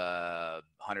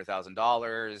 $100,000,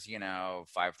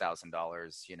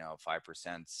 $5,000,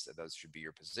 5%, those should be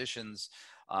your positions.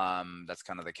 That's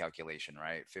kind of the calculation,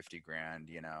 right? 50 grand,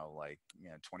 $2,500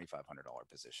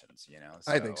 positions,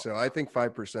 So, I think so. I think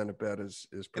 5% of bet is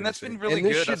pretty and that's safe. been really and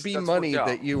this good. Should be money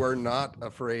that you are not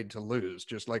afraid to lose.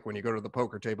 Just like when you go to the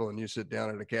poker table and you sit down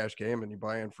at a cash game and you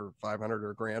buy in for 500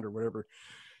 or a grand or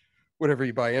whatever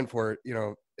you buy in for,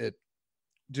 it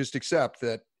just accept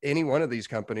that any one of these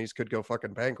companies could go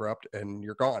fucking bankrupt and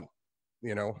you're gone.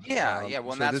 Well,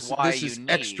 so that's why this is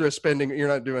extra spending. You're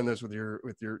not doing this with your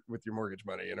mortgage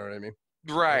money. You know what I mean?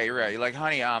 Right. Like,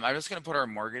 honey, I'm just gonna put our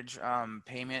mortgage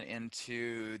payment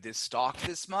into this stock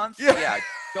this month. Yeah,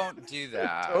 don't do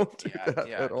that. Don't do that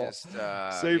at all.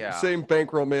 Same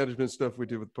bankroll management stuff we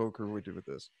do with poker, we do with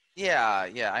this. Yeah.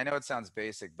 I know it sounds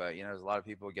basic, but there's a lot of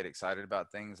people who get excited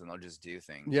about things and they'll just do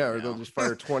things. Yeah, or they'll just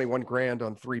fire 21 grand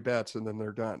on 3 bets and then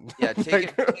they're done. Yeah,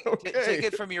 take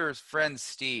it from your friend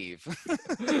Steve,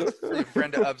 your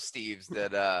friend of Steve's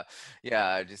that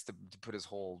just to put his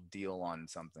whole deal on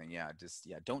something.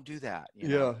 Don't do that.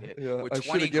 I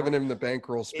should have given him the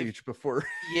bankroll speech before.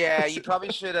 Yeah, you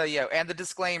probably should have. And the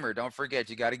disclaimer. Don't forget,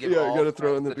 you got to give. Yeah, you got to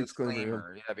throw in the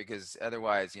disclaimer. Yeah, because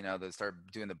otherwise, they'll start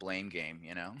doing the blame game.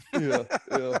 Yeah.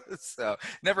 So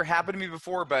never happened to me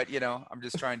before, but I'm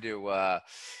just trying to,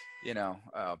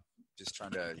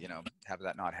 have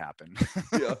that not happen.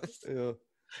 Yeah.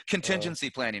 Contingency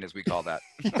planning, as we call that.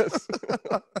 Yes.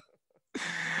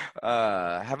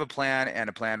 Have a plan and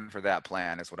a plan for that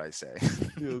plan is what I say.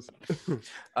 Yes.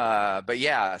 But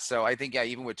yeah, so I think,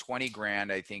 even with 20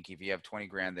 grand, I think if you have 20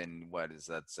 grand, then that's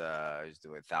just do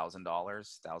 $1,000,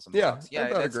 $1,000. Yeah.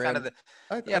 That's kind of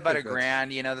about a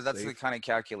grand, that's safe. the kind of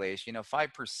calculation,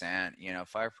 5%,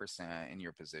 5% in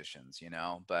your positions,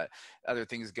 but other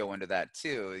things go into that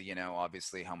too,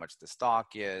 obviously how much the stock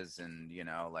is and,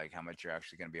 like how much you're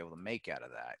actually going to be able to make out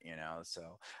of that,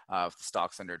 so if the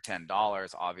stock's under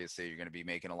 $10, obviously you're going to be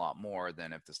making a lot more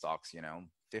than if the stock's, $50.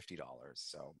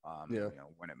 So,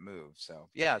 when it moves. So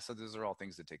so those are all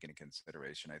things to take into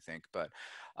consideration, I think. But,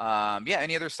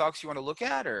 any other stocks you want to look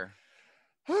at or?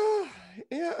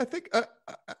 Yeah, I think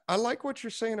I like what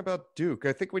you're saying about Duke.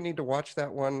 I think we need to watch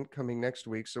that one coming next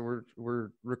week. So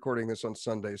we're recording this on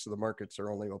Sunday, so the markets are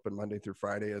only open Monday through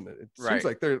Friday, and it seems Right.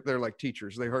 like they're like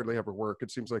teachers. They hardly ever work.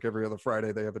 It seems like every other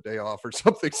Friday they have a day off or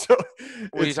something. So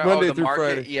What are you it's talking? Oh, Monday the through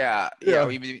market. Friday. Yeah, yeah, Yeah,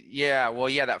 yeah. Well,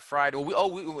 yeah, that Friday.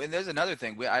 Well, and there's another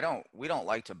thing. We don't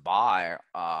like to buy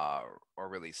or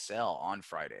really sell on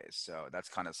Fridays. So that's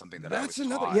kind of something that I that's was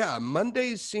another. taught. Yeah,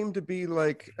 Mondays seem to be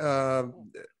like,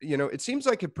 it seems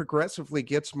like it progressively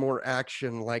gets more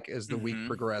action like as the week Hmm.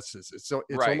 progresses. It's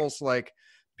Right. almost like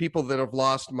people that have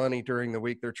lost money during the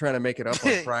week, they're trying to make it up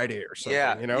on Friday or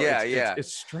something. Yeah, yeah, yeah.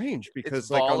 It's strange It's because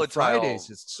like on volatile. Fridays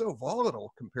it's so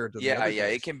volatile compared to the Yeah, other yeah,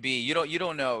 it days. can be. You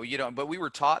don't know, but we were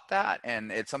taught that,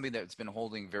 and it's something that's been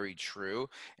holding very true.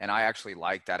 And I actually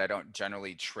like that. I don't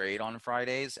generally trade on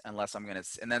Fridays unless I'm gonna,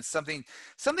 and then something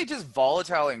just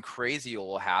volatile and crazy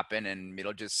will happen, and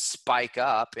it'll just spike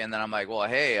up, and then I'm like, well,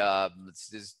 hey, let's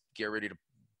just get ready to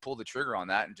pull the trigger on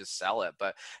that and just sell it.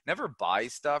 But never buy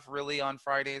stuff really on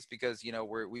Fridays because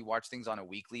we watch things on a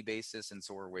weekly basis, and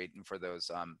so we're waiting for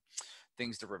those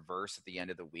things to reverse at the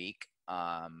end of the week.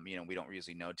 We don't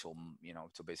usually know till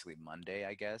basically Monday,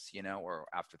 I guess, or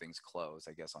after things close,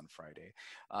 I guess on Friday.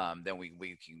 Then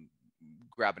we can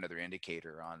grab another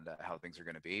indicator on how things are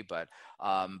going to be. But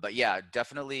yeah,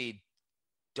 definitely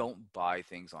don't buy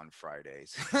things on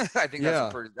Fridays. I think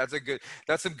Yeah,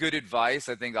 that's some good advice.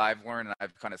 I think I've learned and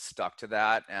I've kind of stuck to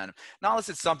that. And not unless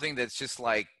it's something that's just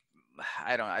like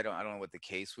I don't know what the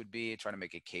case would be, trying to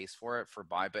make a case for it for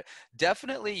buy, but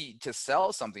definitely to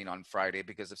sell something on Friday,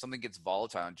 because if something gets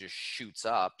volatile and just shoots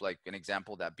up, like an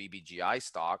example, that BBGI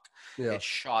stock, yeah, it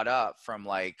shot up from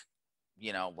like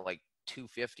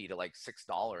 250 to like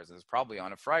 $6. It was probably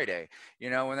on a Friday,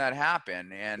 when that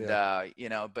happened. And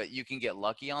yeah, but you can get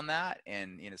lucky on that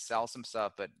and sell some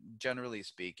stuff, but generally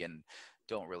speaking,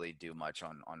 don't really do much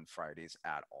on Fridays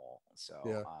at all. So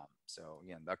yeah.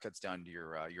 yeah, that cuts down to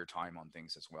your time on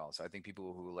things as well. So I think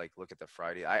people who like look at the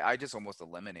Friday, I just almost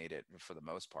eliminate it for the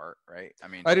most part, right? I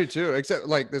mean, I do too, except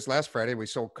like this last Friday we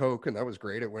sold Coke and that was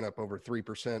great. It went up over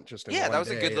 3% just in yeah, that one was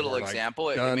a good day, and little we're like example.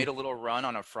 It done. made a little run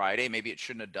on a Friday. Maybe it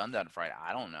shouldn't have done that on Friday.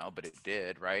 I don't know, but it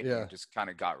did, right? And we Yeah, just kind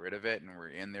of got rid of it, and we're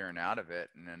in there and out of it.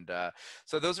 And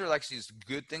so those are actually just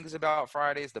good things about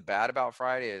Fridays. The bad about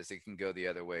Friday is it can go the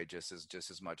other way just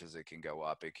as much as it can go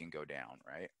up. It can go down,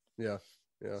 right? yeah,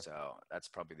 yeah, So that's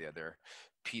probably the other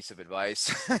piece of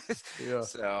advice. yeah.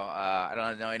 So I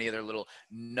don't know any other little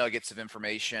nuggets of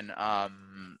information,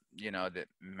 that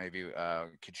maybe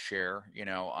could share.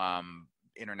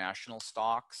 International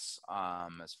stocks,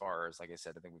 as far as, like I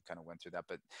said, I think we kind of went through that,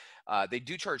 but they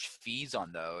do charge fees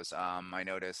on those. I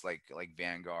noticed like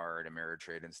Vanguard,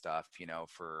 Ameritrade, and stuff.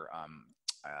 For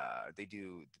they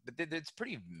do, but it's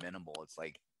pretty minimal. It's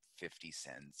like 50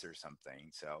 cents or something.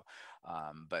 So,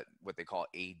 but what they call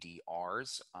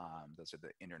ADRs, those are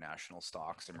the international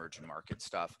stocks, emerging market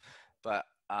stuff. But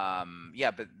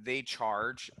yeah, but they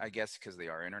charge, I guess, because they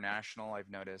are international, I've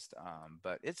noticed.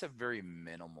 But it's a very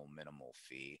minimal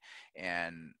fee.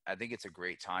 And I think it's a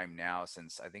great time now,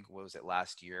 since I think, what was it,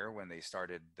 last year when they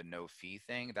started the no fee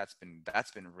thing? That's been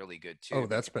really good Oh, too.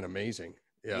 that's been amazing.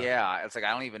 Yeah. Yeah, it's like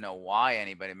I don't even know why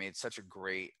anybody made such a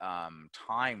great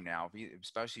time now,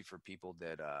 especially for people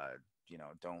that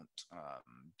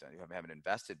haven't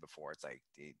invested before. It's like,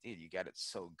 dude, you got it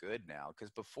so good now.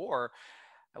 Because before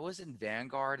I was in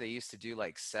Vanguard, they used to do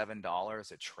like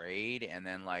 $7 a trade, and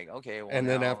then like, okay, well And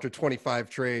then now, after 25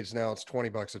 trades, now it's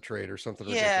 $20 a trade or something yeah,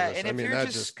 ridiculous. and I if mean, you're that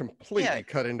just just yeah, completely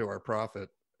cut into our profit,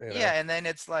 you know? yeah, and then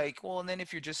it's like, well, and then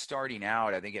if you're just starting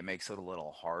out, I think it makes it a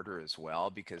little harder as well,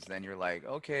 because then you're like,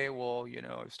 okay, well,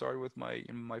 I started with my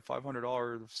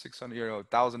 $500, 600,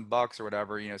 $1,000 or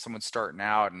whatever. Someone's starting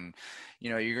out, and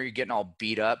you're getting all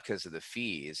beat up because of the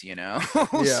fees. Yeah.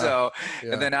 So,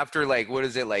 and Yeah. then after, like, what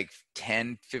is it, like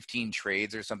 10, 15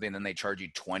 trades or something, then they charge you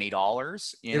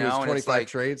 $20. It was And it's 25 like,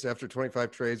 trades after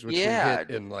 25 trades, which we hit yeah,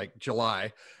 in like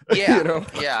July, yeah, you know?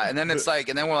 yeah, and then it's like,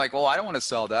 and then we're like, well, I don't want to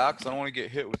sell that because I don't want to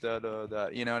get hit with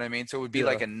that, you know what I mean? So it would be Yeah.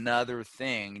 like another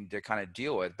thing to kind of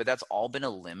deal with, but that's all been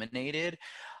eliminated.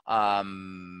 I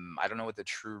don't know what the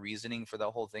true reasoning for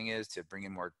the whole thing is, to bring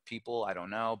in more people. I don't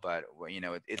know, but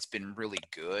it's been really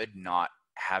good not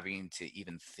having to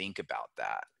even think about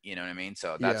that. You know what I mean?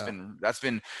 So Yeah. that's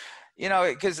been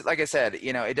because like I said,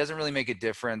 it doesn't really make a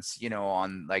difference,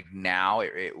 on like now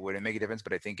it wouldn't make a difference.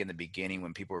 But I think in the beginning,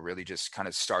 when people were really just kind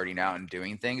of starting out and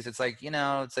doing things, it's like,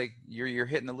 it's like you're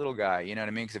hitting the little guy, you know what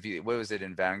I mean? Because what was it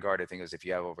in Vanguard? I think it was, if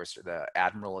you have over the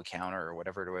Admiral account or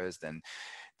whatever it was, then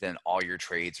all your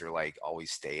trades are like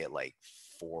always stay at like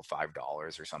 $4 or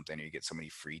 $5 or something, and you get so many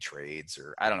free trades,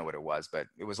 or I don't know what it was, but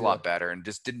it was a Yeah. lot better and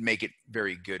just didn't make it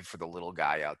very good for the little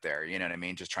guy out there. You know what I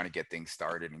mean? Just trying to get things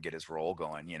started and get his roll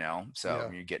going, you know? So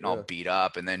Yeah. you're getting all beat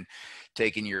up and then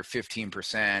taking your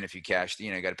 15%, if you cash, you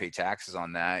know, you got to pay taxes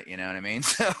on that. You know what I mean?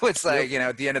 So it's like, you know,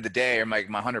 at the end of the day, I'm like,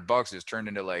 my $100 is turned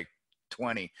into like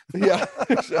 20. Yeah,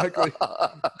 exactly.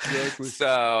 Exactly.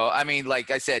 So, I mean, like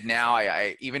I said, now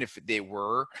I even if they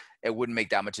were, it wouldn't make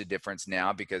that much of a difference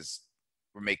now because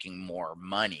we're making more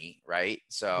money, right?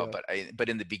 So, Yeah. but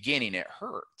in the beginning it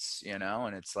hurts, you know,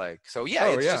 and it's like, so yeah,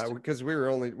 Oh it's yeah, just, because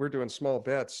we're doing small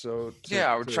bets, so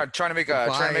yeah, we're trying to make a,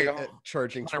 buy at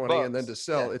charging 20 and then to $100.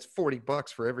 sell, Yeah. it's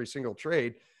 $40 for every single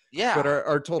trade. But Yeah.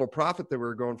 our total profit that we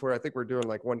were going for, I think we're doing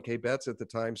like 1K bets at the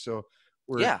time. So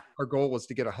Yeah. our goal was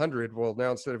to get 100. Well,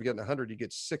 now instead of getting 100, you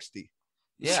get 60.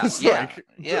 It's Yeah, just yeah, like,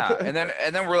 yeah. And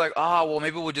then we're like, oh, well,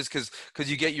 maybe we'll just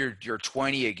because you get your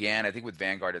 20 again. I think with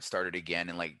Vanguard it started again,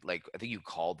 and like I think you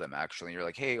called them actually, and you're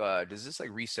like, hey, does this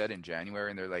like reset in January?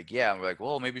 And they're like, yeah. And we're like,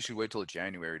 well, maybe we should wait till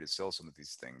January to sell some of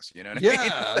these things. You know what I mean?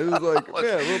 yeah, it was like, man,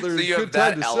 well, So there's you have good time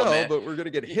that to sell, element. but we're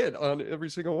gonna get hit on every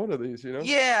single one of these, you know.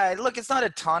 Yeah, look, it's not a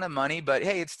ton of money, but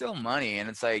hey, it's still money, and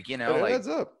it's like, you But know, it like adds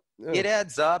up. Yeah. it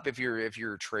adds up if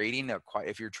you're trading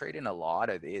if you're trading a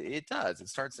lot, it does. It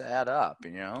starts to add up,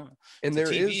 you know. And It's a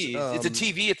there is TV. It's a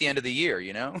TV at the end of the year,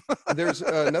 you know. there's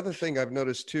another thing I've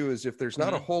noticed too is if there's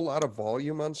not a Mhm. whole lot of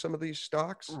volume on some of these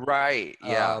stocks, Right.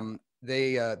 Yeah.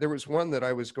 there was one that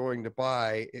I was going to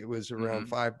buy. It was around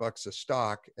Hmm. $5 a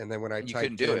stock, and then when I And you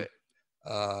couldn't typed do in, it.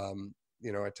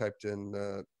 I typed in,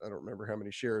 I don't remember how many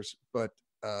shares, but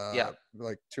Yeah.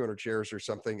 like 200 shares or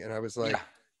something, and I was like, Yeah.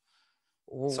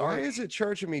 well, why Sorry. is it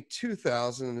charging me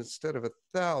 2,000 instead of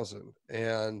 1,000?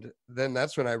 And then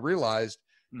that's when I realized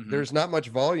Hmm. there's not much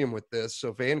volume with this,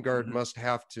 so Vanguard Hmm. must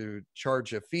have to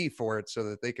charge a fee for it so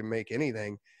that they can make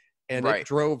anything. And it Right.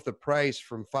 drove the price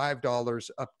from $5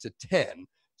 up to 10.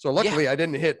 So Yeah. luckily I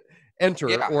didn't hit enter,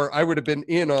 Yeah. or I would have been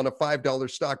in on a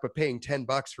 $5 stock, but paying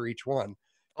 $10 for each one.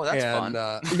 Oh, that's And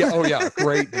fun. yeah, oh yeah,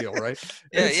 great deal, right?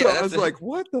 Yeah. And so Yeah. I That's was like,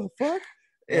 what the fuck?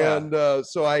 yeah. And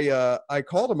so I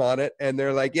called them on it, and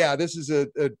they're like, yeah, this is a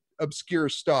obscure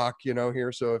stock,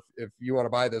 here. So if you want to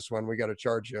buy this one, we got to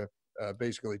charge you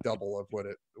basically double of what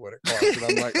it costs. And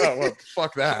I'm like, oh well,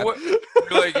 fuck So that.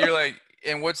 what you're like,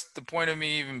 and what's the point of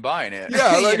me even buying it?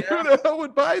 Yeah, You like know? who the hell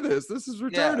would buy this? This is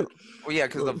Yeah. retarded. Well, yeah,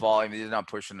 because the But, volume, they're not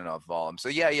pushing enough volume. So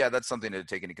yeah, that's something to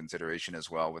take into consideration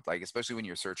as well. With like, especially when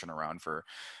you're searching around for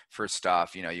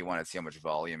stuff, you know, you want to see how much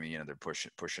volume, you know, they're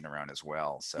pushing around as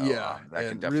well. So yeah, that can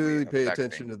and definitely really pay affect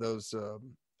attention things. to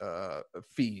those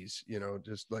fees.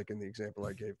 Just like in the example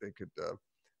I gave, they could.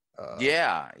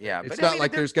 Yeah, yeah, It's but I not mean,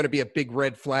 like there's going to be a big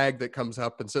red flag that comes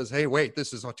up and says, "Hey, wait,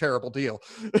 this is a terrible deal."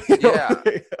 yeah,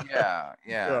 yeah,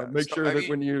 yeah. Make So sure I that mean,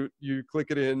 when you click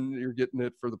it in, you're getting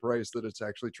it for the price that it's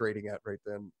actually trading at right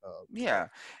then. yeah,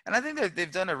 and I think that they've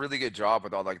done a really good job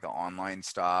with all like the online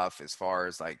stuff as far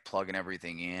as like plugging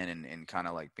everything in and kind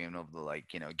of like being able to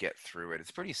like, you know, get through it.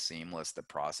 It's pretty seamless, the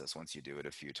process, once you do it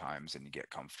a few times and you get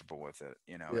comfortable with it.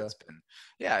 You know,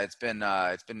 Yeah, it's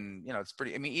been, you know, it's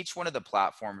pretty. I mean, each one of the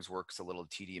platforms works a little.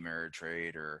 TD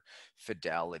Ameritrade or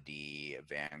Fidelity,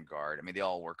 Vanguard. I mean, they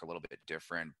all work a little bit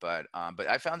different, but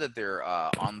I found that they're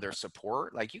on their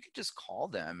support. Like, you could just call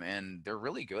them, and they're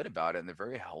really good about it, and they're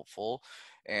very helpful.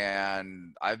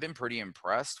 And I've been pretty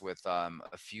impressed with a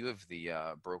few of the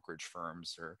brokerage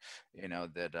firms, or you know,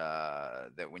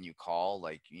 that when you call,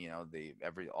 like, you know,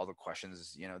 all the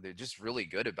questions, you know, they're just really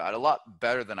good about it. A lot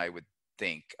better than I would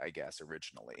think, I guess,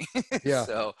 originally. yeah,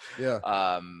 So yeah,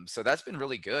 so that's been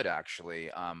really good,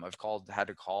 actually. Had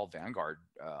to call Vanguard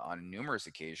on numerous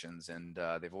occasions, and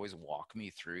they've always walked me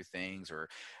through things. Or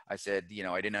I said, you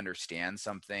know, I didn't understand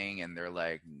something, and they're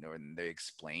like, no, and they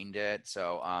explained it.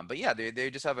 So but yeah,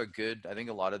 they just have a good. I think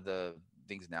a lot of the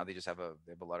things now, they have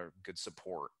a lot of good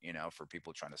support, you know, for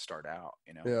people trying to start out,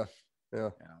 you know. yeah, yeah.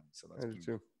 Yeah, so I that's do been,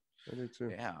 too. I do too.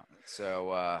 yeah.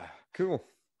 So Cool.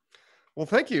 Well,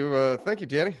 thank you,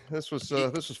 Danny. This was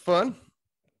fun.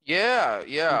 yeah, Good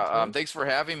yeah. times. Thanks for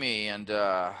having me, and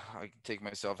I can take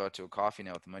myself out to a coffee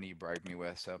now with the money you bribed me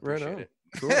with, so I Right appreciate on. it.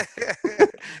 Cool.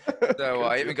 So Good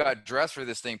I deal. even got dressed for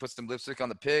this thing, put some lipstick on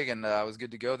the pig, and I was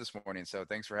good to go this morning. So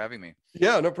thanks for having me.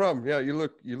 Yeah, no problem. Yeah, you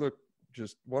look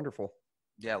just wonderful.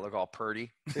 Yeah, look all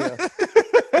purty. Yeah.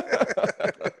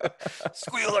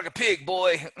 Squeal like a pig,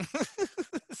 boy.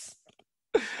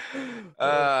 Right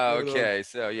on. Okay,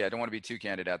 so yeah, I don't want to be too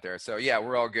candid out there. So yeah,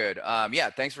 we're all good. Yeah,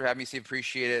 thanks for having me, Steve.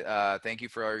 Appreciate it. Thank you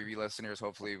for all of you listeners.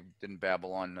 Hopefully, didn't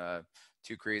babble on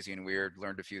too crazy and weird.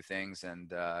 Learned a few things, and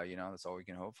that's all we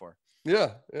can hope for.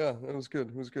 Yeah, that was good.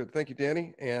 It was good. Thank you,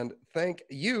 Danny, and thank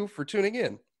you for tuning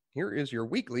in. Here is your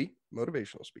weekly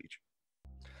motivational speech.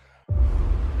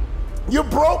 You're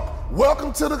broke?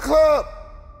 Welcome to the club.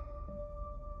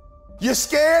 You're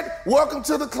scared? Welcome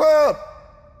to the club.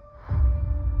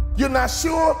 You're not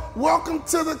sure? Welcome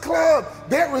to the club.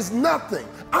 There is nothing,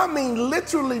 I mean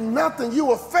literally nothing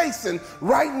you are facing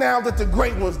right now that the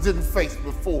great ones didn't face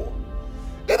before.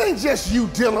 It ain't just you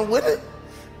dealing with it.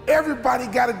 Everybody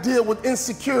got to deal with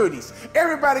insecurities.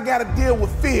 Everybody got to deal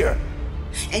with fear.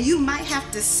 And you might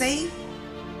have to say,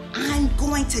 I'm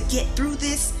going to get through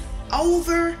this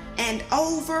over and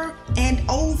over and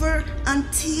over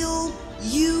until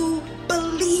you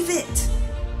believe it.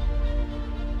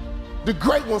 The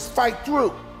great ones fight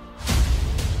through.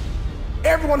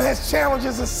 Everyone has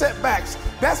challenges and setbacks.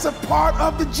 That's a part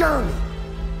of the journey.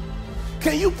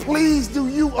 Can you please do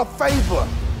you a favor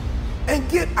and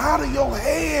get out of your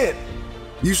head?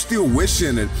 You still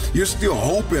wishing and you're still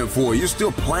hoping for it. You're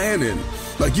still planning.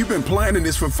 Like you've been planning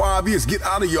this for 5 years. Get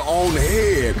out of your own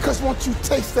head. Because once you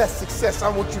taste that success, I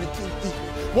want you to keep eating.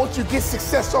 Once you get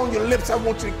success on your lips, I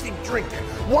want you to keep drinking.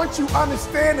 Once you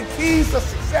understand the keys of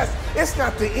success, it's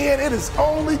not the end, it is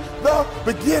only the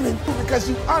beginning. Because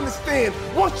you understand,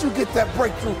 once you get that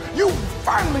breakthrough, you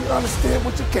finally understand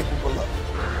what you're capable of.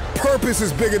 Purpose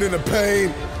is bigger than the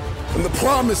pain, and the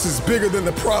promise is bigger than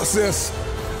the process.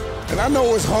 And I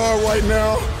know it's hard right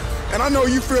now, and I know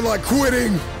you feel like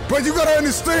quitting, but you gotta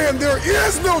understand there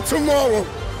is no tomorrow.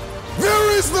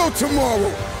 There is no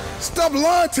tomorrow. Stop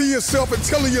lying to yourself and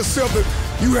telling yourself that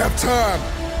you have time.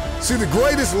 See, the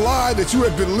greatest lie that you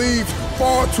have believed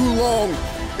far too long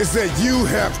is that you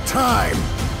have time.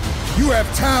 You have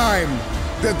time,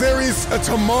 that there is a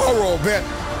tomorrow, that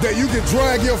you can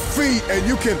drag your feet and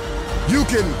you can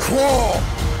crawl.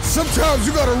 Sometimes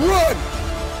you gotta run.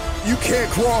 You can't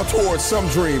crawl towards some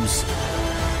dreams.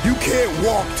 You can't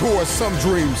walk towards some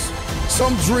dreams.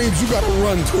 Some dreams you gotta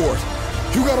run toward.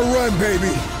 You gotta run, baby.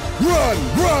 Run,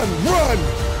 run, run.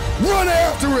 Run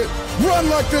after it. Run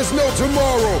like there's no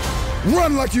tomorrow.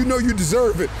 Run like you know you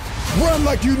deserve it. Run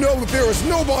like you know that there is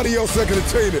nobody else that can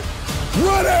attain it.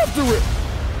 Run after it.